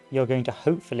eventually you're going to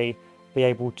hopefully be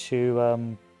able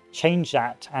to change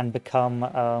that and become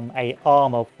a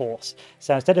armor force.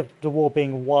 So instead of the war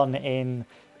being won in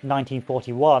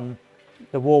 1941,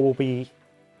 the war will be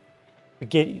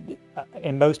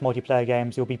in most multiplayer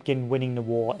games. You'll begin winning the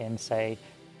war in, say,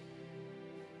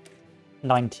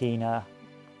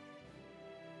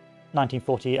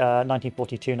 1942,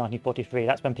 1943.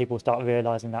 That's when people start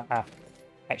realizing that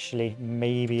actually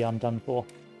maybe I'm done for.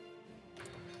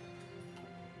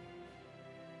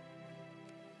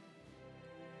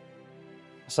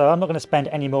 So I'm not going to spend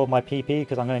any more of my PP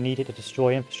because I'm going to need it to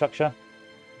destroy infrastructure.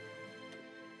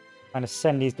 I'm going to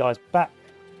send these guys back.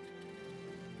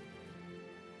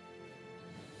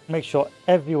 Make sure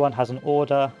everyone has an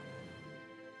order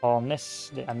on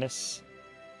this and this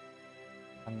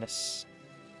and this.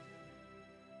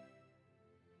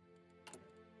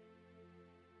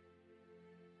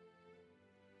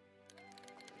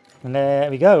 And there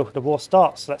we go, the war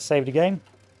starts. Let's save the game.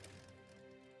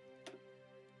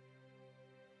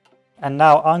 And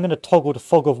now I'm going to toggle the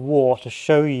fog of war to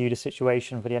show you the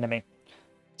situation for the enemy.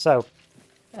 So,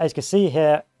 as you can see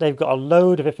here, they've got a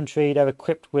load of infantry. They're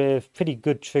equipped with pretty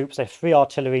good troops. They're 3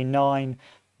 artillery, 9,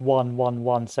 1, 1,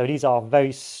 1. So these are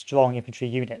very strong infantry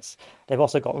units. They've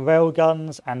also got rail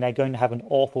guns, and they're going to have an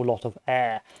awful lot of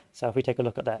air. So if we take a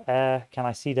look at their air, can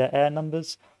I see their air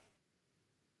numbers?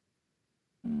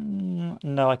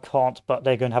 No, I can't, but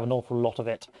they're going to have an awful lot of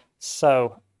it.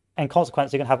 So, in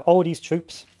consequence, you're going to have all these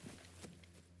troops.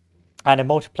 And in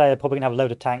multiplayer, you're probably going to have a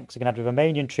load of tanks. You're going to have the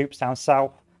Romanian troops down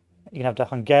south. You're going to have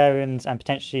the Hungarians and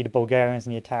potentially the Bulgarians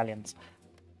and the Italians.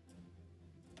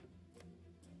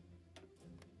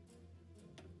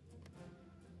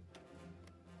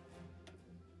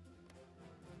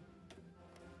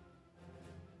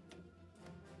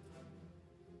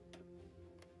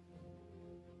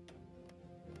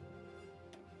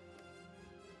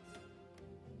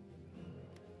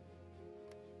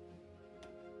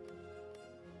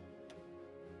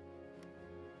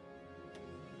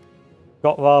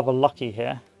 Got rather lucky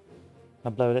here.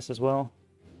 I'll blow this as well.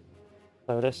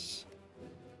 Blow this.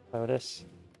 Blow this.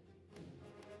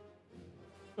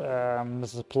 There's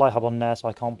a supply hub on there, so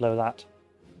I can't blow that.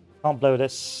 Can't blow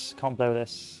this. Can't blow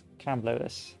this. Can blow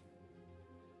this.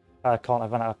 I can't.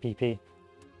 I've run out of PP.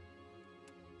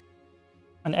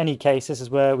 In any case, this is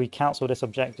where we cancel this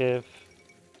objective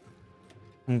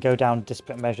and go down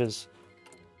disparate measures.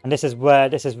 And this is where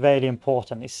this is really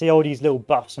important. You see all these little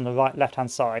buffs on the right,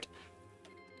 left-hand side.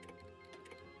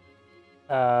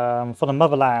 For the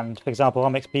motherland, for example,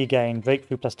 RMXB gain,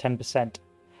 breakthrough plus 10%.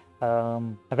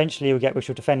 Eventually we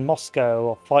shall defend Moscow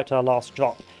or fight to our last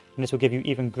drop, and this will give you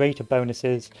even greater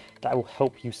bonuses that will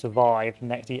help you survive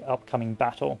the upcoming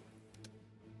battle.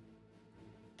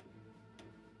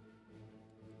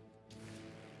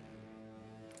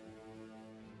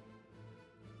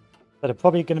 So they're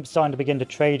probably going to be starting to begin to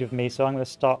trade with me, so I'm going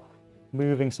to start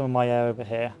moving some of my air over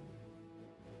here.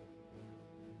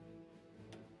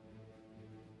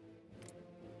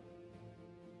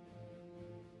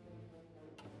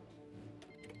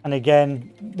 And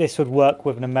again, this would work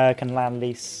with an American land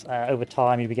lease. Over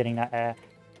time, you'll be getting that air.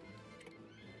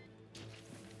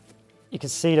 You can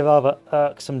see the rather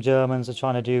irksome Germans are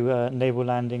trying to do naval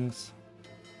landings.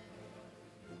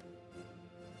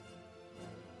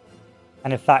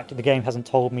 And in fact, the game hasn't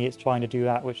told me it's trying to do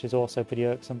that, which is also pretty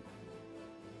irksome.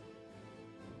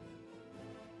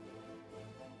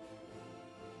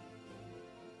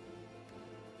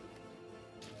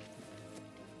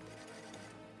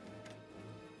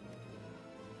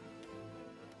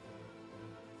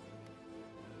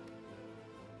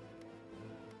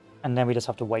 And then we just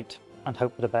have to wait and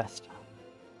hope for the best.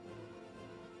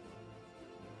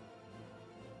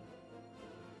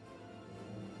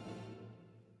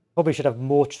 Probably should have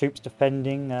more troops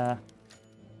defending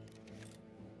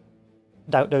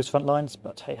those front lines,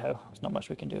 but hey ho, there's not much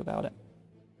we can do about it.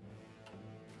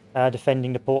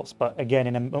 Defending the ports, but again,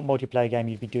 in a multiplayer game,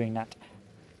 you'd be doing that.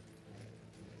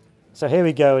 So here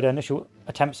we go, the initial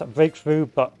attempts at breakthrough,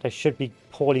 but they should be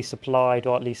poorly supplied,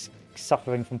 or at least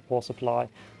suffering from poor supply.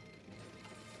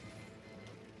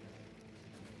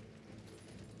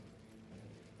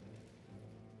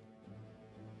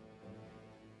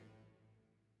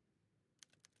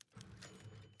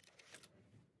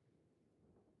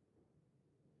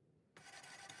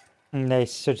 And they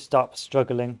should start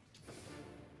struggling.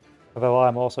 Although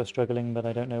I'm also struggling, but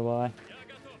I don't know why.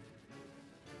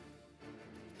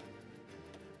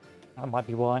 That might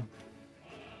be why.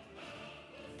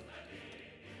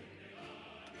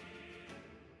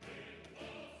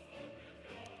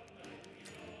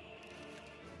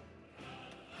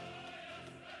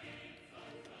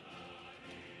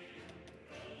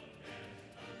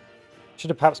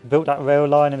 Should have perhaps built that rail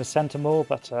line in the centre more,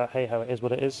 but hey ho, it is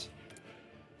what it is.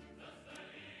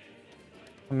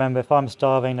 Remember, if I'm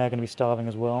starving, they're going to be starving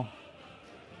as well.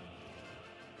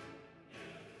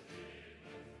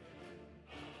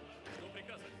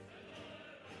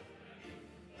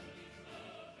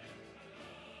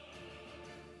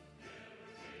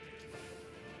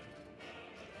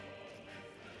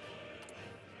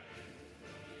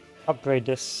 Upgrade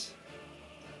this.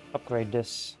 Upgrade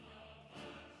this.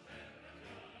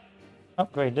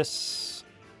 Upgrade this.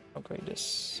 Upgrade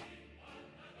this.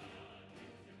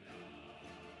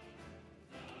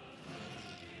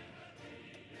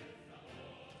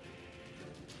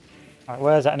 Alright,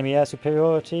 where's that enemy air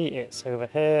superiority? It's over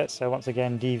here, so once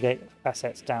again deviate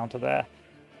assets down to there.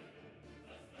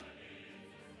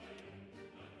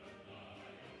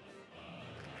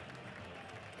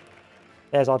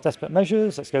 There's our desperate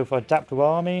measures. Let's go for adaptive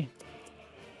army.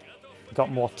 Got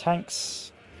more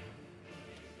tanks.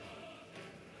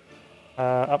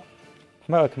 Up,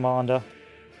 promote a commander.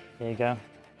 There you go.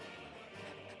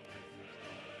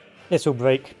 This will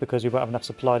break because we won't have enough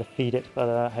supply to feed it,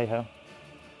 but hey ho.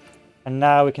 And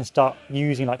now we can start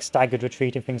using like staggered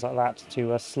retreat and things like that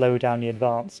to slow down the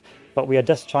advance. But we are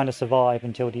just trying to survive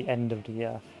until the end of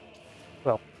the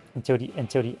until the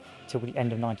end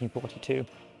of 1942.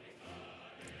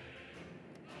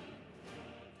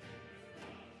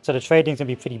 So the trading's gonna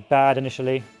be pretty bad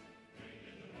initially.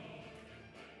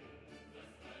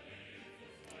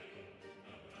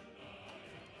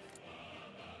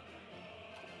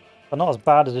 But not as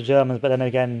bad as the Germans, but then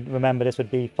again, remember this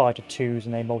would be 5-2s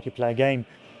in a multiplayer game.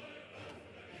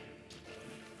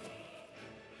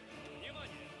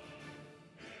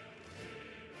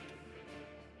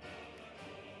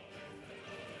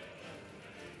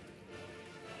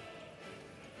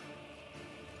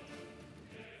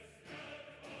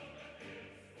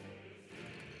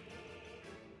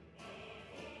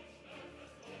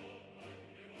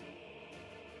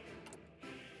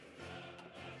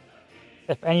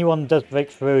 If anyone does break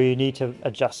through, you need to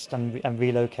adjust and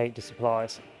relocate the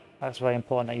supplies. That's very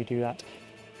important that you do that.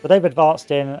 But they've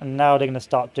advanced in, and now they're going to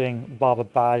start doing rather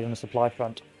bad on the supply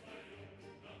front.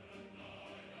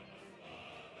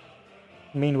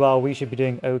 Meanwhile, we should be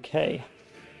doing okay.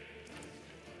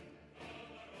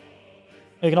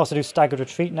 We can also do staggered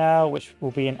retreat now, which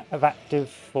will be active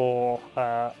for...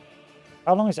 how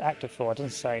long is it active for? It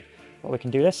doesn't say. But we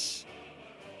can do this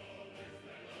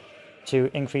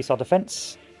to increase our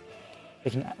defense.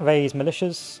 We can raise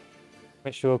militias,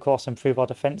 which will of course improve our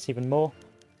defense even more.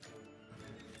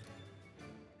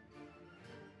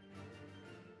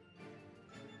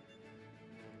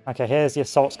 Okay, here's the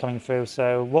assaults coming through.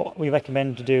 So what we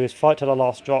recommend to do is fight to the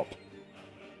last drop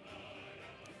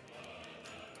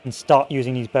and start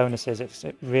using these bonuses. It's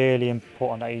really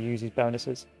important that you use these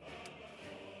bonuses.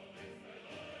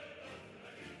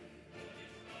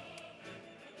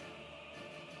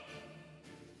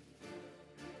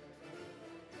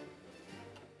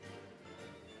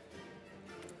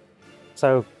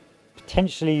 So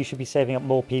potentially you should be saving up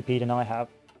more PP than I have.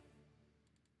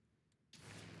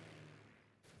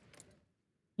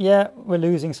 Yeah, we're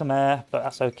losing some air, but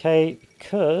that's okay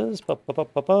because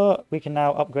we can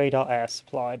now upgrade our air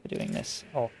supply by doing this,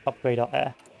 or upgrade our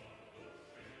air.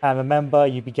 And remember,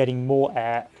 you'll be getting more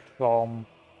air from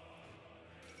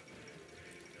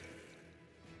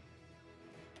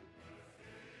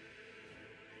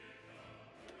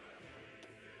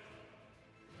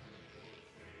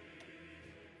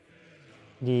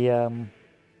the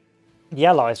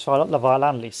allies via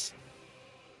landlease.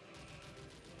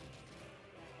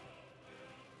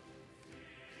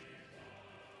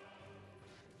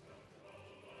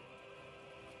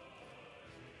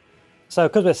 So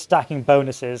because we're stacking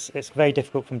bonuses, it's very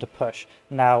difficult for them to push.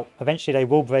 Now, eventually they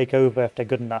will break over if they're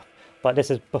good enough, but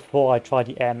this is before I try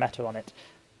the air meta on it.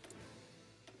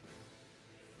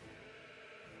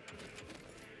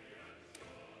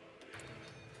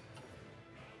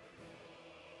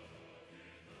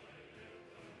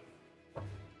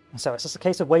 So it's just a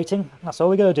case of waiting. That's all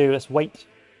we're going to do, is wait.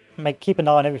 Keep an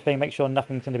eye on everything, make sure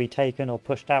nothing's going to be taken or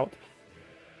pushed out.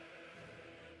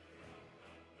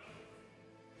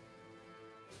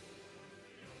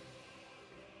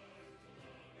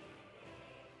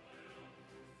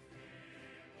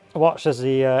 Watch as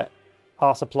the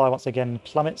R supply once again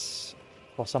plummets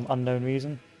for some unknown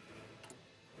reason.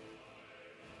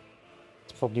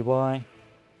 That's probably why.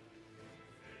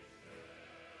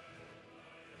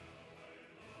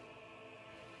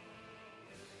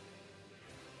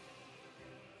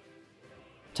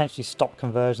 Potentially stop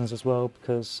conversions as well,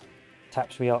 because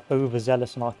perhaps we are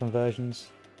overzealous on our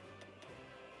conversions.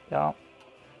 Yeah.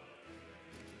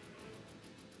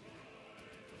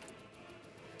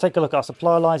 Take a look at our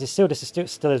supply lines. This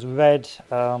still is red.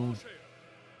 Not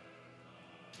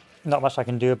much I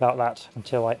can do about that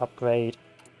until I upgrade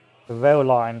the rail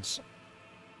lines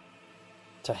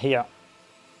to here.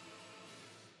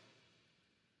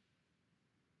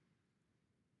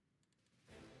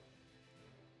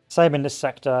 Same in this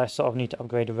sector. I sort of need to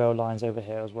upgrade the rail lines over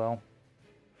here as well.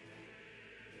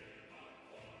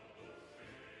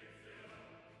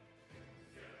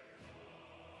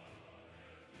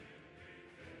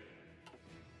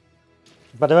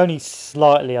 But they're only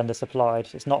slightly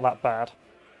undersupplied. It's not that bad.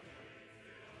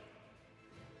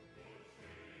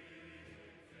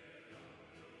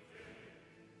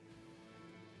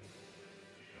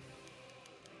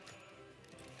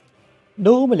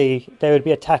 Normally, they would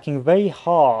be attacking very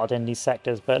hard in these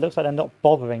sectors, but it looks like they're not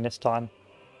bothering this time.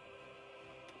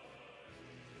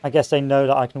 I guess they know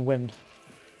that I can win.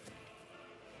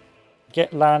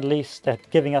 Get land lease, they're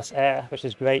giving us air, which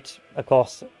is great. Of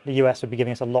course, the US would be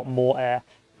giving us a lot more air,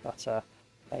 but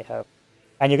hey ho.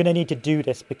 And you're going to need to do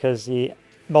this because the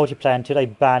multiplayer, until they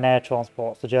ban air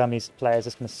transports, the Germany's players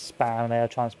are just going to spam air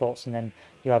transports, and then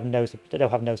they'll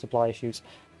have no supply issues.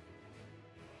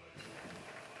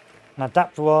 An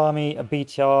adapter army, a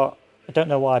BTR, I don't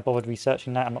know why I bothered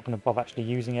researching that. I'm not going to bother actually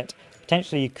using it.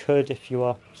 Potentially you could if you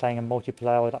are playing a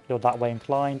multiplayer or you're that way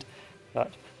inclined,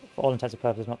 but for all intents and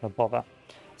purposes, I'm not going to bother.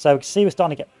 So we can see we're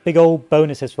starting to get big old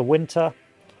bonuses for winter.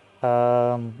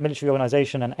 Military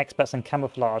organisation and experts in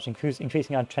camouflage,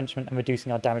 increasing our entrenchment and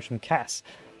reducing our damage from CAS.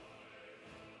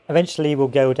 Eventually we'll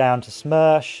go down to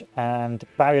Smersh, and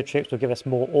barrier troops will give us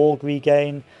more org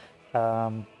regain.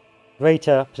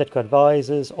 Greater political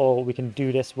advisors, or we can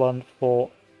do this one for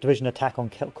division attack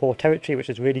on core territory, which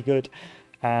is really good,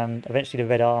 and eventually the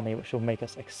Red Army, which will make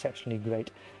us exceptionally great.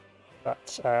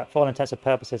 But for all intents and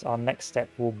purposes, our next step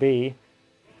will be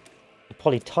the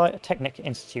Polytechnic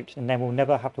Institute, and then we'll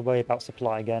never have to worry about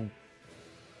supply again.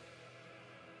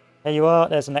 There you are,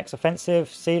 there's the next offensive.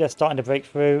 See, they're starting to break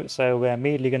through, so we're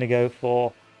immediately going to go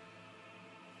for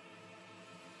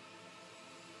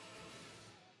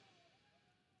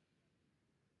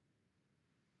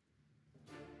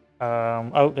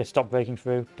oh, they stopped breaking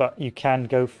through, but you can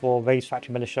go for raised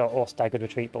factory militia or staggered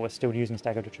retreat, but we're still using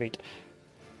staggered retreat.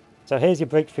 So here's your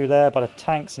breakthrough there by the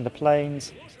tanks and the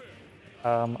planes.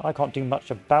 I can't do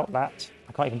much about that.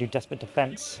 I can't even do desperate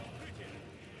defense.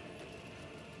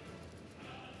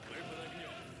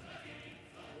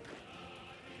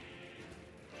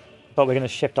 But we're going to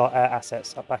shift our air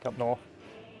assets back up north.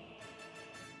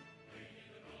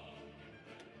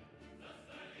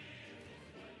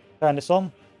 Turn this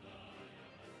on.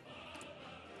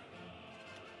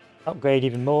 Upgrade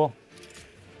even more.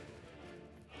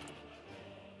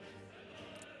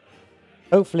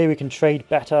 Hopefully we can trade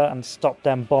better and stop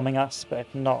them bombing us, but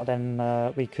if not,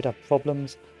 then we could have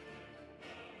problems.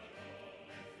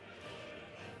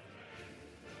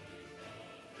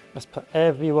 Let's put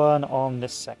everyone on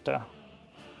this sector.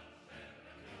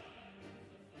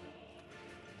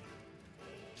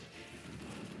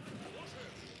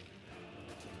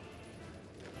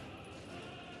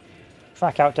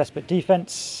 Crack out desperate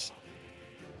defense.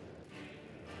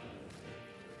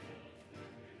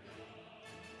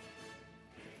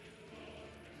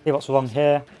 See what's wrong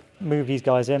here. Move these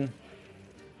guys in.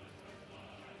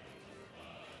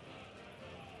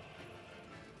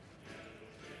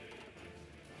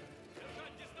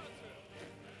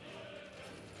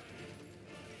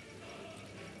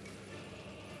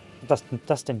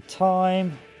 Just in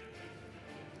time.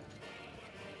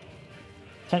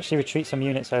 Potentially retreat some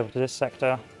units over to this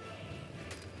sector.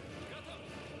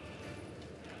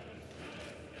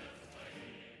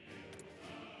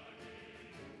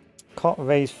 Can't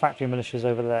raise factory militias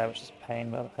over there, which is a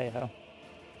pain, but hey ho.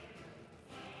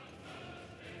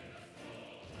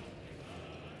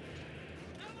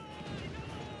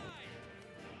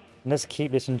 Let's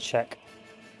keep this in check.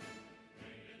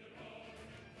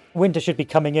 Winter should be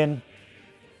coming in,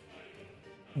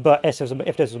 but if this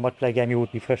was a multiplayer game, you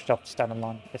would be pushed off to stand in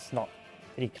line. It's not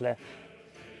pretty clear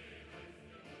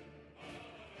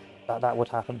that that would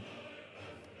happen.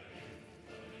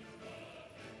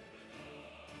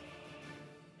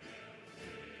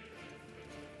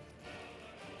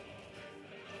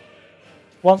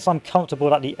 Once I'm comfortable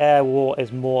that the air war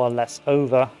is more or less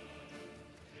over,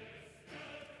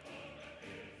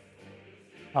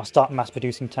 I'll start mass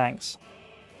producing tanks.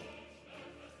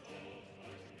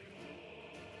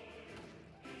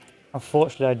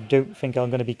 Unfortunately, I don't think I'm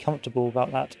going to be comfortable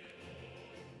about that.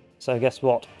 So guess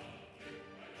what?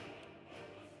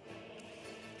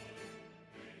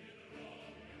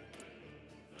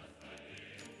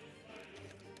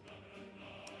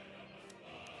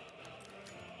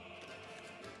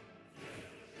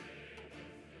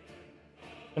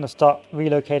 Going to start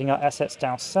relocating our assets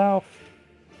down south.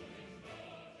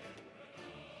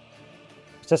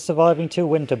 Just surviving till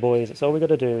winter, boys. That's all we got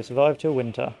to do. Survive till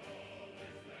winter.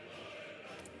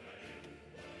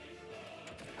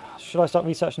 Should I start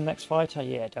researching the next fighter?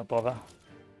 Yeah, don't bother.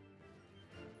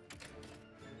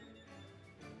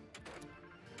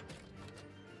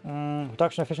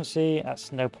 Reduction efficiency.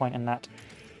 That's no point in that.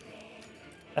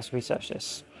 Let's research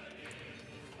this.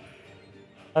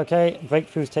 Okay,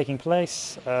 breakthrough's taking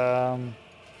place.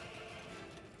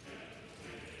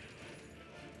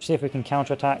 See if we can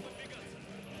counterattack.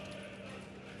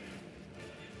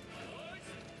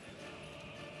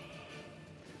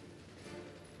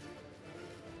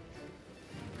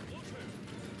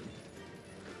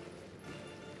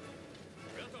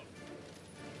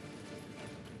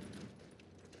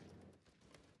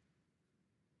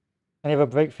 Any other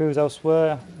breakthroughs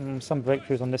elsewhere? Some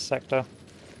breakthroughs on this sector.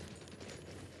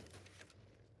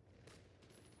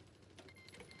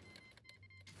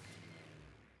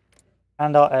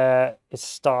 And our air is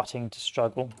starting to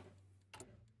struggle.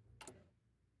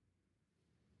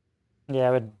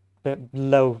 Yeah, we're a bit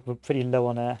low, we're pretty low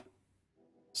on air.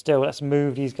 Still, let's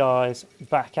move these guys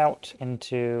back out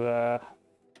into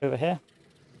over here.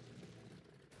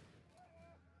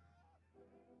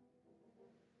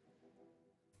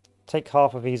 Take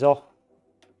half of these off.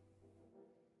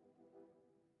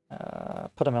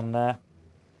 Put them on there.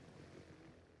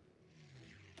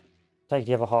 Take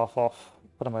the other half off.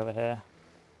 Put them over here.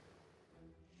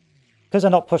 Because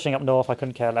they're not pushing up north, I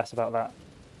couldn't care less about that.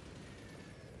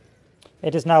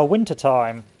 It is now winter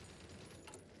time.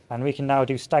 And we can now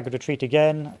do staggered retreat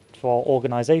again for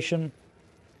organisation.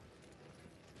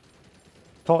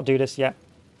 Can't do this yet.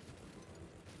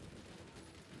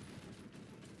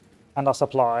 And our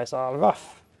supplies are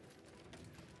rough.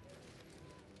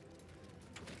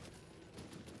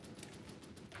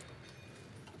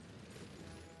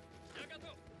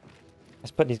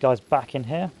 Let's put these guys back in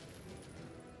here.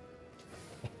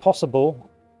 If possible,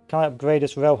 can I upgrade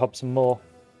this rail hub some more?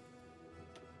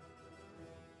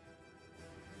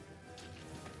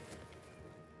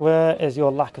 Where is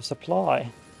your lack of supply?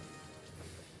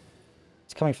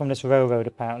 It's coming from this railroad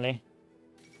apparently.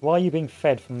 Why are you being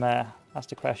fed from there? That's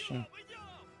the question.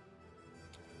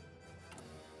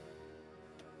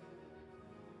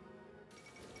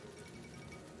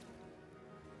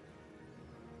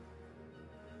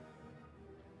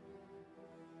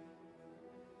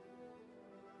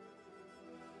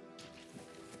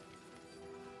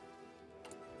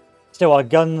 Still, our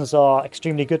guns are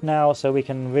extremely good now, so we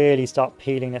can really start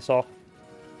peeling this off.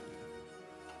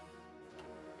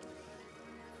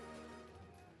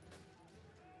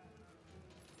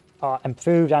 Our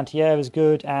improved anti-air is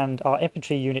good, and our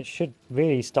infantry units should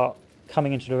really start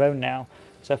coming into their own now.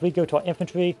 So if we go to our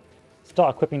infantry,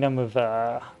 start equipping them with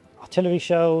artillery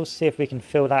shells, see if we can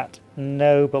fill that.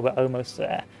 No, but we're almost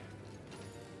there.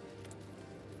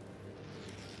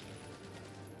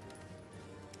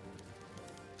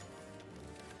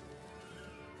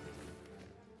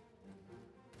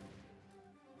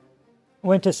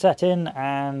 Winter set in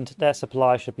and their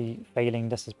supply should be failing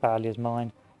just as badly as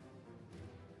mine.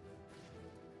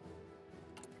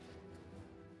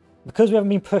 Because we haven't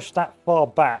been pushed that far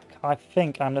back, I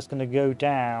think I'm just going to go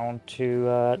down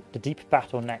to the deep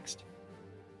battle next.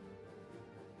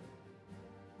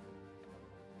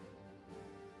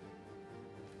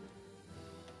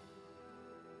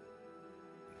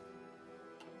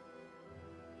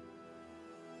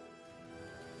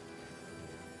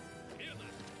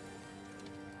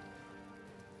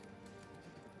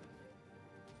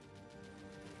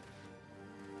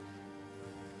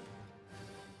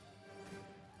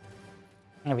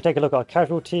 And if we take a look at our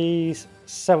casualties,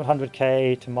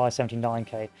 700k to my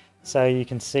 79k. So you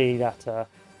can see that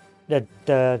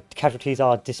the casualties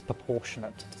are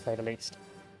disproportionate, to say the least.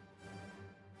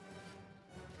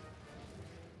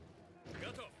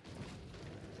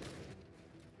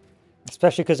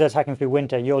 Especially because they're attacking through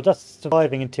winter. You're just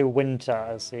surviving until winter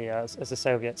as the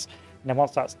Soviets. And then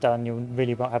once that's done, you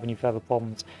really won't have any further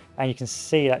problems. And you can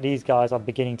see that these guys are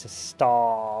beginning to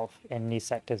starve in these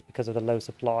sectors because of the low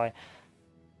supply.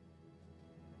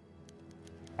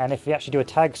 And if we actually do a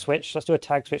tag switch, let's do a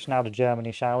tag switch now to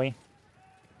Germany, shall we?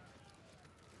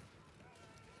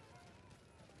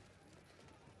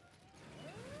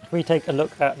 If we take a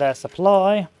look at their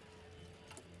supply,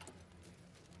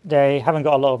 they haven't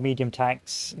got a lot of medium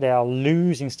tanks. They are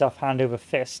losing stuff hand over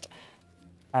fist,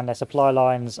 and their supply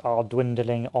lines are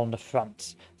dwindling on the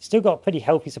front. Still got pretty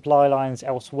healthy supply lines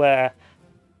elsewhere,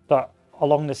 but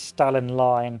along the Stalin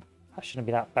line, that shouldn't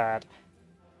be that bad.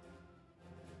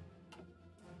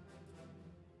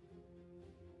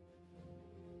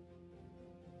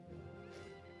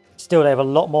 Still, they have a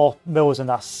lot more mills than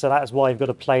us, so that is why you've got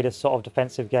to play this sort of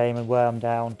defensive game and wear them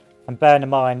down. And bearing in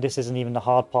mind, this isn't even the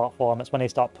hard part for them. It's when they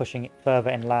start pushing it further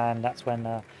inland, that's when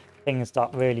things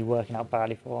start really working out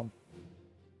badly for them.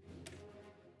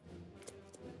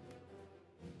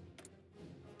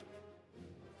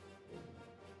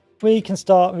 We can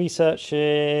start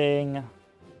researching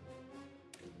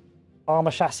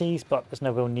armor chassis, but there's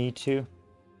no real need to.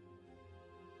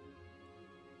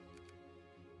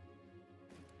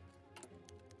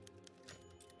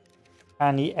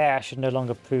 And the air should no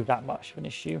longer prove that much of an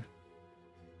issue.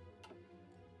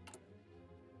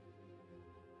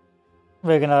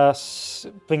 We're going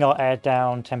to bring our air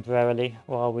down temporarily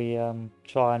while we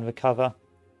try and recover.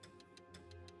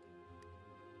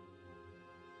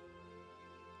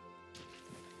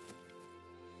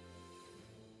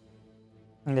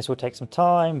 And this will take some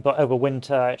time, but over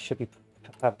winter it should be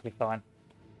perfectly fine.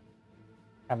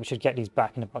 And we should get these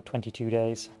back in about 22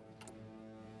 days.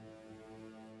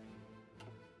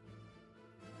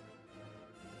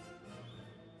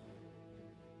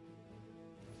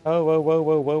 Oh, whoa, whoa,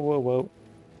 whoa, whoa, whoa, whoa.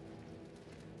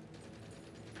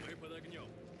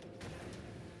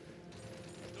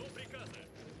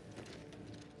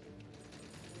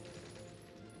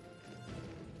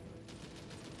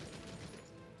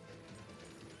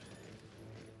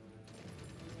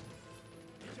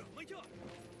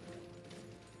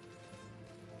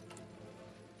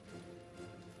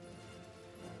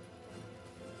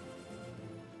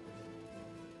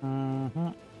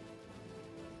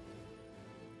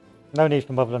 No need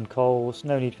for Motherland Coals,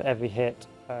 no need for every hit.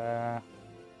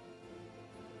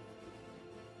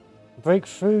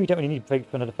 Breakthrough, you don't really need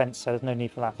breakthrough on the defense, so there's no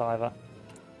need for that either.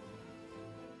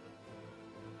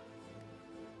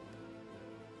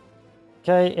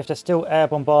 Okay, if they're still air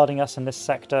bombarding us in this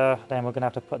sector, then we're going to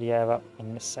have to put the air up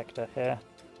in this sector here.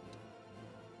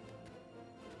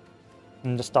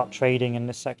 And just start trading in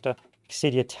this sector. You can see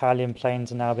the Italian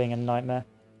planes are now being a nightmare.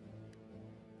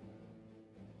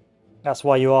 That's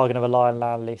why you are going to rely on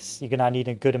landlease. You're going to need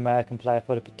a good American player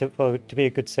to be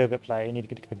a good Soviet player. You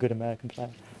need a good American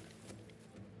player.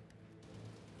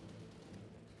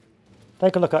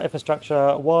 Take a look at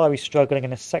infrastructure. Why are we struggling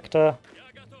in this sector?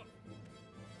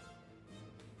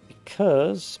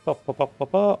 Because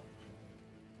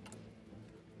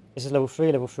this is level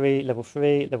 3, level 3, level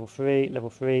 3, level 3, level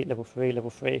 3, level 3, level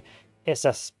 3. It's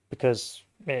just because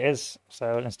it is.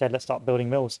 So instead, let's start building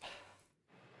mills.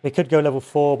 We could go level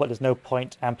 4, but there's no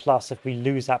point. And plus, if we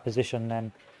lose that position,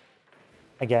 then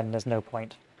again, there's no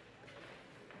point.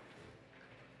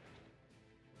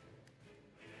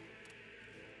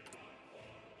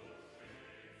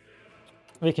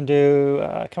 We can do,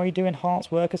 can we do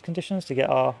enhanced workers conditions to get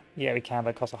our, yeah we can,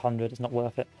 but it costs 100, it's not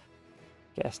worth it.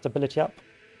 Get our stability up.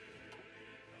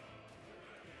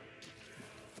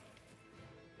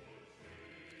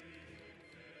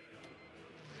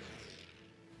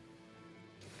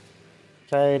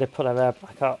 Okay, they put their air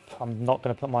back up. I'm not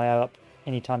going to put my air up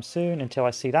anytime soon until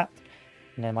I see that.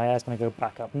 and then my air's going to go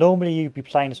back up. Normally you'd be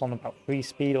playing this on about 3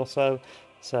 speed or so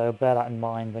bear that in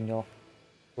mind when you're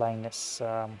playing this,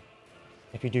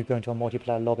 if you do go into a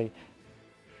multiplayer lobby.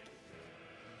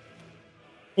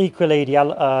 Equally, the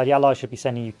Allies should be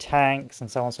sending you tanks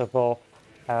and so on and so forth,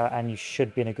 and you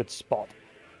should be in a good spot.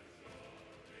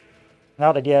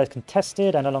 Now that the air is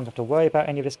contested, I no longer have to worry about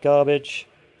any of this garbage.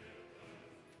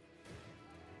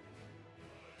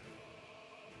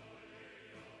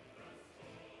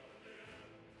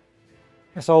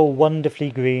 It's all wonderfully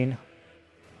green.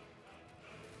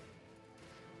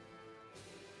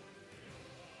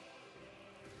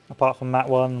 Apart from that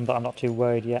one, but I'm not too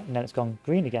worried yet, and then it's gone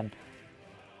green again.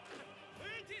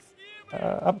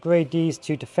 Upgrade these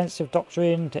to defensive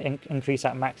doctrine to increase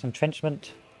that max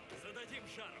entrenchment.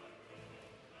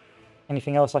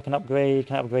 Anything else I can upgrade?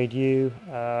 Can I upgrade you?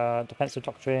 Defensive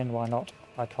doctrine, why not?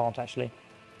 I can't actually.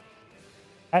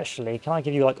 Actually, can I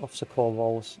give you like officer corps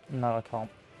roles? No, I can't.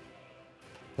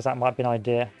 Because that might be an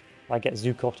idea. I get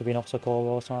Zukov to be an officer corps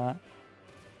role or something like that.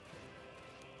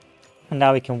 And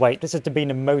now we can wait. This has been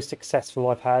the most success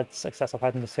I've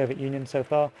had in the Soviet Union so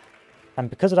far. And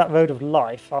because of that road of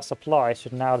life, our supply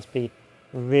should now just be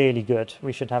really good.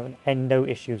 We should have no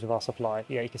issues with our supply.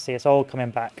 Yeah, you can see it's all coming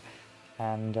back.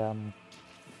 And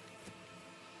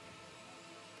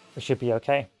we should be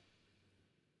okay.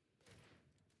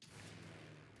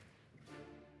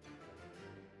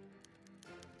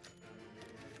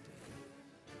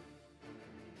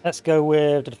 Let's go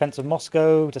with the defense of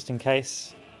Moscow, just in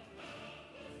case.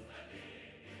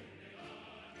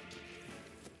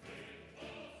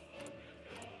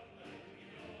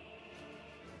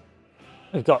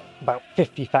 We've got about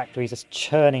 50 factories just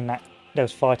churning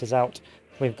those fighters out.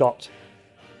 We've got...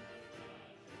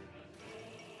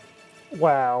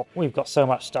 Wow, we've got so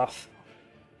much stuff.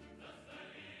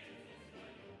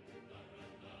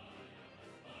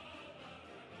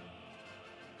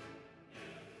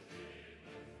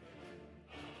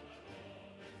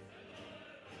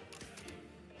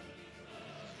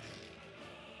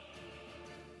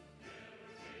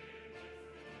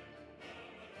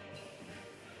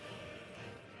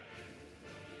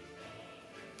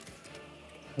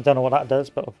 I don't know what that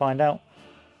does, but we'll find out.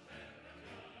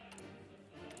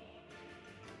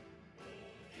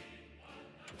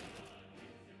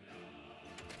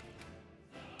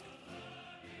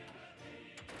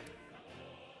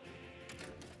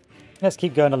 Let's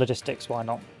keep going to logistics, why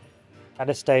not? At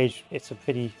this stage, it's a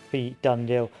pretty done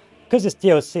deal. Because it's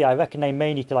DLC, I reckon they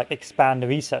may need to like expand the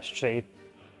research tree.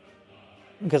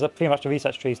 Because pretty much the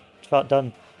research tree is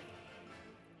done.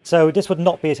 So this would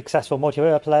not be a successful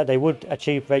multiplayer player. They would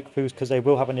achieve breakthroughs because they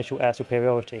will have initial air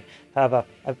superiority. However,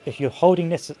 if you're holding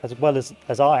this as well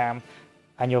as I am,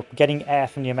 and you're getting air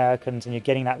from the Americans, and you're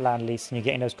getting that land lease, and you're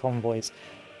getting those convoys,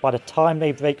 by the time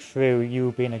they break through, you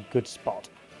will be in a good spot.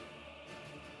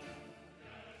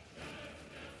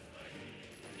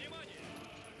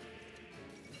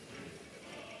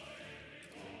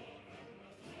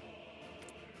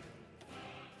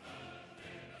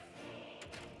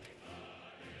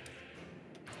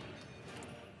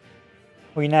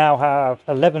 We now have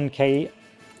 11k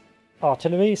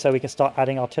artillery, so we can start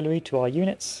adding artillery to our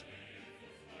units.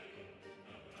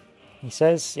 He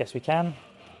says, yes we can.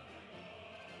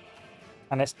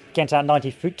 And it's getting to that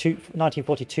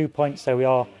 1942 point, so we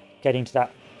are getting to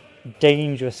that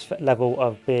dangerous level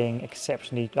of being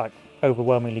exceptionally, like,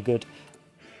 overwhelmingly good.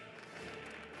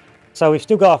 So we've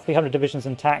still got our 300 divisions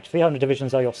intact. 300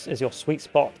 divisions is your sweet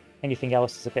spot. Anything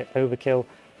else is a bit overkill.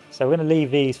 So we're going to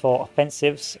leave these for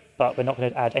offensives, but we're not going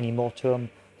to add any more to them.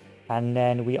 And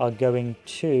then we are going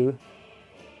to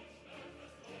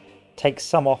take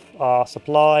some off our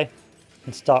supply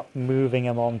and start moving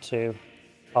them onto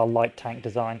our light tank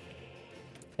design.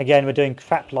 Again, we're doing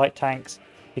crap light tanks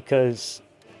because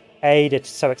A, they're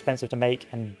so expensive to make,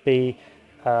 and B,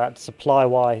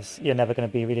 supply-wise, you're never going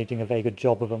to be really doing a very good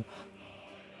job of them.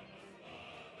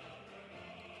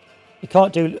 You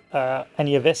can't do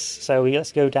any of this, so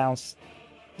let's go down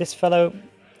this fellow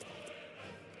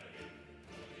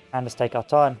and let's take our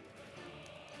time.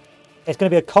 It's going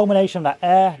to be a culmination of that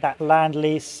air, that land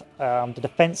lease, the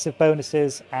defensive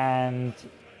bonuses, and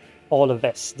all of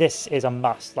this. This is a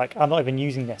must. Like, I'm not even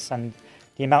using this, and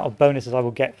the amount of bonuses I will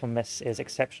get from this is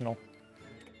exceptional.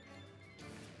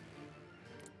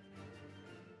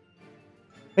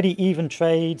 Pretty even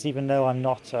trades, even though I'm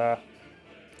not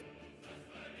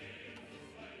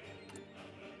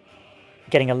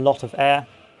getting a lot of air.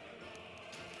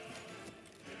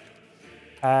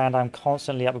 And I'm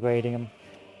constantly upgrading them.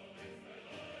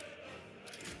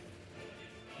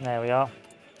 There we are.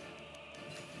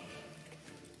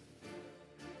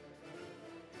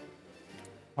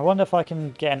 I wonder if I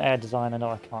can get an air designer. No,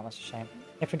 I can't. That's a shame.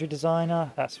 Infantry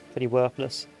designer. That's pretty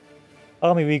worthless.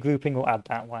 Army regrouping. We'll add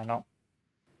that. Why not?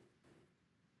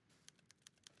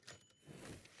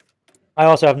 I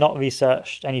also have not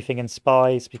researched anything in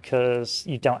spies because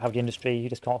you don't have the industry. You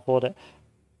just can't afford it.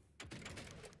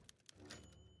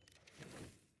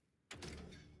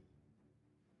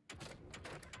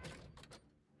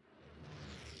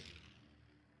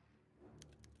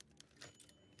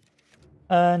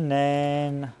 And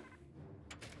then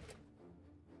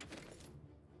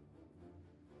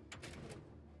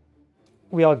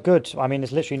we are good. I mean,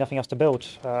 there's literally nothing else to build.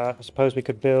 I suppose we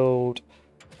could build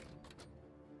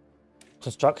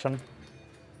construction.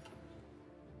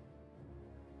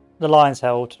 The lines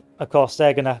held. Of course,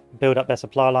 they're going to build up their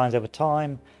supply lines over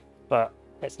time, but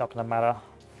it's not going to matter.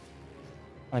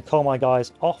 I'm going to call my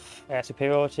guys off air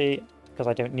superiority because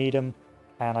I don't need them,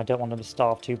 and I don't want them to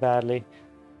starve too badly.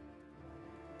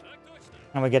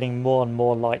 And we're getting more and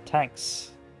more light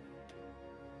tanks.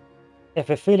 If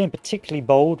we're feeling particularly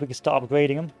bold, we can start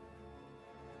upgrading them.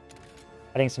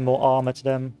 Adding some more armor to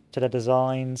them, to their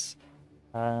designs.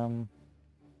 To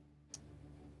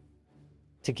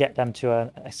get them to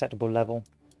an acceptable level.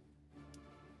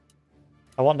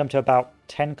 I want them to about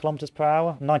 10 kilometers per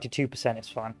hour. 92% is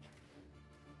fine.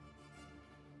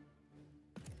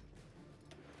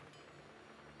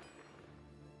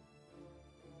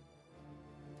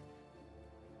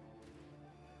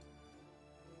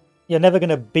 You're never going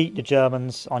to beat the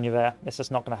Germans on your air. It's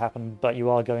just not going to happen, but you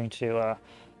are going to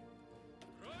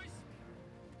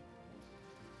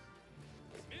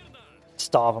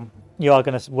starve them. You are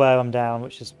going to wear them down,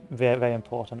 which is very, very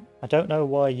important. I don't know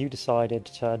why you decided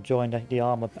to join the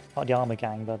armor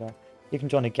gang, but you can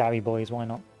join the Gary boys. Why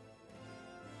not?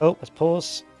 Oh, let's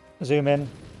pause. Zoom in.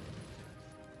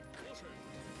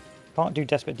 Can't do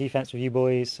desperate defense with you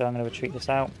boys, so I'm going to retreat this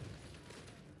out.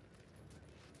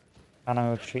 And I'm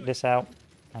going to retreat this out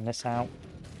and this out.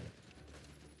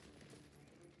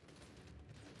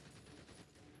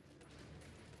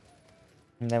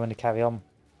 And then we're going to carry on.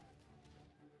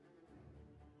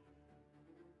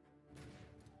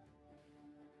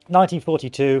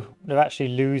 "1942, they're actually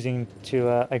losing to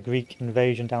a Greek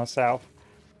invasion down south,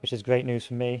 which is great news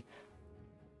for me.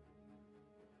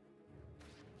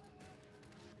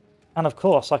 And of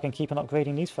course, I can keep on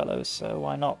upgrading these fellows, so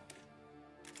why not?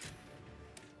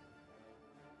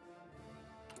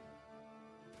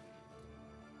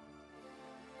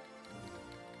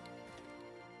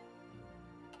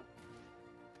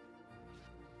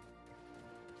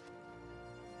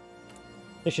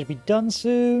 This should be done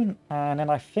soon, and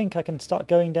then I think I can start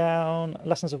going down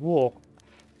Lessons of War.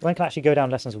 When can I actually go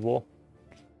down Lessons of War?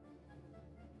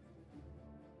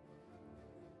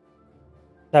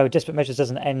 No, Desperate Measures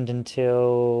doesn't end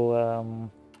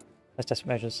until... That's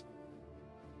Desperate Measures.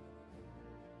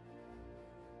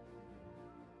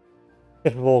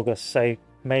 5th of August, so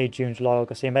May, June, July,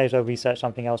 August. So you may as well research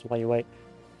something else while you wait.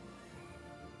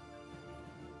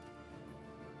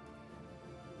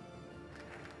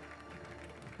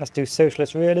 Let's do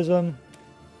Socialist Realism.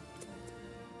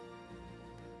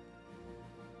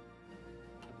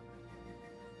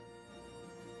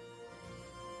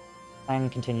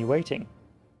 And continue waiting.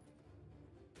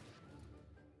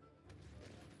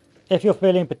 If you're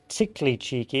feeling particularly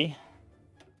cheeky,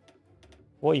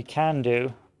 what you can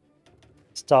do,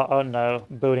 start, I don't know,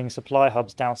 building supply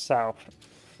hubs down south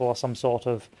for some sort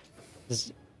of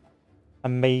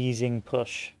amazing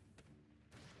push.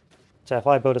 So if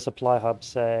I build a supply hub,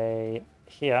 say,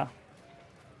 here,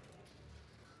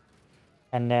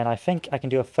 and then I think I can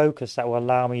do a focus that will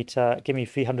allow me to give me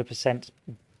 300%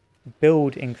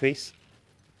 build increase.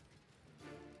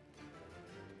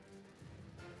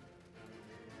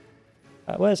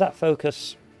 Where's that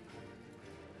focus?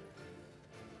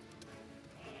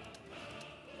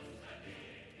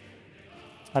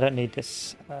 I don't need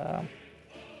this.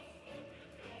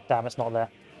 Damn, it's not there.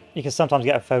 You can sometimes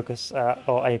get a focus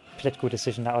or a political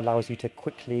decision that allows you to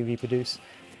quickly reproduce.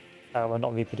 Well,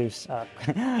 not reproduce.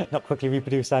 Not quickly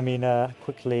reproduce, I mean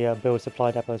quickly build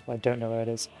supply depots, but I don't know where it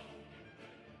is.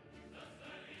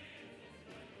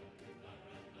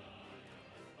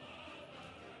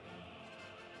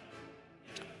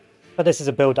 But this is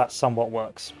a build that somewhat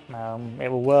works.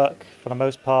 It will work for the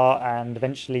most part, and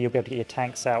eventually you'll be able to get your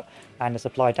tanks out, and the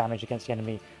supply damage against the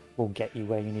enemy will get you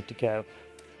where you need to go.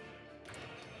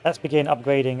 Let's begin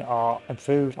upgrading our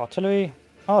improved artillery.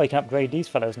 Oh, you can upgrade these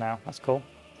fellows now. That's cool.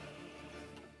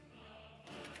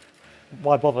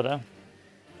 Why bother though?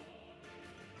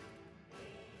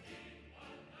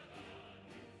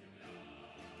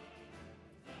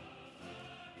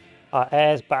 Our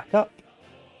air's back up.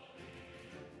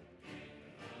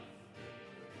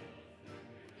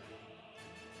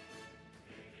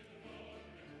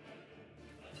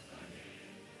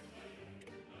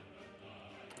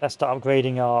 Let's start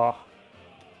upgrading our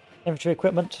infantry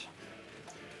equipment.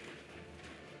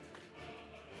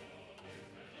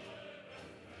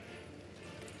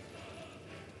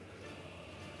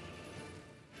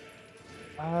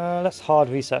 Let's hard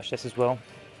research this as well.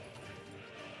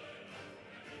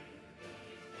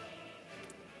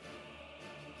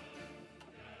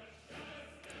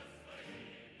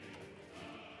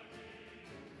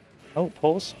 Oh,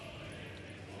 pause.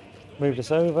 Move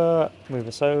this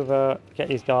over, get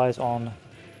these guys on.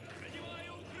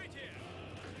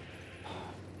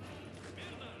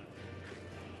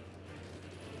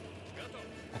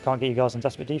 I can't get you guys on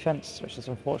desperate defense, which is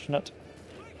unfortunate.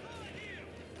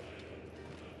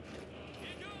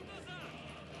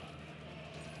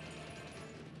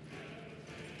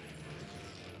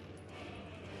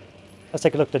 Let's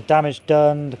take a look at the damage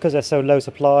done. Because they're so low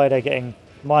supply, they're getting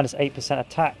minus 8%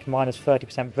 attack, minus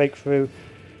 30% breakthrough.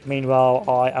 Meanwhile,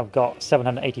 I have got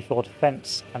 784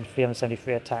 defense and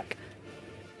 373 attack.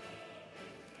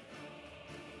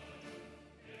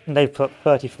 And they've put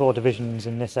 34 divisions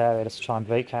in this area to try and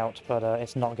break out, but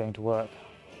it's not going to work.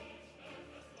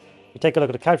 You take a look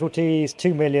at the casualties,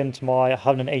 2 million to my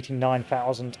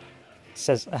 189,000.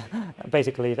 Says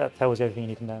basically that tells you everything you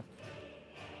need to know.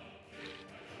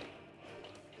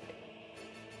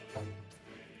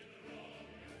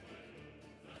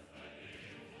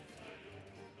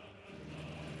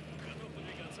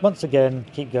 Once again,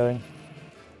 keep going.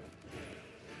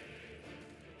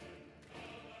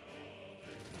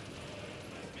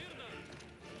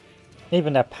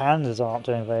 Even their panzers aren't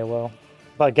doing very well.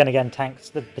 But again, tanks.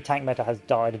 The tank meta has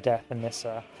died a death in this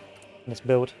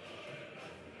build.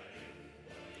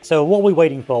 So what are we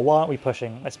waiting for? Why aren't we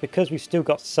pushing? It's because we've still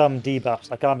got some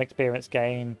debuffs, like arm experience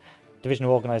gain,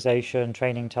 divisional organisation,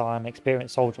 training time,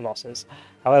 experienced soldier losses.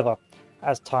 However,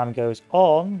 as time goes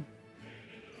on,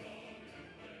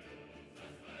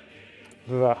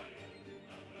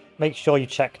 make sure you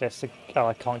check this. Oh,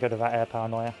 I can't go to that air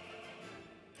paranoia.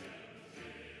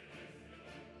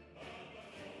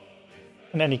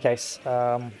 In any case,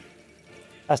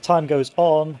 as time goes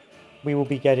on, we will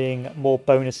be getting more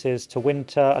bonuses to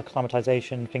winter,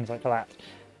 acclimatization, things like that,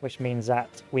 which means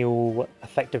that we will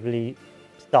effectively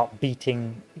start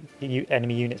beating the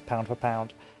enemy units pound for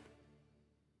pound.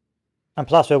 And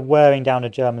plus, we're wearing down the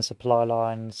German supply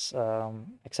lines,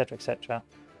 etc., etc.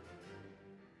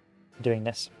 Doing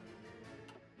this.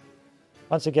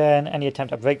 Once again, any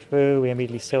attempt at breakthrough, we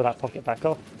immediately seal that pocket back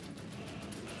off.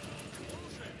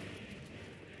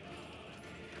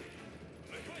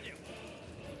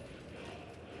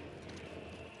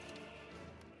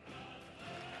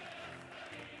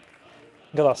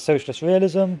 Got our socialist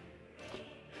realism.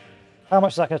 How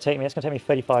much is that going to take me? It's going to take me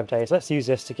 35 days. Let's use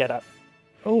this to get up.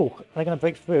 Oh, they're going to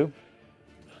break through.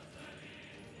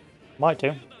 Might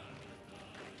do.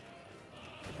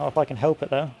 Not if I can help it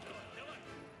though.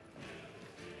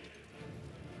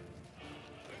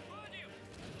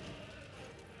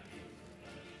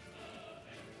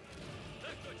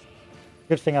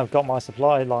 Good thing I've got my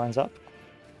supply lines up.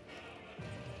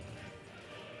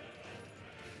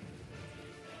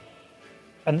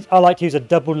 And I like to use a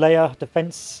double layer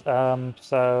defense,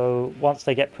 so once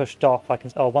they get pushed off,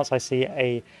 once I see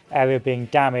a area being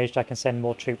damaged, I can send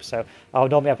more troops. So I'll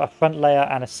normally have a front layer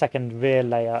and a second rear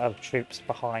layer of troops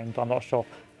behind, but I'm not sure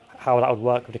how that would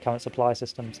work with the current supply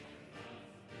systems.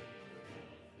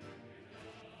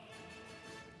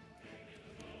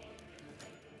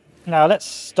 Now let's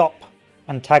stop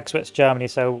and tag switch Germany.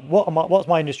 So what's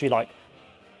my industry like?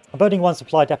 I'm building one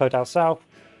supply depot down south.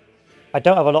 I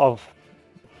don't have a lot of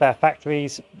spare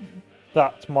factories,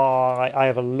 but I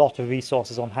have a lot of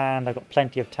resources on hand. I've got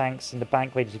plenty of tanks in the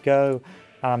bank ready to go,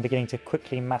 and I'm beginning to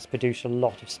quickly mass produce a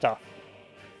lot of stuff.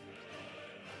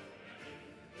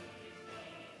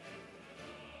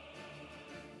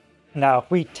 Now, if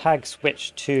we tag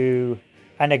switch to,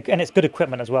 and it's good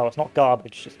equipment as well. It's not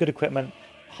garbage. It's good equipment,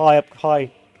 high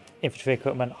infantry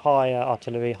equipment, high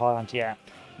artillery, high anti-air.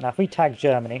 Now, if we tag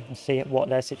Germany and see what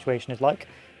their situation is like.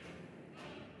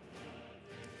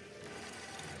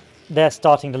 They're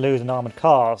starting to lose in armoured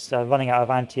cars, they're running out of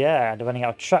anti-air, they're running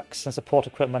out of trucks and support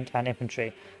equipment and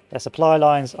infantry. Their supply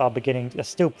lines are they're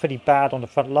still pretty bad on the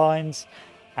front lines,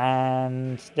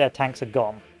 and their tanks are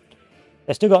gone.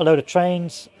 They've still got a load of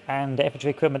trains, and their infantry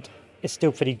equipment is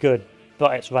still pretty good,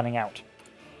 but it's running out.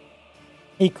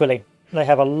 Equally, they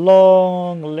have a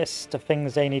long list of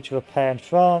things they need to repair in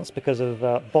France because of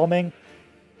bombing.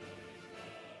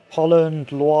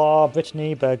 Holland, Loire,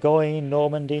 Brittany, Bourgogne,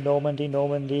 Normandy,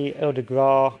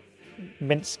 Ile-de-Gras,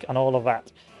 Minsk, and all of that.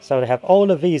 So they have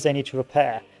all of these they need to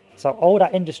repair. So all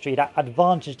that industry, that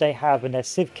advantage they have in their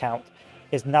civ count,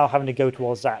 is now having to go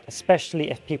towards that,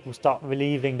 especially if people start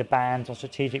relieving the bans on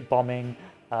strategic bombing,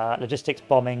 logistics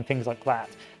bombing, things like that.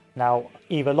 Now,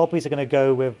 either lobbies are going to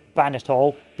go with ban it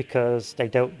all because they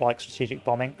don't like strategic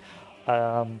bombing,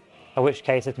 in which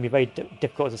case it can be very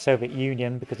difficult as the Soviet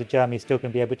Union because the Germany is still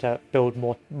going to be able to build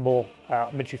more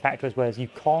military factories, whereas you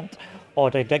can't, or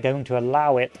they're going to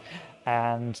allow it,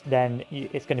 and then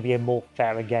it's going to be a more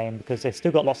fairer game because they've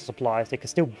still got lots of supplies. They can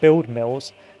still build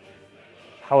mills.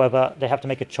 However, they have to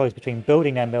make a choice between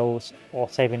building their mills or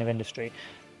saving their industry.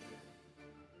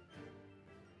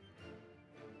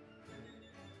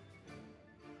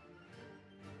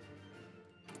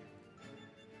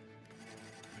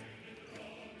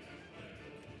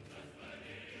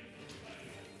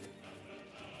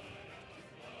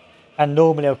 And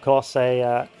normally, of course,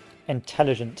 a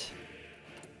intelligent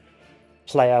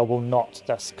player will not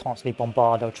just constantly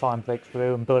bombard or try and break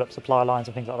through and build up supply lines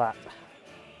and things like that.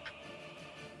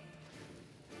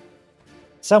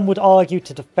 Some would argue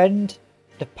to defend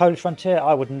the Polish frontier.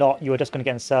 I would not. You are just going to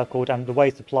get encircled, and the way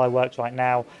supply works right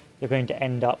now, you're going to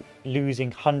end up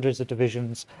losing hundreds of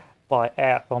divisions by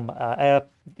air from air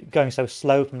going so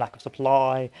slow from lack of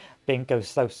supply,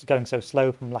 going so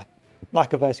slow from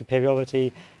lack of air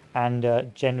superiority,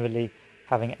 and generally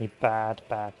having a bad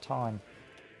time.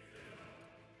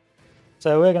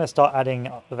 So we're going to start adding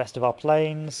up the rest of our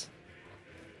planes.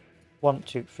 1,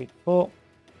 2, 3, 4.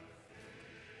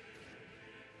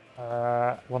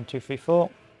 1, 2, 3, 4.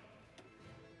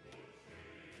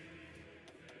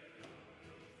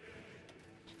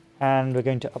 And we're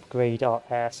going to upgrade our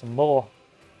air some more.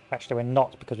 Actually, we're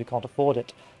not because we can't afford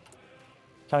it.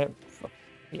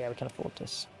 Yeah, we can afford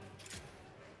this.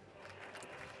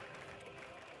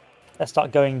 Let's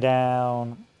start going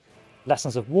down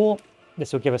Lessons of War.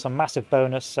 This will give us a massive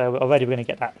bonus, so already we're going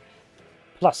to get that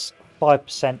plus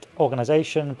 5%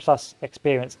 organization, plus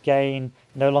experience gain,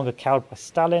 no longer cowed by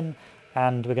Stalin,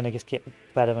 and we're going to just get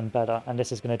better and better, and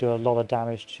this is going to do a lot of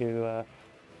damage to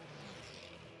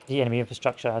the enemy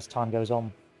infrastructure as time goes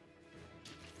on.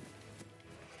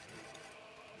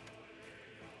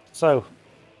 So,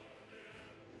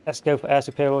 let's go for air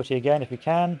superiority again if we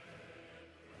can.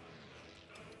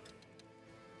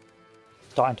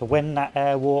 Starting to win that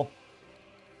air war.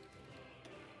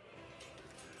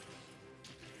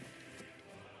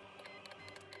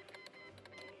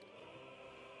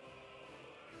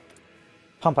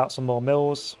 Pump out some more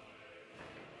mills.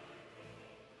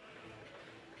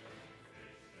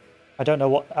 I don't know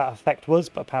what that effect was,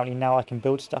 but apparently now I can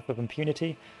build stuff with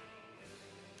impunity.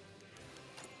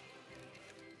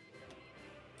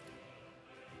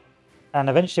 And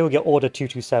eventually we'll get Order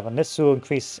 227. This will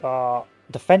increase our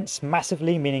defense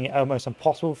massively, meaning it's almost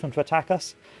impossible for them to attack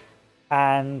us.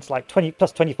 And like 20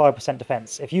 plus 25%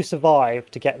 defense. If you survive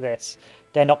to get this,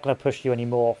 they're not going to push you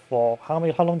anymore for how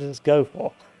long does this go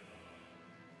for?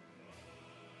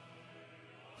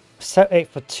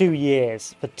 For 2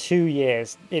 years. For 2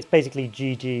 years, it's basically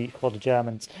GG for the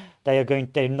Germans. They're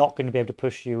not going to be able to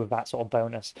push you with that sort of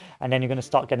bonus, and then you're going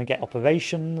to get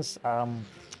operations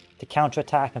to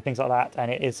counterattack and things like that.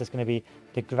 And it is just going to be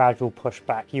the gradual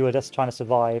pushback. You are just trying to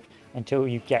survive until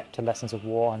you get to Lessons of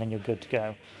War, and then you're good to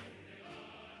go.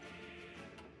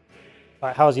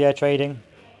 Right, how's the air trading?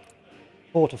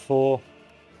 4 to 4,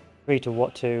 3 to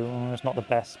what 2? It's not the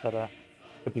best, but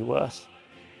could be worse.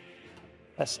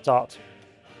 Let's start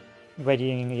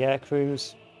readying the air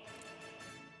crews.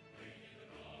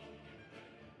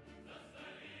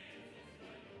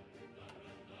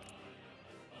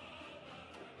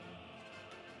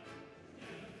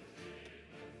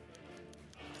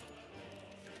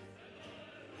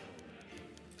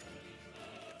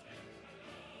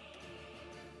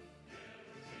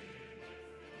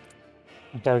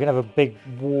 Okay, we're gonna have a big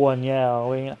war, and yeah, are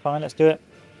we fine? Let's do it.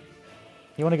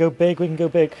 You want to go big? We can go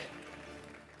big.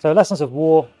 So, Lessons of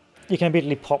War, you can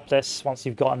immediately pop this once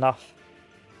you've got enough.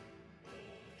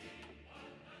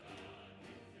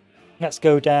 Let's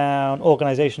go down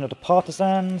Organization of the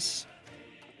Partisans.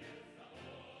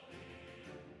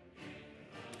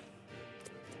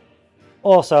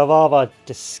 Also, a rather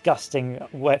disgusting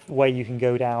way you can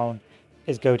go down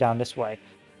is go down this way.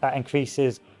 That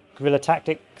increases guerrilla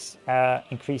tactics,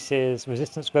 increases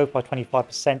resistance growth by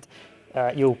 25%.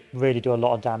 You'll really do a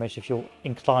lot of damage if you're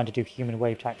inclined to do human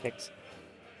wave tactics.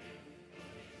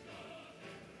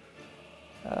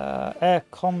 Air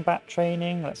combat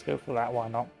training, let's go for that, why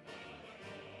not?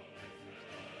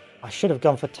 I should have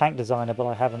gone for tank designer, but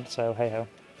I haven't, so hey ho.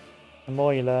 The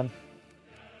more you learn.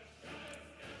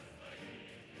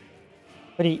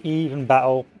 Pretty even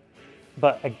battle,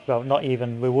 but well, not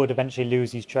even. We would eventually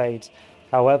lose these trades.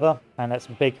 However, and that's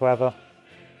big however,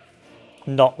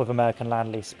 Not with American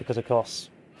land lease, because of course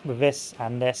with this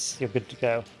and this you're good to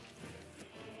go.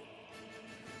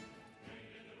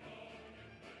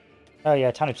 Oh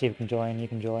yeah, Town of Chief can join, you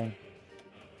can join.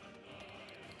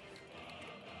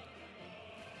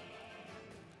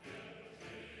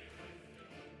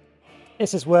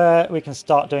 This is where we can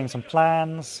start doing some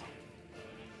plans.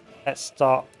 Let's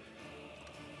start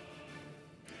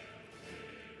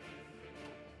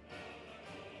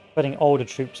putting older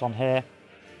troops on here.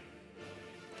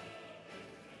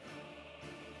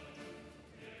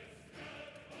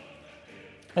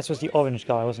 This was the orange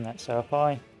guy, wasn't it? So if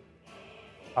I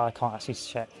can't actually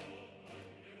check.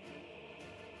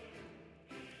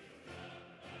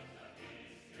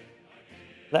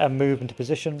 Let him move into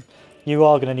position. You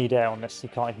are going to need air on this, you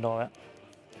can't ignore it.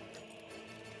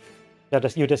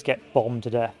 You'll just get bombed to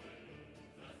death.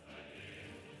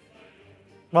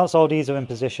 Once all these are in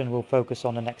position, we'll focus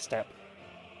on the next step.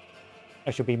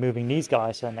 I should be moving these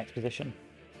guys to the next position.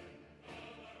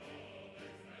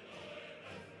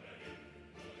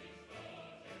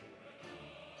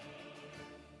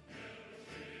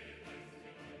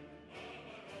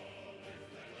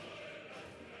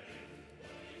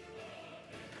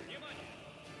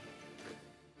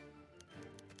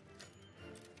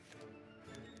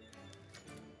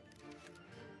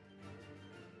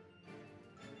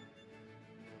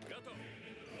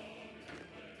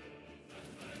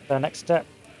 So next step,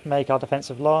 make our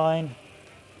defensive line.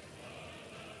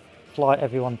 Fly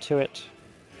everyone to it.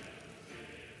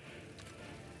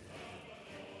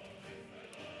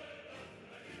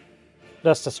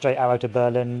 Just a straight arrow to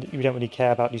Berlin. We don't really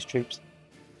care about these troops.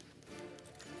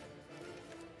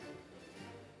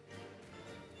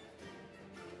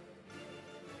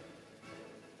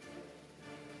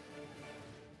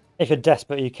 If you're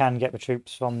desperate, you can get the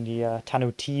troops from the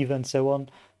Tanutiva and so on.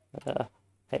 But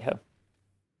hey ho.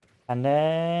 And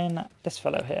then this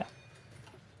fellow here.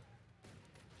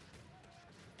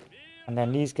 And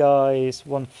then these guys,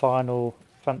 one final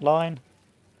front line.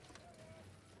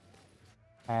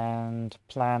 And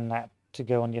plan that to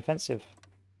go on the offensive.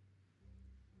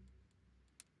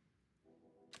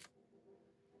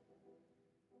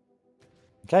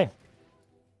 Okay.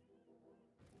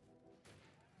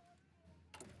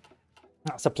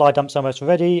 That supply dump's almost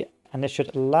ready, and this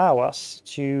should allow us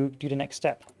to do the next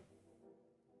step.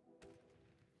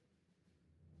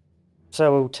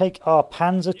 So we'll take our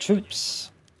panzer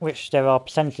troops, which there are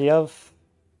plenty of,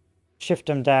 shift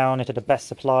them down into the best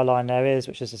supply line there is,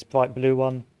 which is this bright blue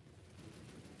one,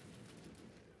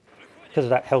 because of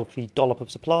that healthy dollop of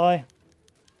supply.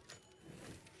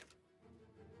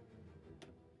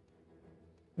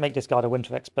 Make this guy the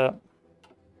winter expert.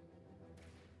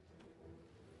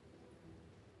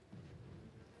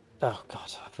 Oh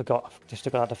god, I forgot. I've just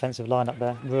got that defensive line up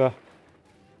there.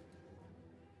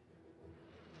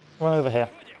 Run over here.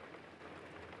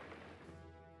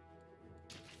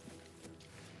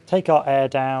 Take our air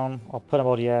down. I'll put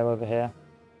all the air over here.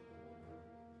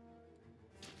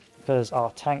 Because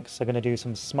our tanks are going to do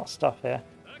some smart stuff here.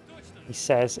 He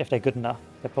says, if they're good enough.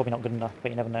 They're probably not good enough,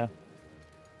 but you never know.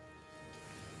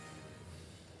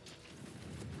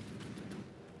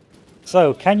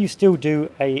 So, can you still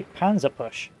do a panzer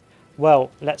push? Well,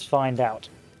 let's find out.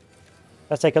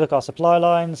 Let's take a look at our supply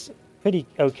lines. Pretty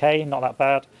okay, not that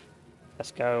bad.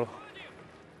 Let's go.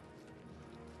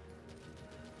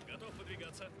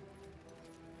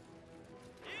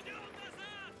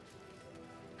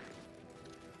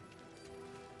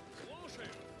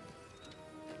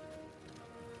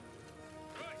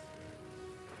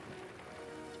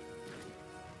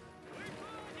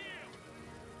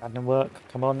 That didn't work.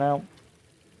 Come on now.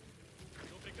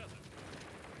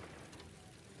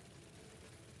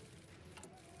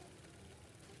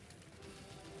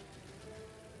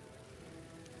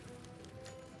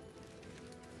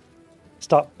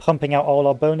 Start pumping out all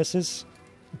our bonuses,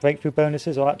 breakthrough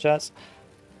bonuses, all that jazz.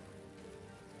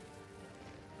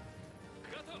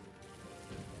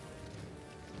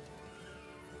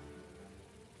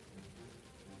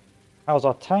 How's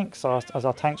our tanks? Is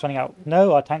our tanks running out?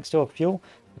 No, our tanks still have fuel.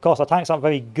 Of course, our tanks aren't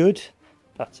very good,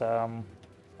 but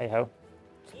hey ho.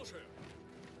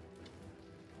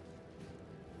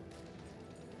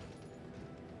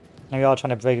 And we are trying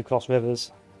to break across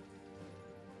rivers.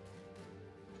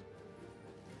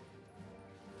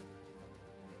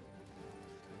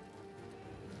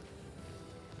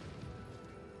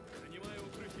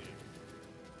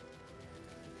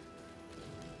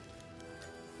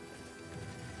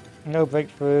 No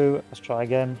breakthrough. Let's try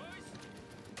again.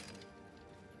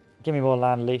 Give me more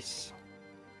land lease.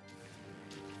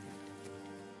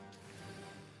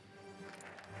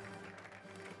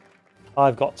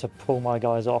 I've got to pull my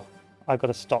guys off. I've got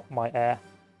to stop my air.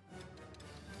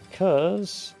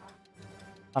 Because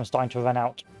I'm starting to run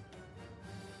out.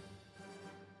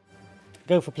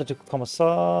 Go for political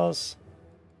commissars.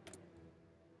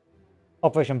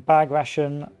 Operation Bag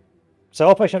Ration.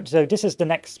 So this is the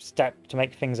next step to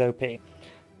make things OP.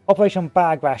 Operation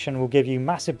Bag Ration will give you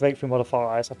massive breakthrough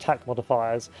modifiers, attack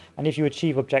modifiers, and if you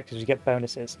achieve objectives you get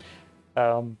bonuses.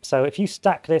 So if you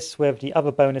stack this with the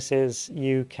other bonuses,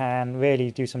 you can really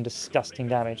do some disgusting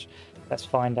damage. Let's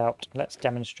find out. Let's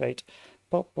demonstrate.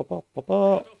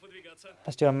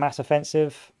 Let's do a mass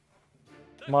offensive.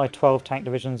 My 12 tank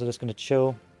divisions are just going to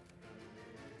chill.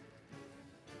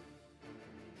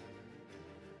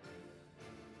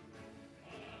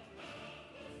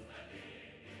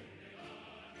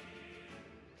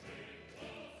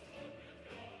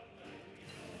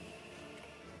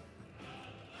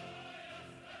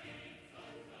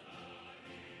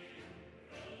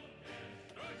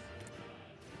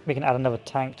 We can add another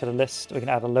tank to the list. We can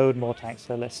add a load more tanks to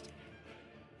the list.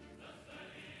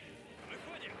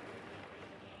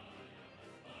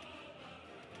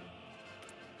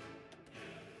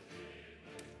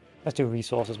 Let's do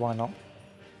resources, why not?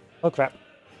 Oh crap,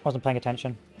 wasn't paying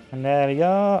attention. And there we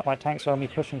are, my tanks are only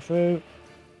pushing through.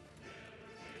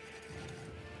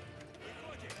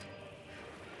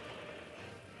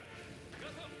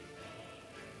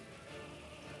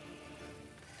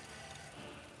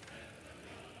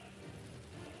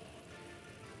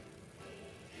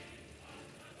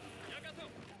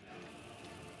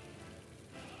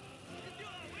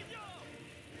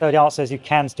 So the answer is you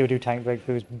can still do tank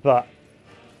breakthroughs, but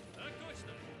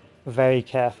very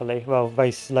carefully, well,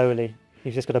 very slowly.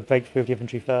 You've just got to break through the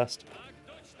infantry first.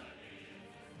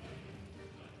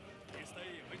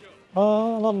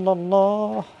 Oh, la la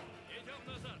la.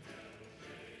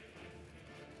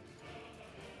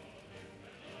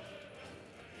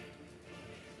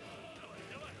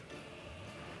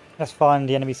 Let's find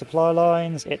the enemy supply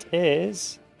lines. It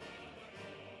is...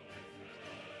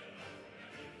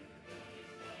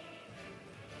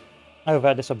 over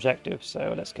at this objective,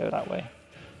 so let's go that way.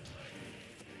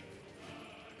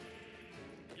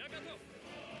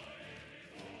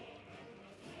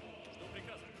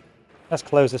 Let's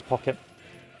close this pocket.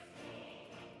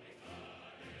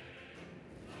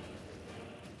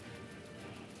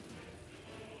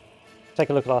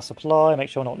 Take a look at our supply, make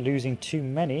sure we're not losing too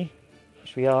many,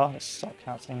 which we are. Let's start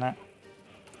counting that.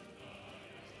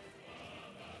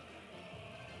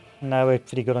 No, we're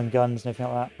pretty good on guns and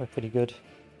everything like that. We're pretty good.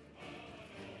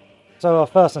 So our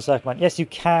first encirclement, yes you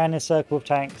can encircle with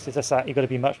tanks, it's just that you've got to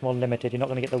be much more limited, you're not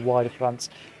going to get the wider fronts,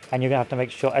 and you're going to have to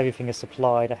make sure everything is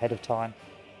supplied ahead of time.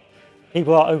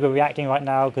 People are overreacting right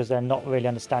now because they're not really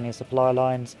understanding supply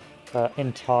lines, but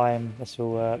in time this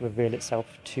will reveal itself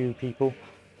to people.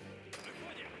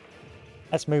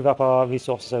 Let's move up our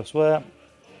resources elsewhere.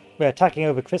 We're attacking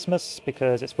over Christmas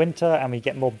because it's winter and we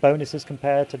get more bonuses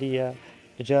compared to the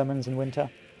Germans in winter.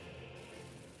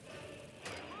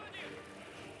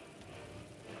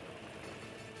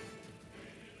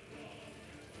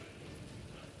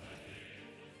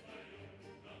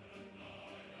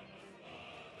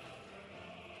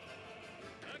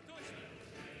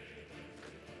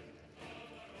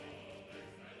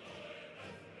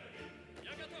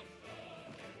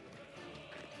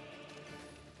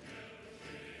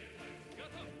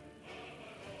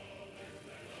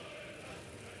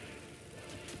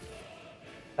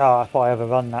 Ah, if I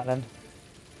overrun that then.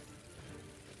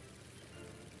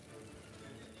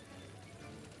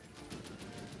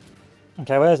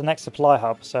 Okay, where's the next supply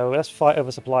hub? So let's fight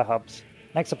over supply hubs.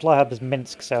 Next supply hub is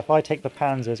Minsk, so if I take the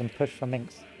Panzers and push for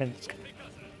Minsk. Let's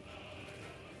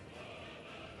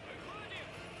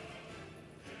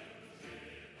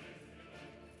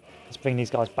bring these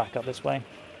guys back up this way.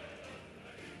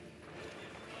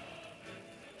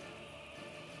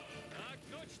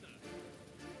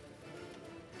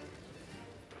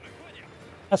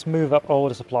 Let's move up all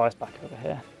the supplies back over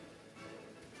here.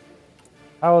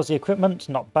 How's the equipment?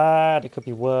 Not bad. It could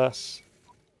be worse.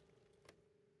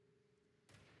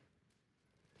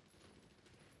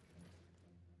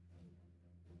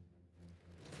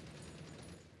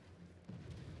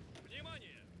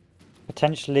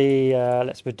 Potentially,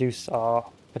 let's reduce our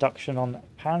production on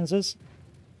Panzers.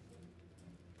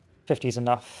 50 is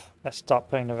enough. Let's start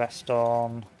putting the rest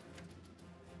on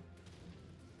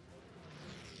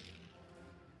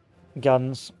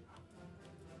guns.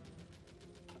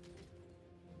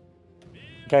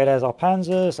 Okay, there's our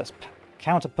Panzers. Let's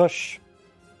counter push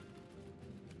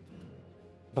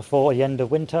before the end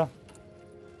of winter.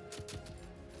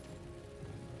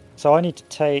 So I need to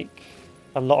take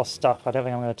a lot of stuff. I don't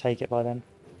think I'm going to take it by then.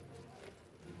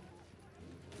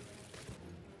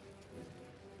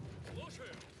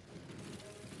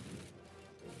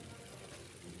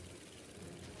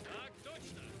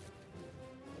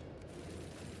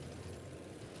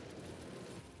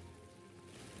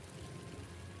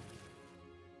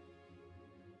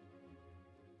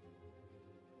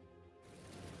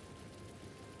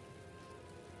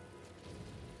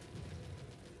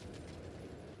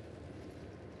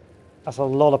 That's a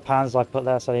lot of panzers I put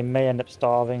there, so they may end up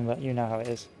starving, but you know how it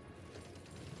is.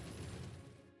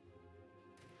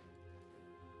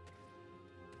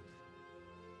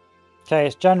 Okay,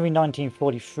 it's January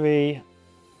 1943.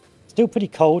 Still pretty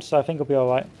cold, so I think it'll be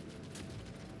alright.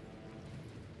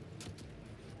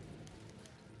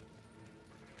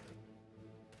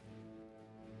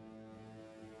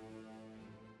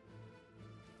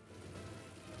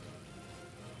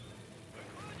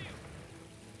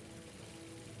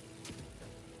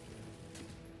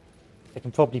 They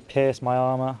can probably pierce my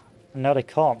armor. No, they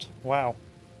can't. Wow.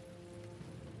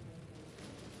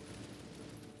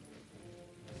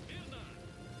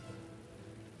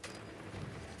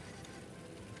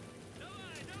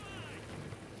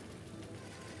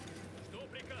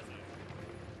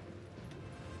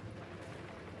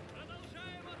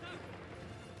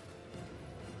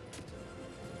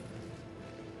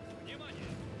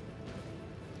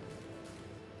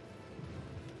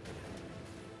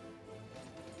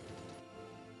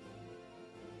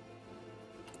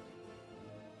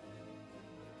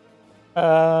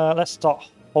 Let's start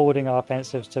holding our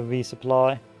offensives to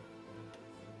resupply.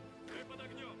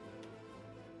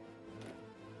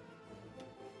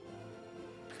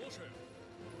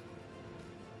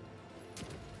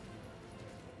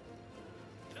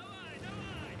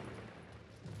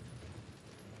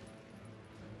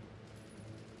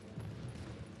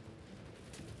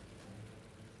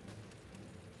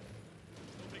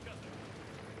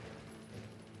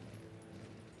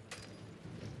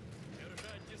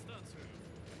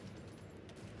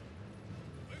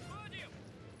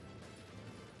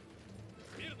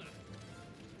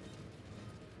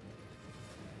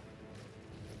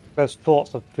 Those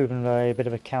thoughts have proven a bit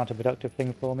of a counterproductive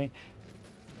thing for me.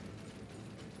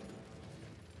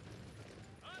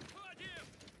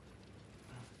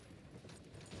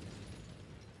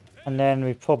 And then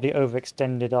we've probably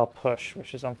overextended our push,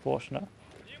 which is unfortunate.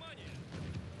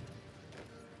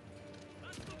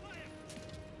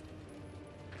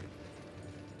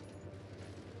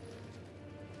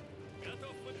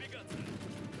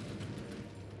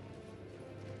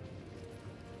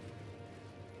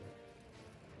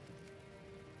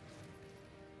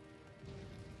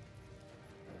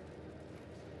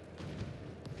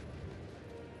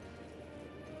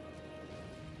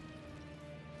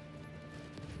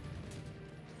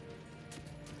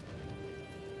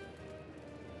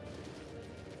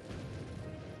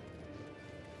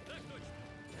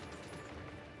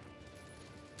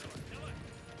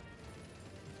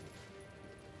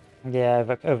 Yeah,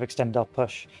 overextend our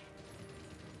push.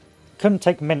 Couldn't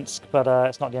take Minsk, but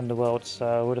it's not the end of the world,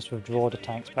 so we'll just withdraw the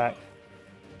tanks back.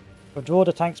 Withdraw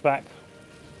the tanks back.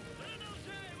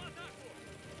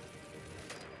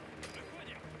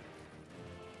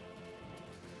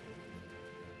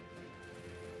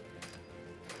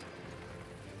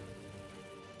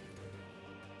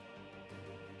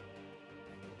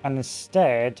 And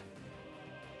instead,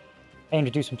 aim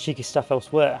to do some cheeky stuff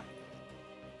elsewhere.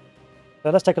 So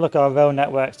let's take a look at our rail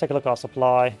networks, take a look at our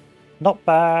supply. Not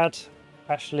bad,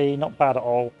 actually, not bad at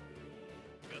all.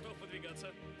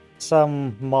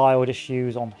 Some mild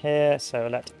issues on here, so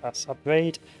let us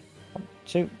upgrade. 1,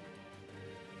 2,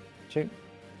 2.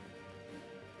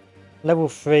 Level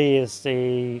 3 is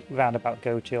the roundabout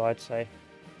go-to, I'd say.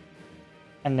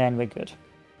 And then we're good.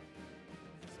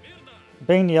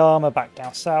 Bring the armor back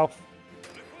down south.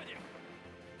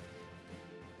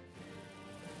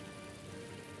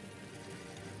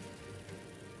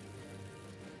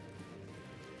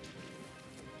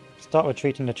 Start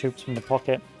retreating the troops from the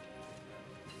pocket.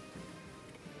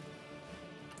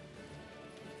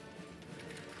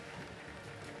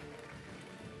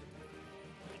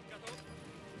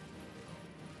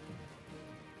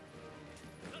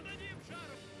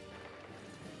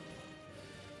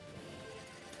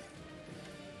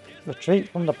 Retreat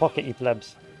from the pocket, you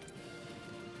plebs.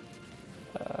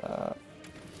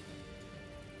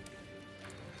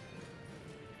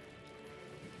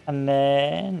 And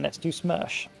then let's do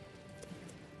Smersh.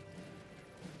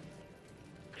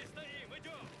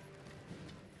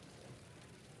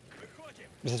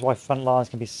 This is why front lines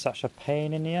can be such a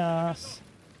pain in the ass.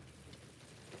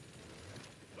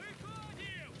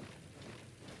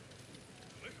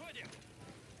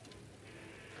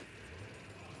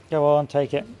 Go on,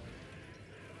 take it.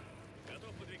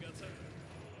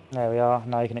 There we are.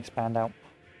 Now you can expand out.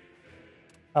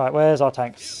 Alright, where's our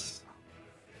tanks?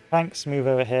 Tanks, move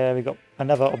over here. We've got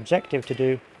another objective to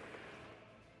do.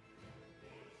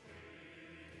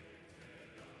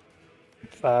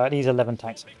 These 11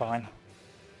 tanks are fine.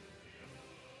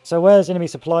 So where's the enemy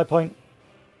supply point?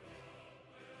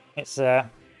 It's there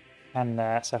and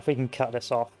there. So if we can cut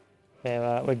this off.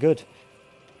 we're good.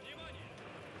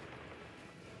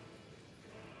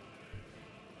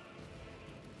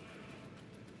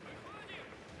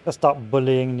 Let's start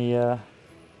bullying the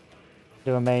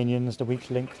Romanians, the weak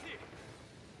link.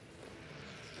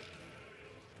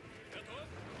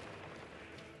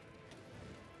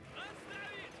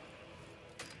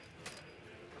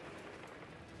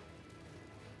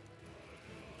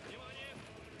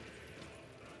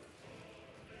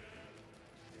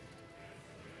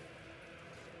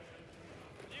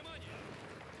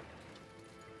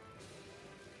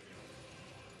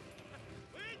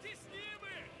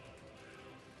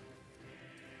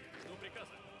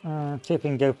 See if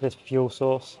we can go for this fuel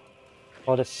source,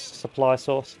 or this supply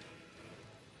source.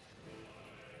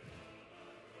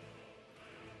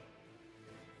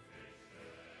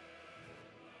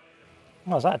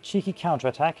 Oh, is that a cheeky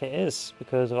counter-attack? It is,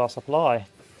 because of our supply,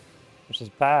 which is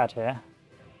bad here.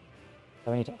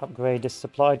 So we need to upgrade this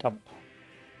supply dump,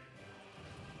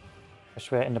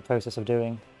 which we're in the process of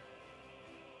doing.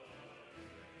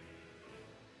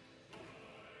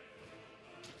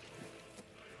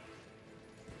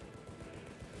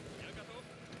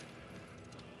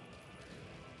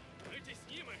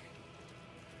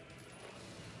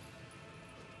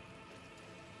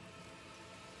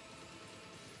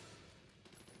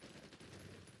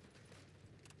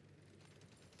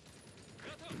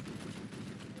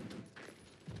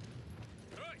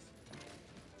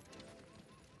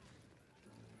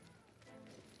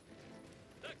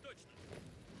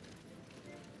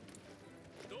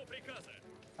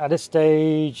 At this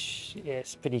stage, yeah,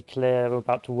 it's pretty clear we're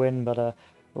about to win, but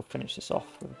we'll finish this off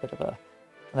with a bit of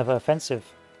another offensive.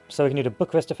 So we can do the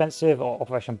Bucharest offensive or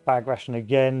Operation Bag Ration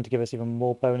again to give us even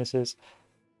more bonuses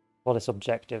for this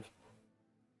objective.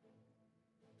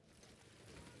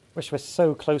 Wish we're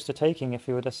so close to taking if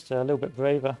we were just a little bit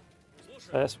braver.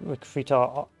 So let's retreat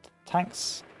our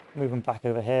tanks, move them back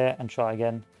over here and try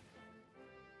again.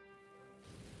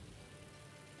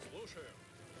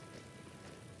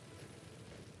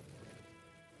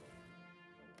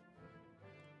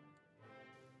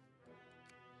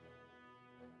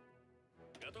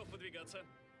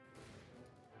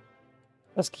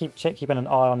 Let's keeping an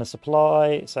eye on the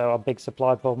supply. So our big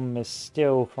supply problem is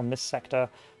still from this sector.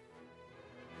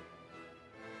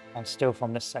 And still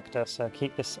from this sector. So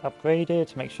keep this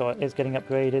upgraded. Make sure it is getting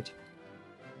upgraded.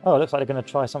 Oh, it looks like they're going to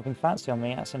try something fancy on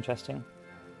me. That's interesting.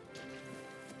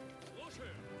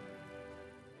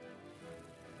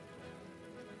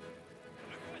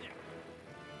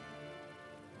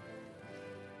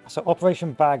 So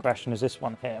Operation Bag Ration is this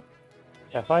one here.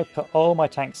 So if I put all my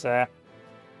tanks there,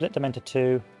 split them into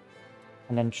two,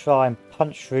 and then try and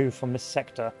punch through from this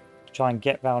sector to try and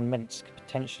get round Minsk,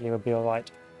 potentially would be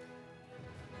alright.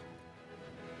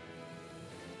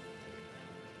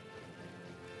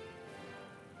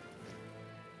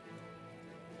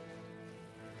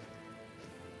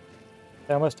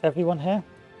 Almost everyone here?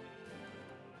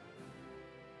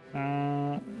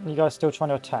 You guys still trying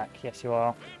to attack? Yes, you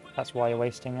are. That's why you're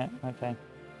wasting it. Okay.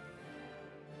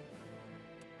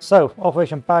 So,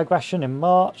 Operation Bag Ration in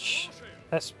March.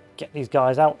 Let's get these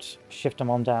guys out, shift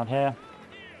them on down here.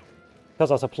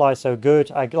 Because our supply is so good,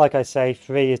 like I say,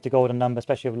 3 is the golden number,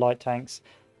 especially with light tanks.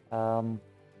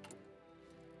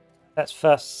 Let's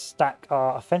first stack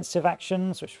our offensive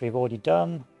actions, which we've already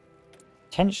done.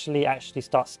 Potentially actually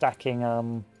start stacking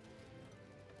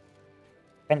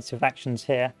offensive actions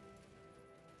here.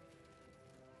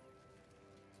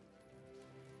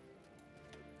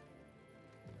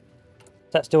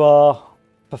 Let's do our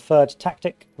preferred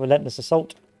tactic, relentless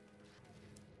assault.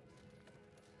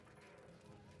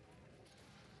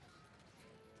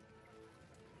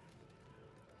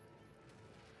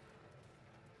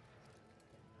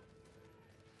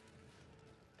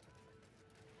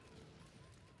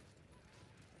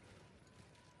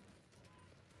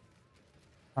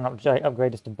 And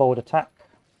upgrade this to bold attack.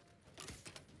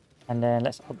 And then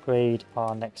let's upgrade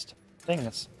our next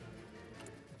things.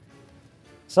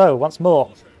 So, once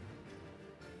more,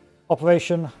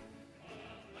 Operation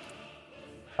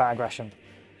Bag Ration.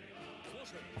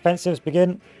 Offensives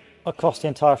begin across the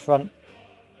entire front.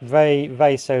 Very,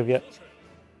 very Soviet,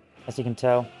 as you can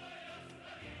tell.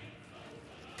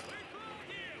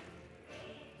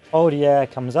 All the air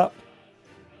comes up.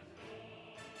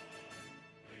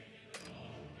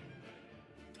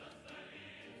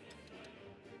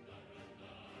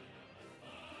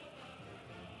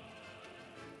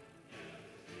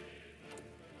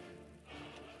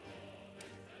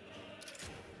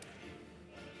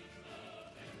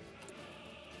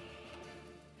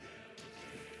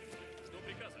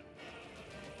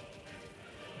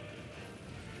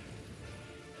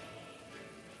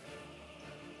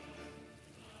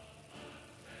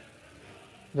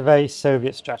 The very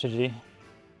Soviet strategy.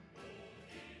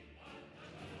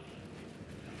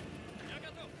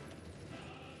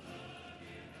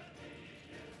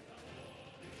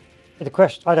 The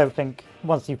question, I don't think,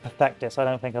 once you perfect this, I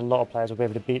don't think a lot of players will be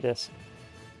able to beat this.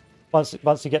 Once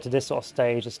you get to this sort of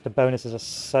stage, the bonuses are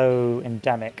so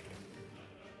endemic.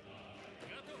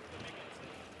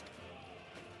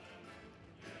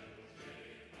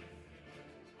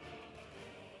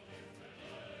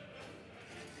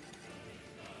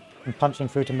 I'm punching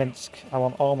through to Minsk. I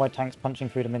want all my tanks punching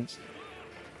through to Minsk.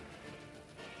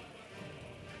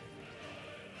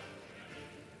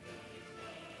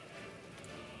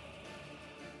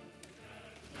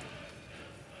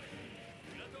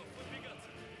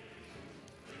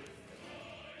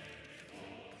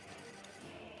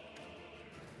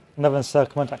 Another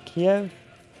encirclement at Kiev.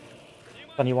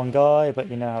 Only one guy,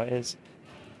 but you know how it is.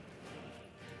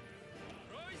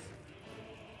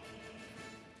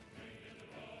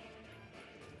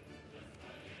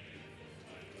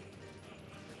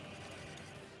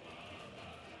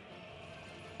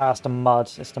 Ah, it's the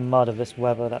mud. It's the mud of this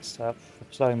weather that's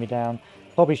slowing me down.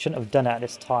 Probably shouldn't have done it at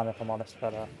this time, if I'm honest,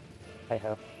 but hey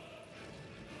ho.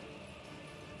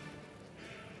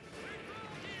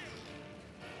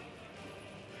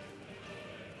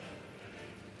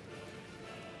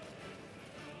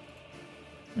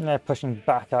 They're pushing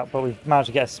back up, but we've managed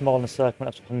to get a small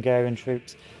encirclement of Hungarian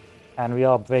troops, and we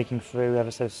are breaking through ever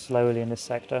so slowly in this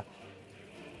sector.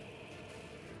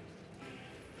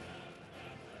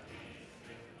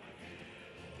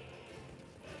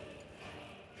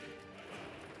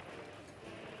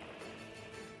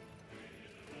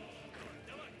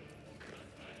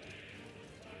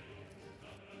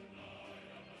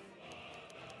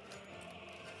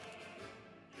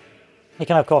 You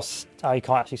can, of course, you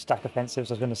can't actually stack offensives,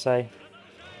 I was going to say.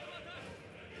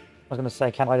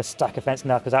 Can I just stack offensive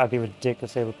now? Because that would be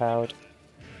ridiculously overpowered.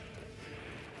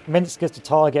 Minsk is the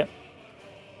target.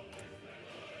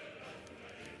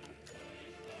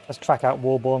 Let's track out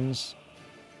war bonds.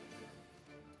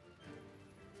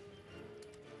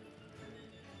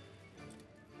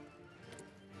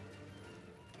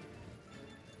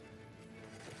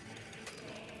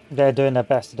 They're doing their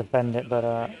best to defend it, but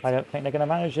I don't think they're going to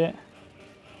manage it.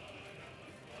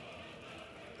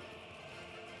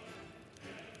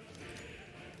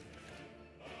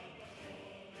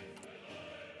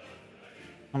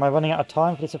 Am I running out of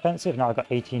time for this offensive? No, I've got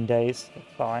 18 days.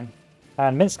 Fine.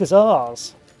 And Minsk is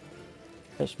ours!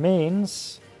 Which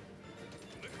means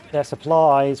their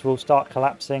supplies will start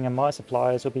collapsing and my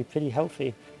supplies will be pretty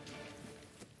healthy.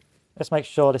 Let's make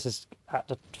sure this is at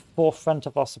the forefront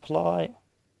of our supply.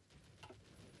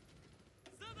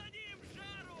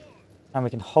 And we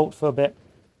can halt for a bit.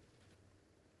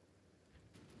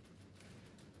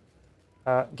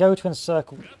 Go to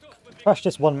encircle. Crush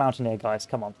this one mountaineer, guys.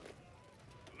 Come on.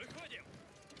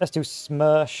 Let's do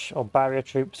Smersh or barrier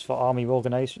troops for army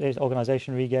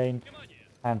organization regain.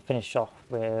 And finish off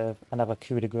with another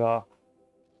coup de grace.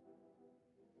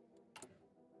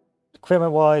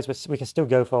 Equipment-wise, we can still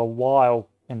go for a while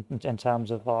in terms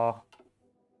of our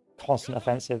constant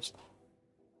offensives.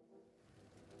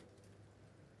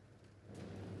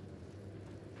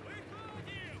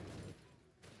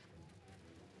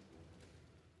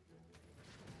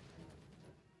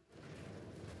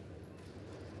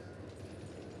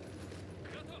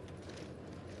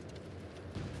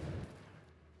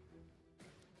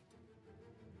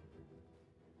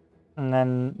 And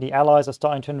then the allies are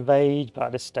starting to invade, but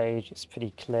at this stage it's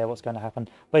pretty clear what's going to happen.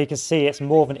 But you can see it's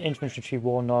more of an infantry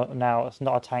war now. It's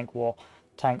not a tank war.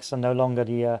 Tanks are no longer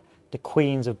the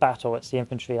queens of battle. It's the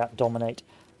infantry that dominate.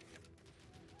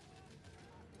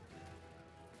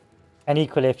 And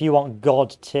equally, if you want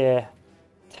god tier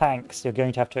tanks, you're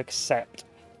going to have to accept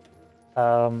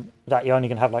that you're only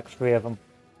going to have like 3 of them.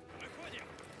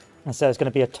 And so it's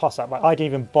going to be a toss-up. Like, I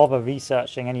didn't even bother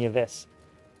researching any of this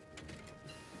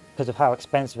because of how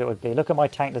expensive it would be. Look at my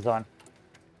tank design.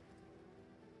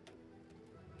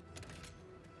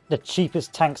 The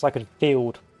cheapest tanks I could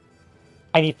field.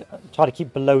 I need to try to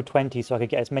keep below 20 so I could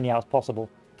get as many out as possible.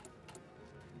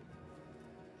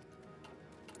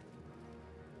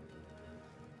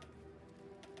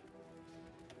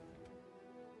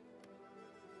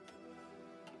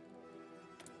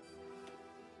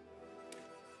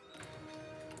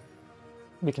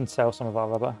 We can sell some of our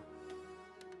rubber.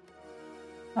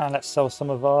 And let's sell some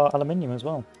of our aluminium as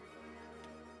well.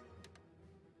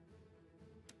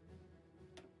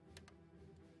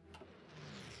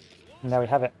 And there we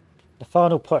have it. The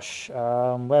final push. Where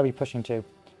are we pushing to?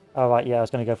 Oh right, yeah, I was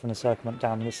going to go from the encirclement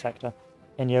down in this sector.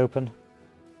 In the open.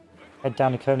 Head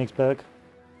down to Königsberg.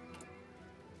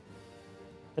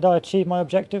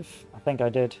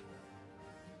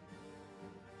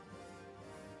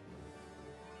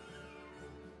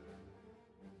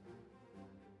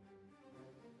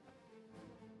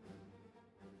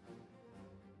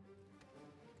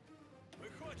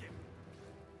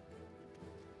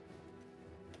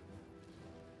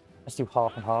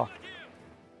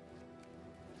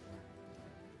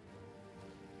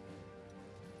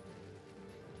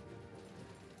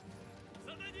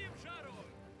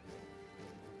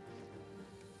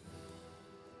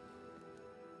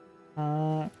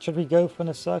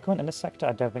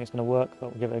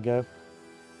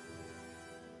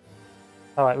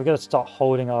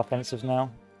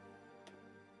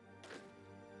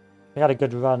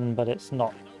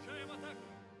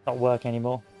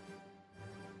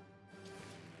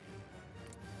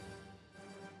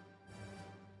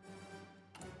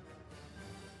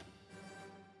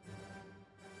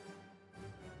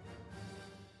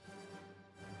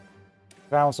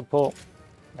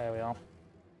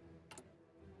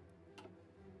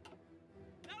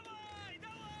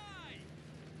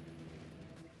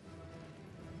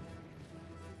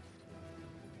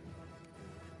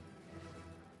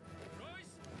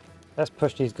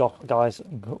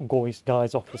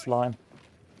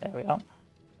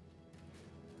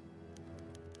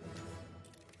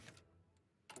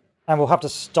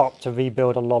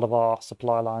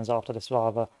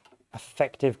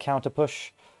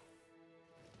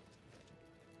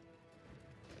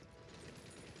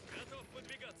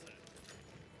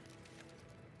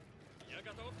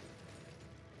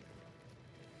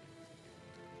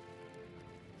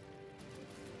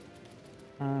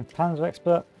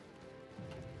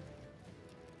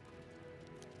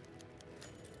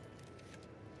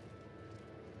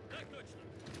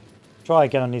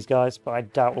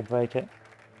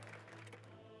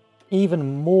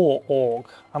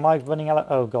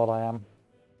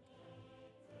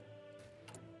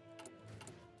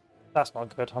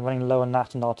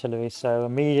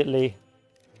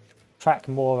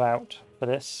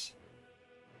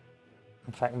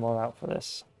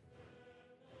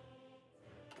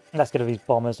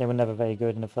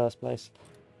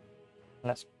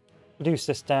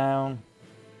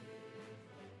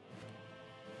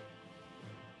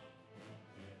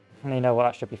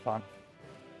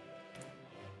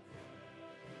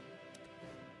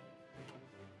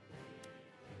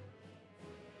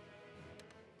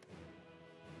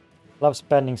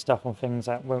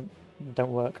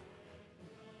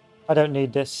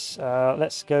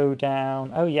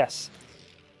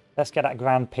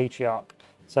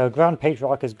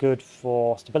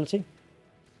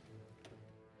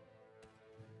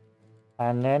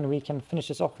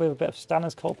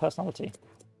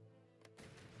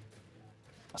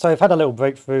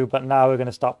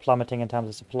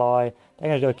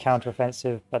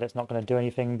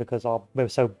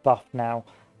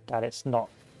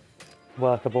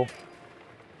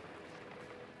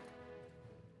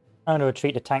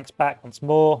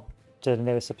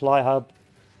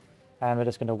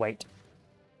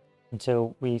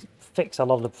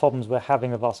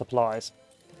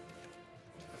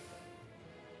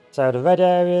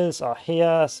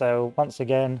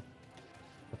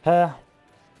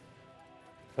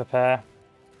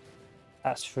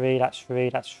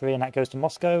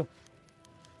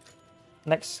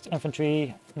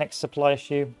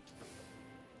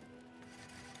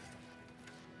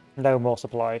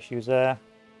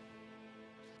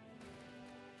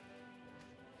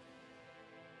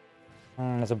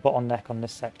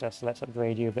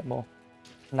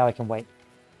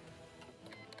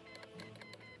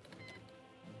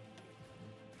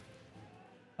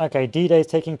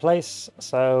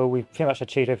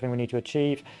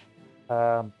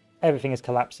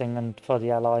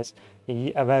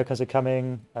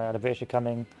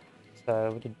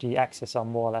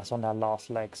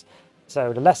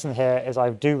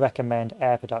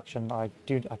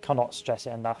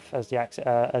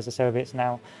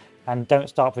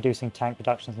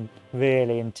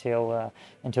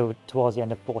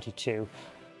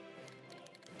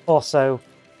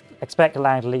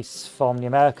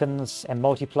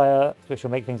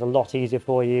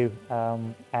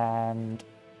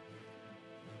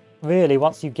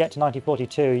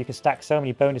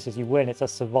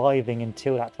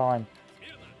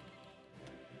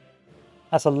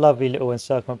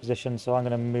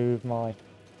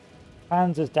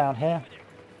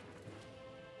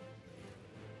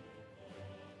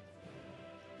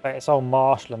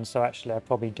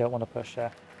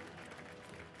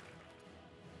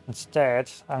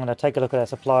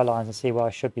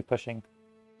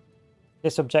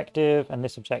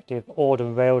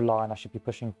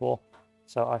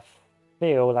 So I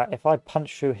feel that if I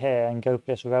punch through here and go for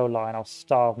this rail line, I'll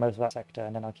starve most of that sector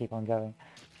and then I'll keep on going.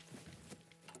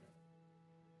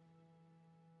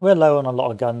 We're low on a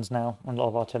lot of guns now, and a lot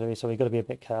of artillery, so we've got to be a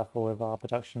bit careful with our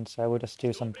production. So we'll just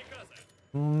do some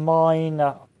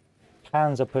minor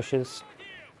panzer pushes.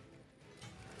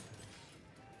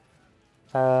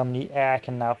 The air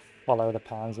can now follow the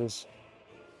panzers.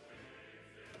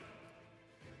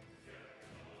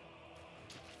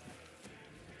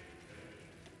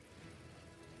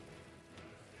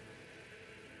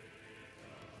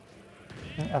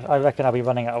 I reckon I'll be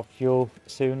running out of fuel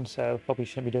soon, so probably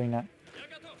shouldn't be doing that.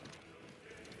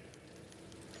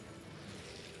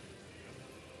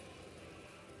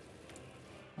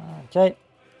 Okay.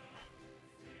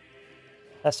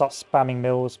 Let's start spamming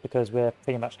mills because we're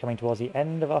pretty much coming towards the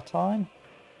end of our time.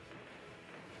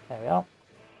 There we are.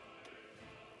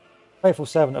 Faithful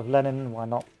servant of Lenin, why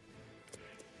not?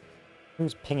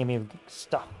 Who's pinging me with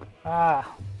stuff?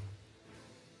 Ah!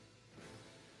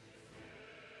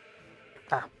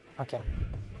 Ah, okay.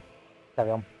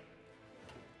 Carry on.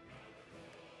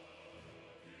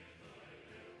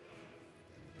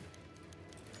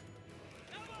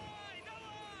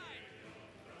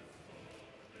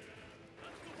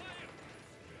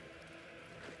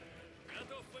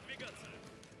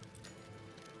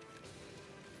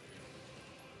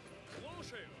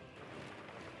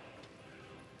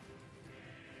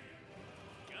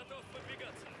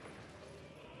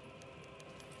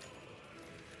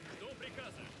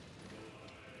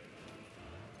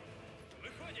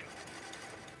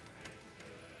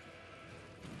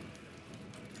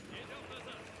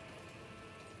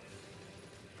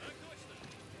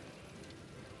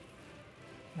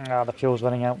 Ah, the fuel's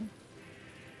running out.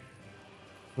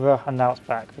 And now it's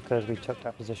back because we took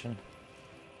that position.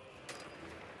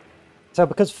 So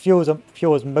because fuel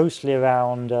is mostly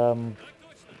around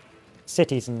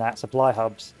cities and that, supply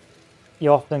hubs,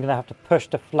 you're often going to have to push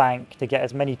the flank to get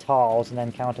as many tiles and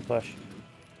then counter push.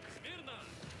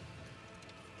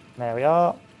 There we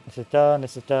are. This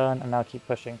is done, and now keep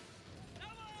pushing.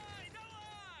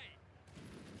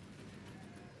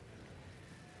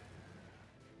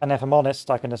 And if I'm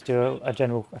honest, I can just do a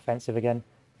general offensive again,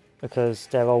 because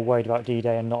they're all worried about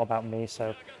D-Day and not about me.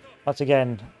 So once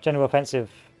again, general offensive.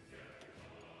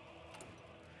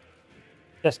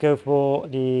 Let's go for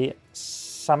the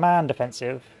Saman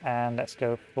defensive, and let's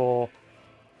go for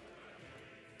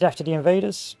death to the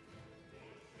invaders.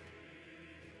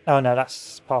 Oh no,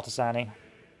 that's Partisani.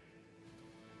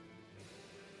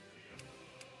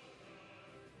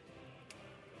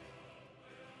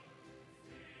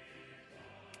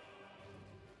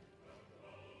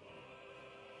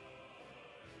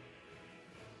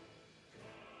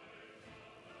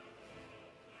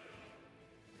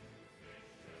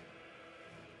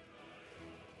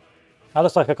 Now it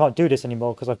looks like I can't do this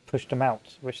anymore because I've pushed them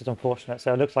out, which is unfortunate.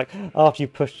 So it looks like after you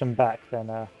push them back,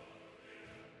 then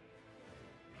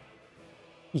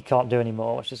you can't do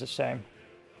anymore, which is a shame.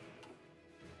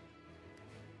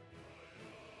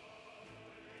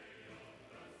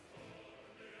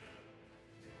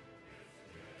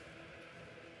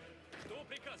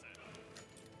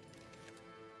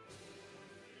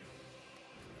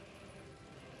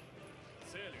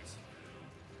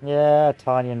 Yeah,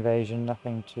 tiny invasion,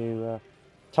 nothing to...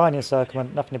 tiny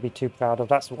encirclement, nothing to be too proud of.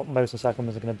 That's what most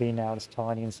encirclements are going to be now, just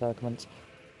tiny encirclements.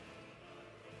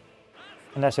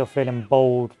 Unless you're feeling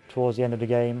bold towards the end of the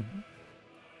game.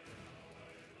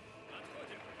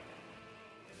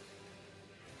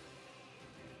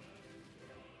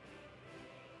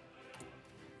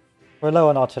 We're low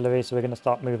on artillery, so we're going to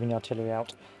start moving the artillery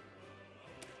out.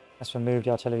 Let's remove the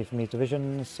artillery from these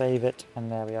divisions, save it,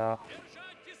 and there we are.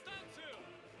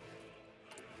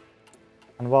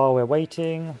 And while we're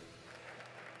waiting,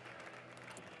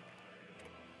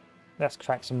 let's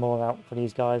crack some more out for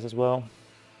these guys as well.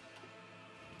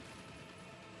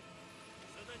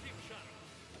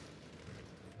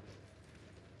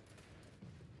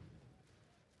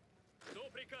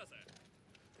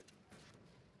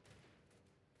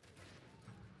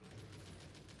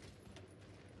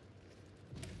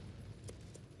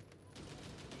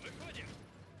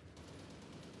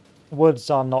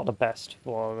 Woods are not the best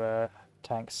for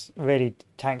tanks. Really,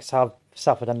 tanks have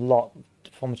suffered a lot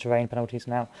from terrain penalties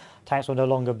now. Tanks will no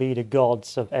longer be the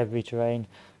gods of every terrain,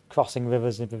 crossing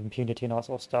rivers with impunity and all that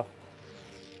sort of stuff.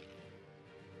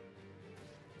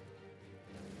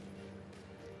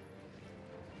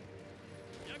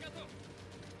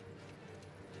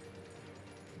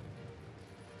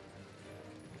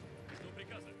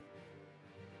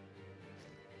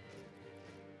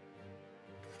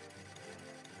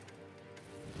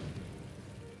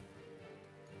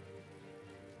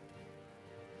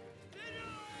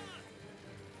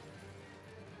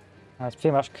 And it's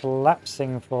pretty much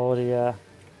collapsing for the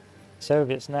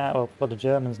Soviets now, or for the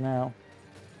Germans now.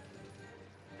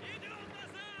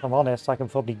 If I'm honest, I can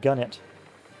probably gun it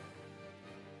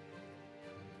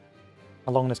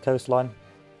along this coastline.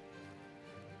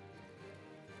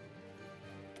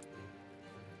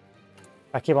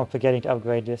 I keep on forgetting to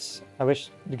upgrade this. I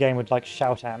wish the game would like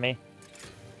shout at me.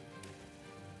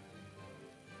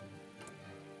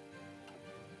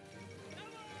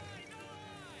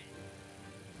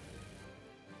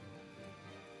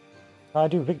 Can I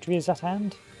do victory is at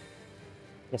hand?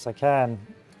 Yes, I can.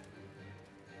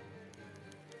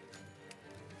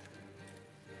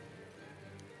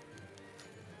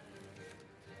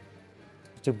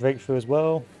 Do breakthrough as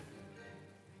well.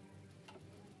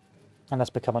 And let's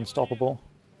become unstoppable.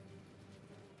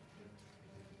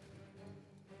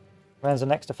 When's the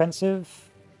next offensive?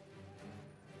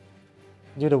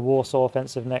 Do the Warsaw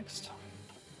offensive next.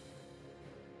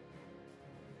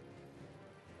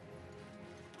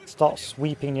 Start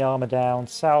sweeping the armour down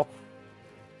south.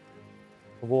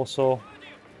 Warsaw.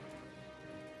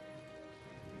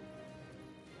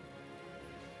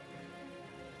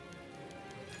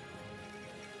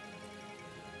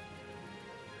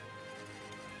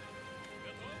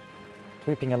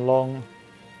 Sweeping along.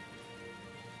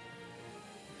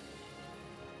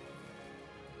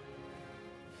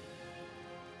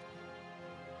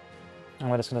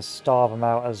 And we're just going to starve them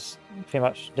out as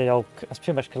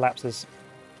pretty much collapses.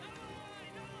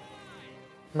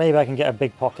 Maybe I can get a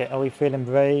big pocket. Are we feeling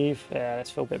brave? Yeah,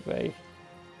 let's feel a bit brave.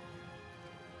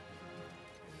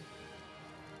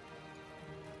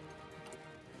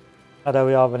 Although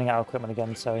we are running out of equipment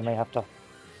again, so we may have to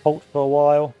halt for a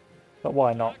while. But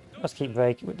why not? Let's keep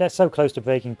breaking. They're so close to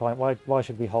breaking point. Why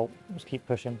should we halt? Let's keep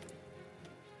pushing.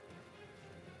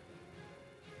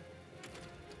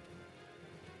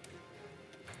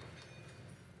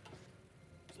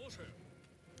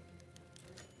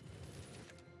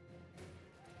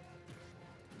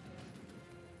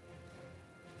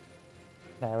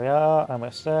 There we are,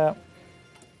 almost there.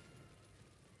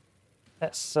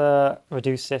 Let's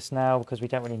reduce this now because we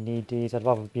don't really need these. I'd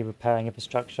rather be repairing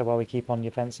infrastructure while we keep on the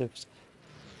offensives.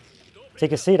 So you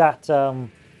can see that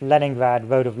Leningrad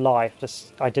Road of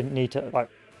Life, I didn't need to, like,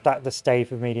 that to stay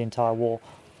for me the entire war.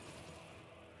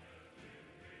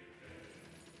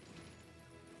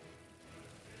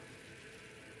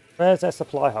 Where's their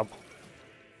supply hub?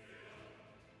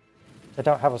 They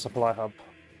don't have a supply hub.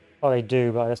 Oh, they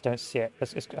do, but I just don't see it. I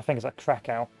think it's at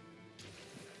Krakow.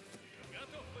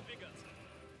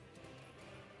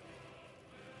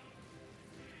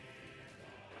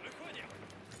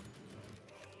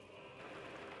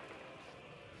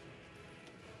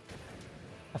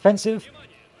 Offensive.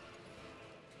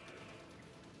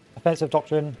 Offensive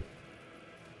doctrine.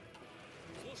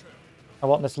 I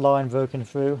want this line broken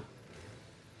through.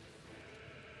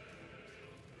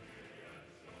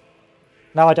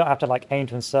 Now I don't have to like aim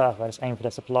to encircle, I just aim for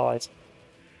their supplies.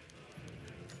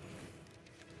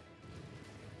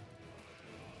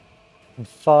 And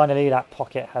finally that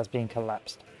pocket has been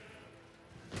collapsed.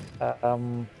 See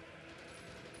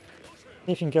if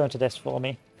you can go into this for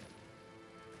me.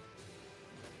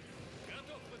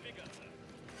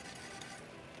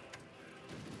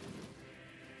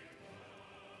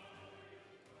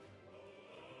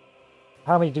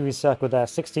 How many do we circle there?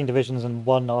 16 divisions and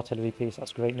 1 artillery piece.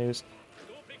 That's great news.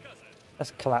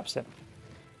 Let's collapse it.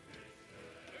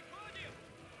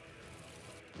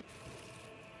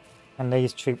 And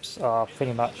these troops are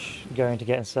pretty much going to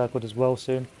get encircled as well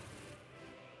soon.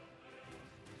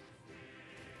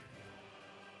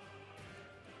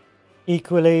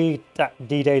 Equally, that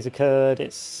D-Day's occurred.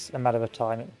 It's a matter of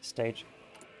time at this stage.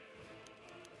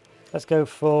 Let's go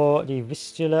for the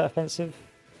Vistula offensive.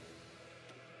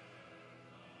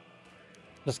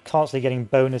 Just constantly getting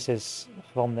bonuses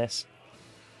from this.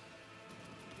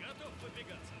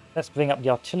 Let's bring up the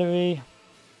artillery.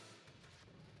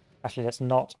 Actually, let's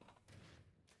not.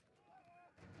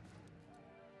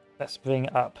 Let's bring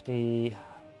up the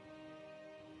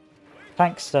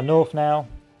tanks to the north now.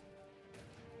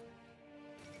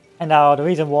 And now the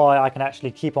reason why I can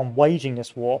actually keep on waging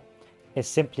this war is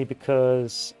simply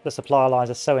because the supply lines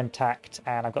are so intact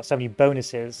and I've got so many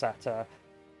bonuses that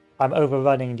I'm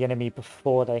overrunning the enemy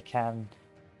before they can,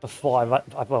 before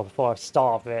I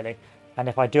starve really. And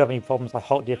if I do have any problems, I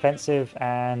halt the offensive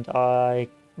and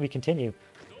we continue.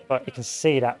 But you can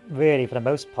see that really for the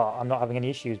most part I'm not having any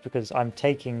issues because I'm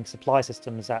taking supply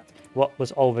systems at what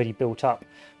was already built up,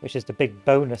 which is the big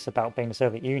bonus about being the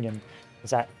Soviet Union,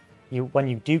 is that when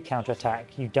you do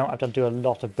counterattack, you don't have to do a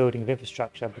lot of building of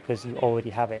infrastructure because you already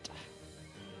have it.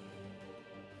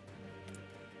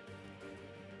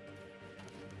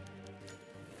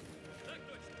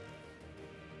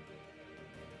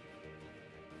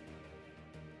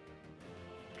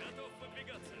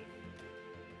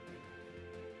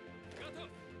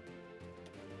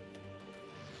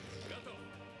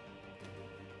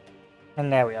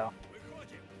 And there we are.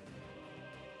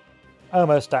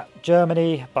 Almost at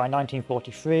Germany by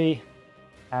 1943,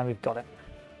 and we've got it.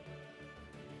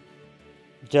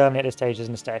 Germany at this stage is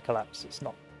in a state of collapse. It's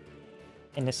not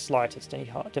in the slightest any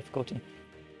difficulty.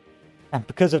 And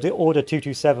because of the Order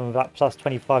 227 with that plus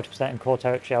 25% in core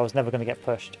territory, I was never going to get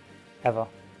pushed, ever.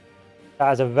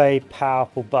 That is a very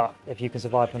powerful buff if you can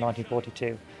survive from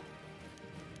 1942.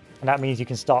 And that means you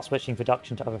can start switching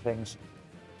production to other things,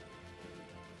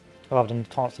 rather than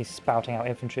constantly spouting out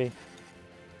infantry.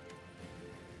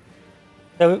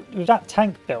 So with that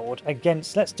tank build,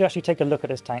 against, let's actually take a look at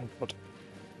this tank build.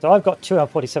 So I've got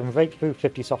 247 breakthrough,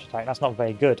 50 soft attack. That's not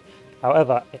very good.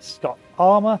 However, it's got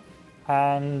armor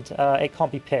and it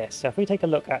can't be pierced. So if we take a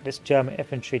look at this German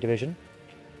infantry division,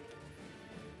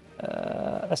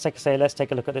 let's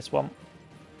take a look at this one.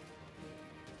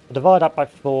 So divide up by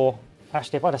 4.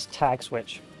 Actually, if I just tag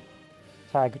switch,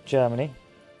 tag Germany.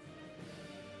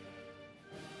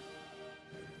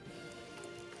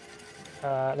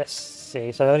 Let's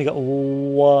see. So I only got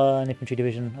 1 infantry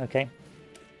division. Okay.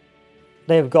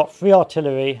 They've got 3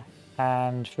 artillery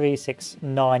and 3, 6,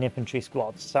 9 infantry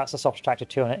squads. So that's a soft attack of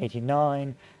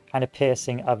 289 and a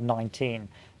piercing of 19.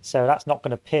 So that's not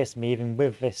going to pierce me even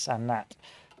with this and that.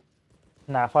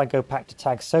 Now, if I go back to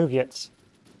tag Soviets,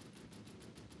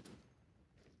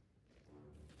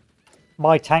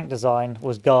 my tank design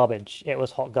was garbage. It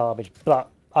was hot garbage, but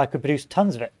I could produce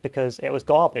tons of it because it was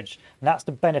garbage. And that's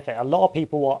the benefit. A lot of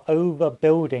people are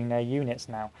overbuilding their units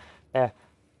now.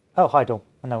 Oh, hi, Dawn.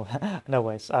 No, no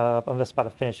ways. I'm just about to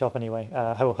finish off anyway.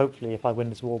 Hopefully, if I win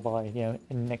this war by, in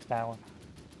the next hour.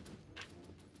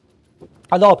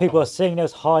 A lot of people are seeing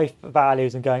those high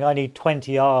values and going, I need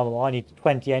 20 armor, I need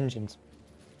 20 engines.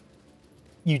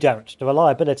 You don't. The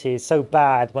reliability is so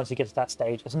bad once you get to that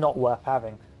stage, it's not worth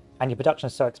having. And your production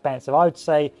is so expensive. I would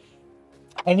say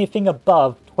anything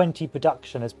above 20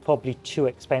 production is probably too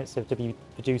expensive to be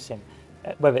producing.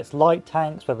 Whether it's light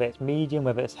tanks, whether it's medium,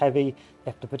 whether it's heavy,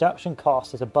 if the production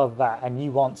cost is above that and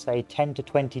you want, say, 10 to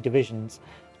 20 divisions,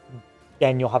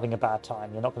 then you're having a bad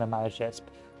time. You're not going to manage this.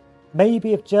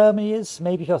 Maybe if Germany is,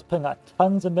 maybe if you're putting like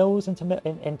tons of mils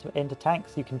into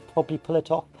tanks, you can probably pull it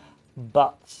off.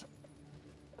 But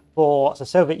for the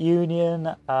Soviet Union,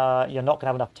 you're not going to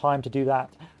have enough time to do that.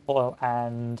 For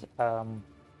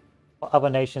other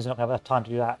nations, you're not going to have enough time to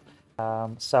do that.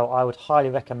 So I would highly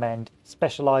recommend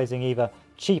specializing either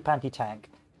cheap anti-tank,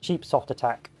 cheap soft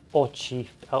attack, or cheap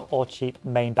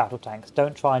main battle tanks.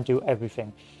 Don't try and do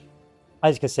everything.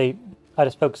 As you can see, I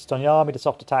just focused on the army, the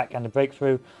soft attack, and the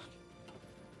breakthrough,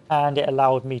 and it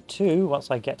allowed me to,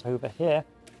 once I get over here,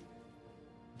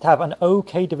 to have an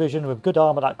okay division with good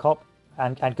armor that cop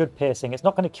and good piercing. It's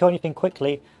not going to kill anything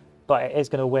quickly, but it is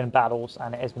going to win battles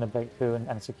and it is going to break through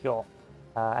and secure.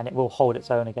 And it will hold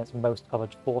its own against most other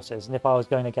forces. And if I was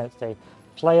going against a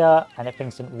player and if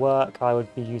things didn't work, I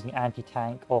would be using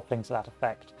anti-tank or things to that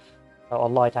effect. Or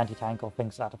light anti-tank or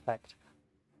things to that effect.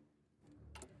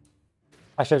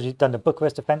 I should have done the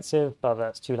Bucharest offensive, but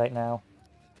that's too late now.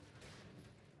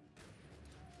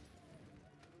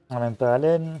 I'm in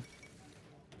Berlin.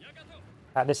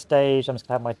 At this stage, I'm just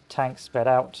going to have my tanks spread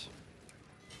out.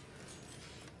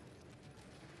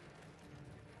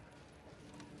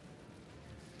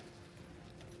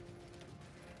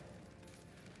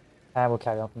 And we'll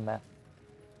carry on from there.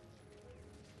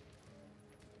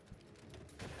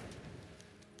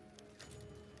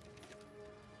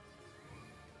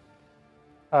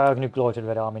 I'm going to glory to the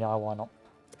Red Army now, why not?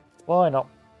 Why not?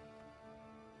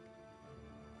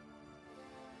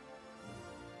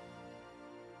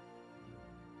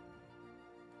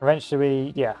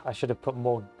 Eventually, yeah, I should have put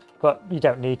more, but you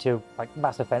don't need to. Like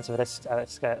mass offensive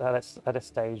at this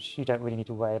stage, you don't really need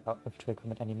to worry about infantry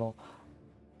equipment anymore.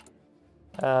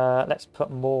 Let's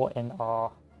put more in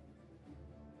our.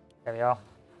 There we are.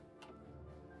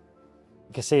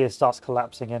 You can see it starts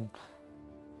collapsing in.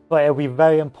 But it'll be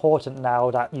very important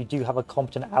now that you do have a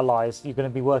competent allies. You're going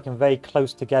to be working very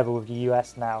close together with the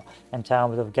US now in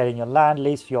terms of getting your land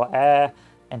lease for your air,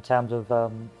 in terms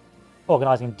of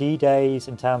organising D-days,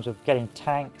 in terms of getting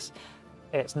tanks.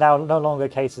 It's now no longer a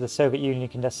case of the Soviet Union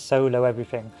can just solo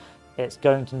everything. It's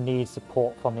going to need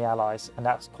support from the allies, and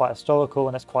that's quite historical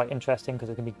and that's quite interesting because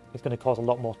it's going to cause a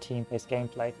lot more team-based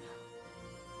gameplay.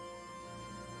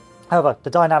 However, the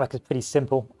dynamic is pretty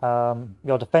simple.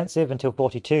 You're defensive until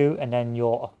 42, and then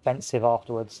you're offensive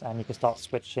afterwards, and you can start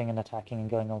switching and attacking and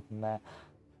going on from there.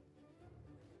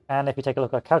 And if you take a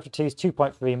look at casualties,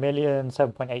 2.3 million,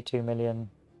 7.82 million,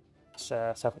 it's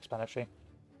self-explanatory.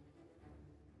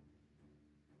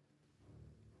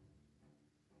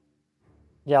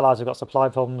 The Allies have got supply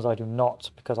problems. I do not,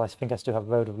 because I think I still have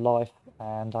Road of Life,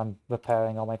 and I'm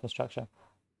repairing all my infrastructure.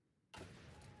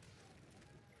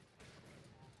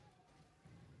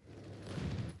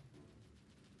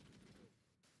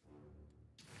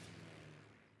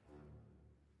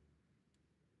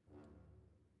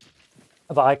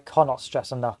 But I cannot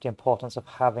stress enough the importance of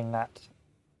having that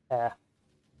air,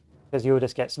 because you will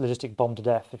just get logistic bombed to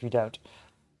death if you don't.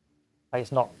 Like,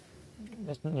 it's not,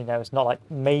 you know, it's not like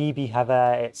maybe have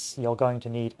air. It's you're going to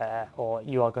need air, or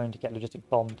you are going to get logistic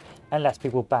bombed, unless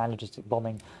people ban logistic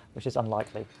bombing, which is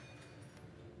unlikely.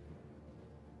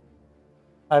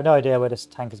 I have no idea where this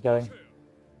tank is going.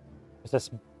 It's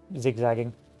just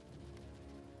zigzagging.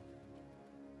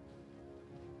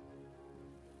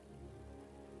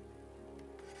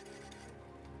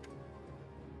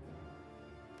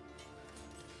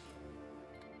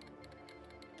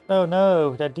 Oh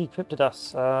no, they decrypted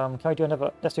us. Can we do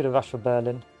another? Let's do the rush for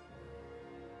Berlin.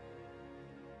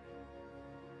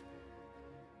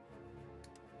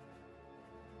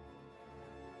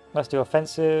 Let's do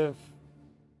offensive.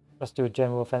 Let's do a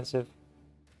general offensive.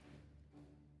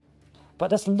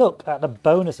 But let's look at the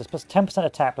bonuses. Plus 10%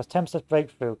 attack, plus 10%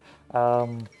 breakthrough.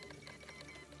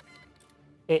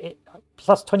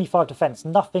 Plus 25 defense.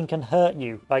 Nothing can hurt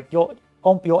you. Like your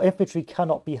infantry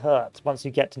cannot be hurt once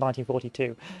you get to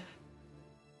 1942.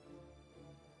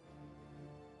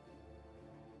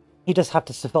 You just have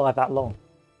to survive that long.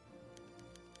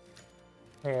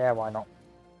 Yeah, why not?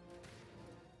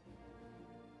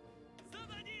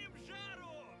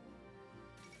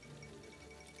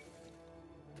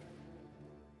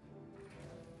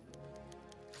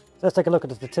 So let's take a look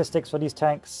at the statistics for these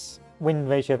tanks. Win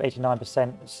ratio of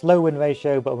 89%, slow win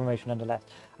ratio, but win ratio nonetheless.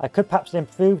 I could perhaps have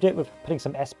improved it with putting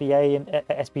some SBA and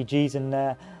SBGs in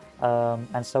there,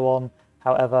 and so on.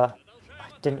 However,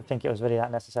 I didn't think it was really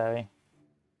that necessary.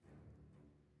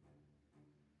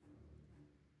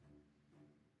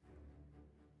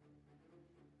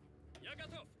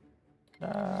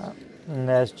 And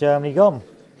there's Germany gone.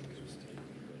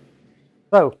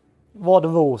 So, what are the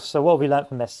rules? So what have we learnt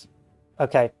from this?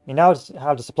 Okay, you know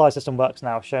how the supply system works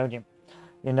now, I've shown you.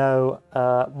 You know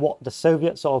what the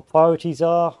Soviet sort of priorities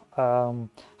are,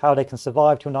 how they can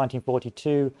survive till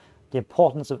 1942, the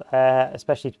importance of air,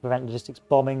 especially to prevent logistics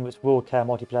bombing, which will occur in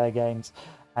multiplayer games,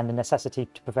 and the necessity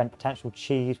to prevent potential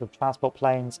cheese with transport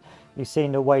planes. You've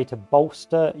seen a way to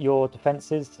bolster your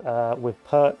defences with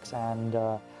perks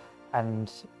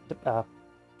and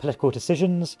political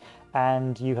decisions,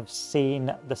 and you have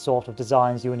seen the sort of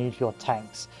designs you will need for your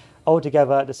tanks.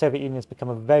 Altogether, the Soviet Union has become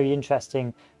a very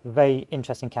interesting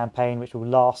campaign, which will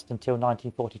last until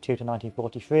 1942 to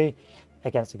 1943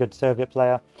 against a good Soviet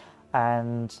player,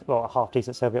 and well, a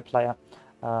half-decent Soviet player,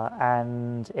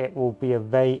 and it will be a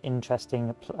very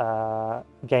interesting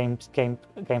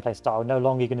gameplay style. No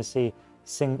longer you're going to see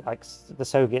like the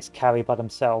Soviets carry by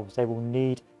themselves. They will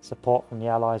need support from the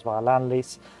Allies via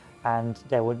landlease, and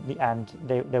there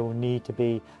will need to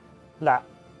be that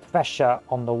pressure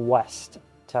on the West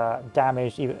to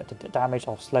damage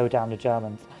or slow down the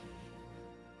Germans.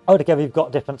 Altogether, you've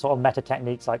got different sort of meta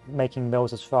techniques like making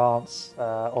mills as France,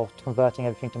 or converting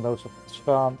everything to mills as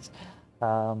France,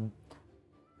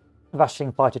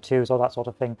 rushing fighter twos, all that sort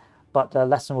of thing. But the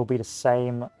lesson will be the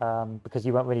same, because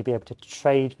you won't really be able to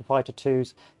trade for fighter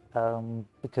twos,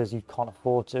 because you can't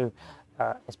afford to.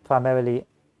 It's primarily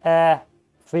air,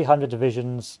 300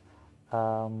 divisions,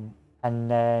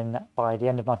 and then by the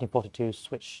end of 1942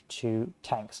 switch to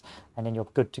tanks, and then you're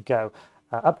good to go.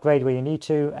 Upgrade where you need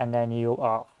to, and then you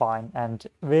are fine. And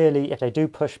really, if they do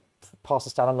push past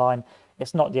the Stalin line,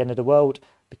 it's not the end of the world,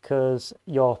 because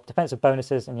your defensive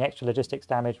bonuses and the extra logistics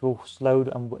damage will slow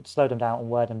them down and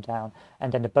wear them down,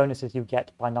 and then the bonuses you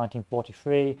get by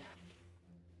 1943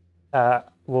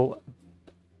 will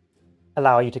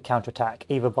allow you to counterattack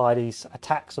either by these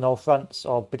attacks on all fronts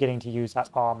or beginning to use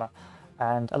that armor.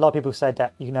 And a lot of people said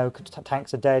that, you know,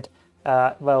 tanks are dead.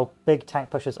 Well, big tank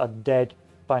pushers are dead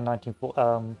by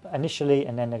initially,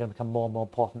 and then they're going to become more and more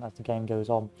important as the game goes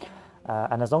on.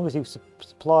 And as long as you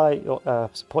support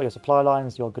your supply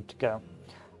lines, you're good to go.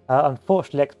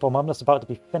 Unfortunately, X-Bomb, I'm just about to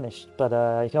be finished, but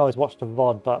you can always watch the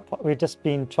VOD. But we've just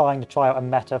been trying to try out a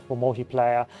meta for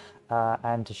multiplayer,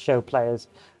 and to show players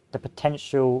the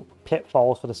potential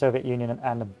pitfalls for the Soviet Union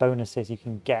and the bonuses you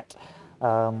can get.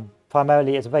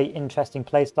 Primarily, it's a very interesting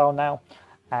playstyle now,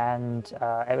 and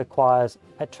it requires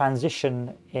a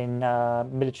transition in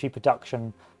military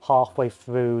production halfway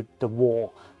through the war.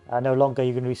 No longer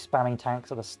you're going to be spamming tanks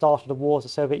at the start of the war as the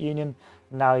Soviet Union.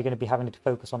 Now you're going to be having to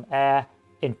focus on air,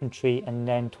 infantry, and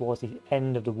then towards the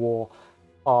end of the war,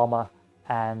 armor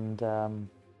and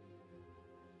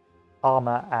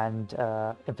armor and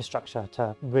infrastructure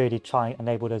to really try and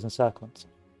enable those encirclements.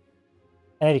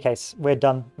 In any case, we're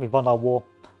done. We've won our war.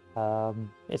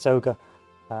 It's ogre,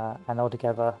 and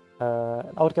altogether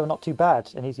not too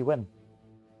bad. An easy win.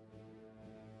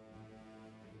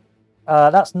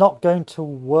 That's not going to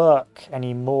work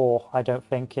anymore, I don't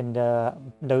think, in the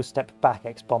No Step Back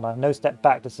X-Bomber. No Step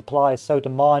Back, the supply is so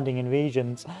demanding in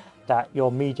regions that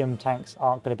your medium tanks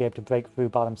aren't going to be able to break through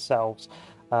by themselves.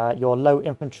 Your low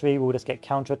infantry will just get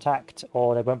counterattacked,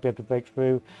 or they won't be able to break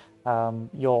through.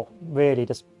 Your really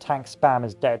just tank spam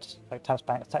is dead. Like tank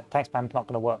spam is not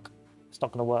going to work. It's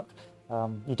not going to work.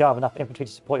 You don't have enough infantry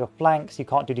to support your flanks. You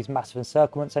can't do these massive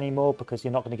encirclements anymore because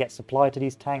you're not going to get supply to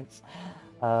these tanks.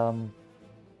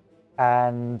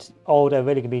 And all they're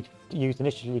really going to be used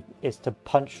initially is to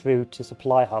punch through to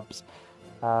supply hubs.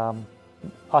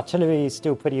 Artillery is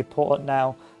still pretty important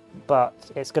now,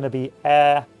 but it's going to be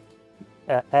air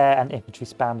and infantry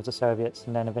spam with the Soviets,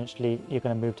 and then eventually you're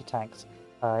going to move to tanks.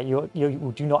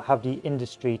 You do not have the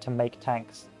industry to make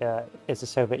tanks as the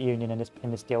Soviet Union in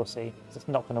this DLC. It's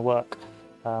not going to work.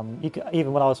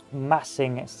 Even when I was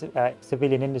massing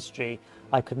civilian industry,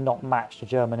 I could not match the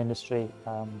German industry.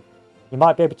 You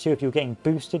might be able to if you're getting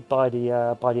boosted by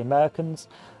the Americans,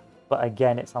 but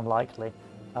again, it's unlikely.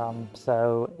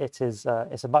 So it's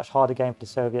a much harder game for the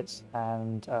Soviets,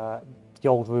 and the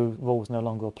old rules no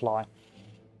longer apply.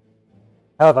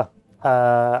 However,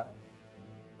 I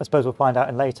suppose we'll find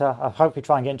out later. I'll hopefully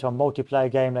try and get into a multiplayer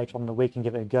game later on in the week and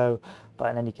give it a go. But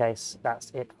in any case,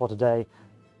 that's it for today.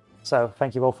 So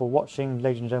thank you all for watching,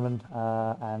 ladies and gentlemen,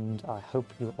 and I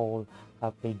hope you all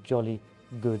have a jolly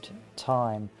good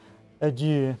time.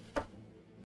 Adieu.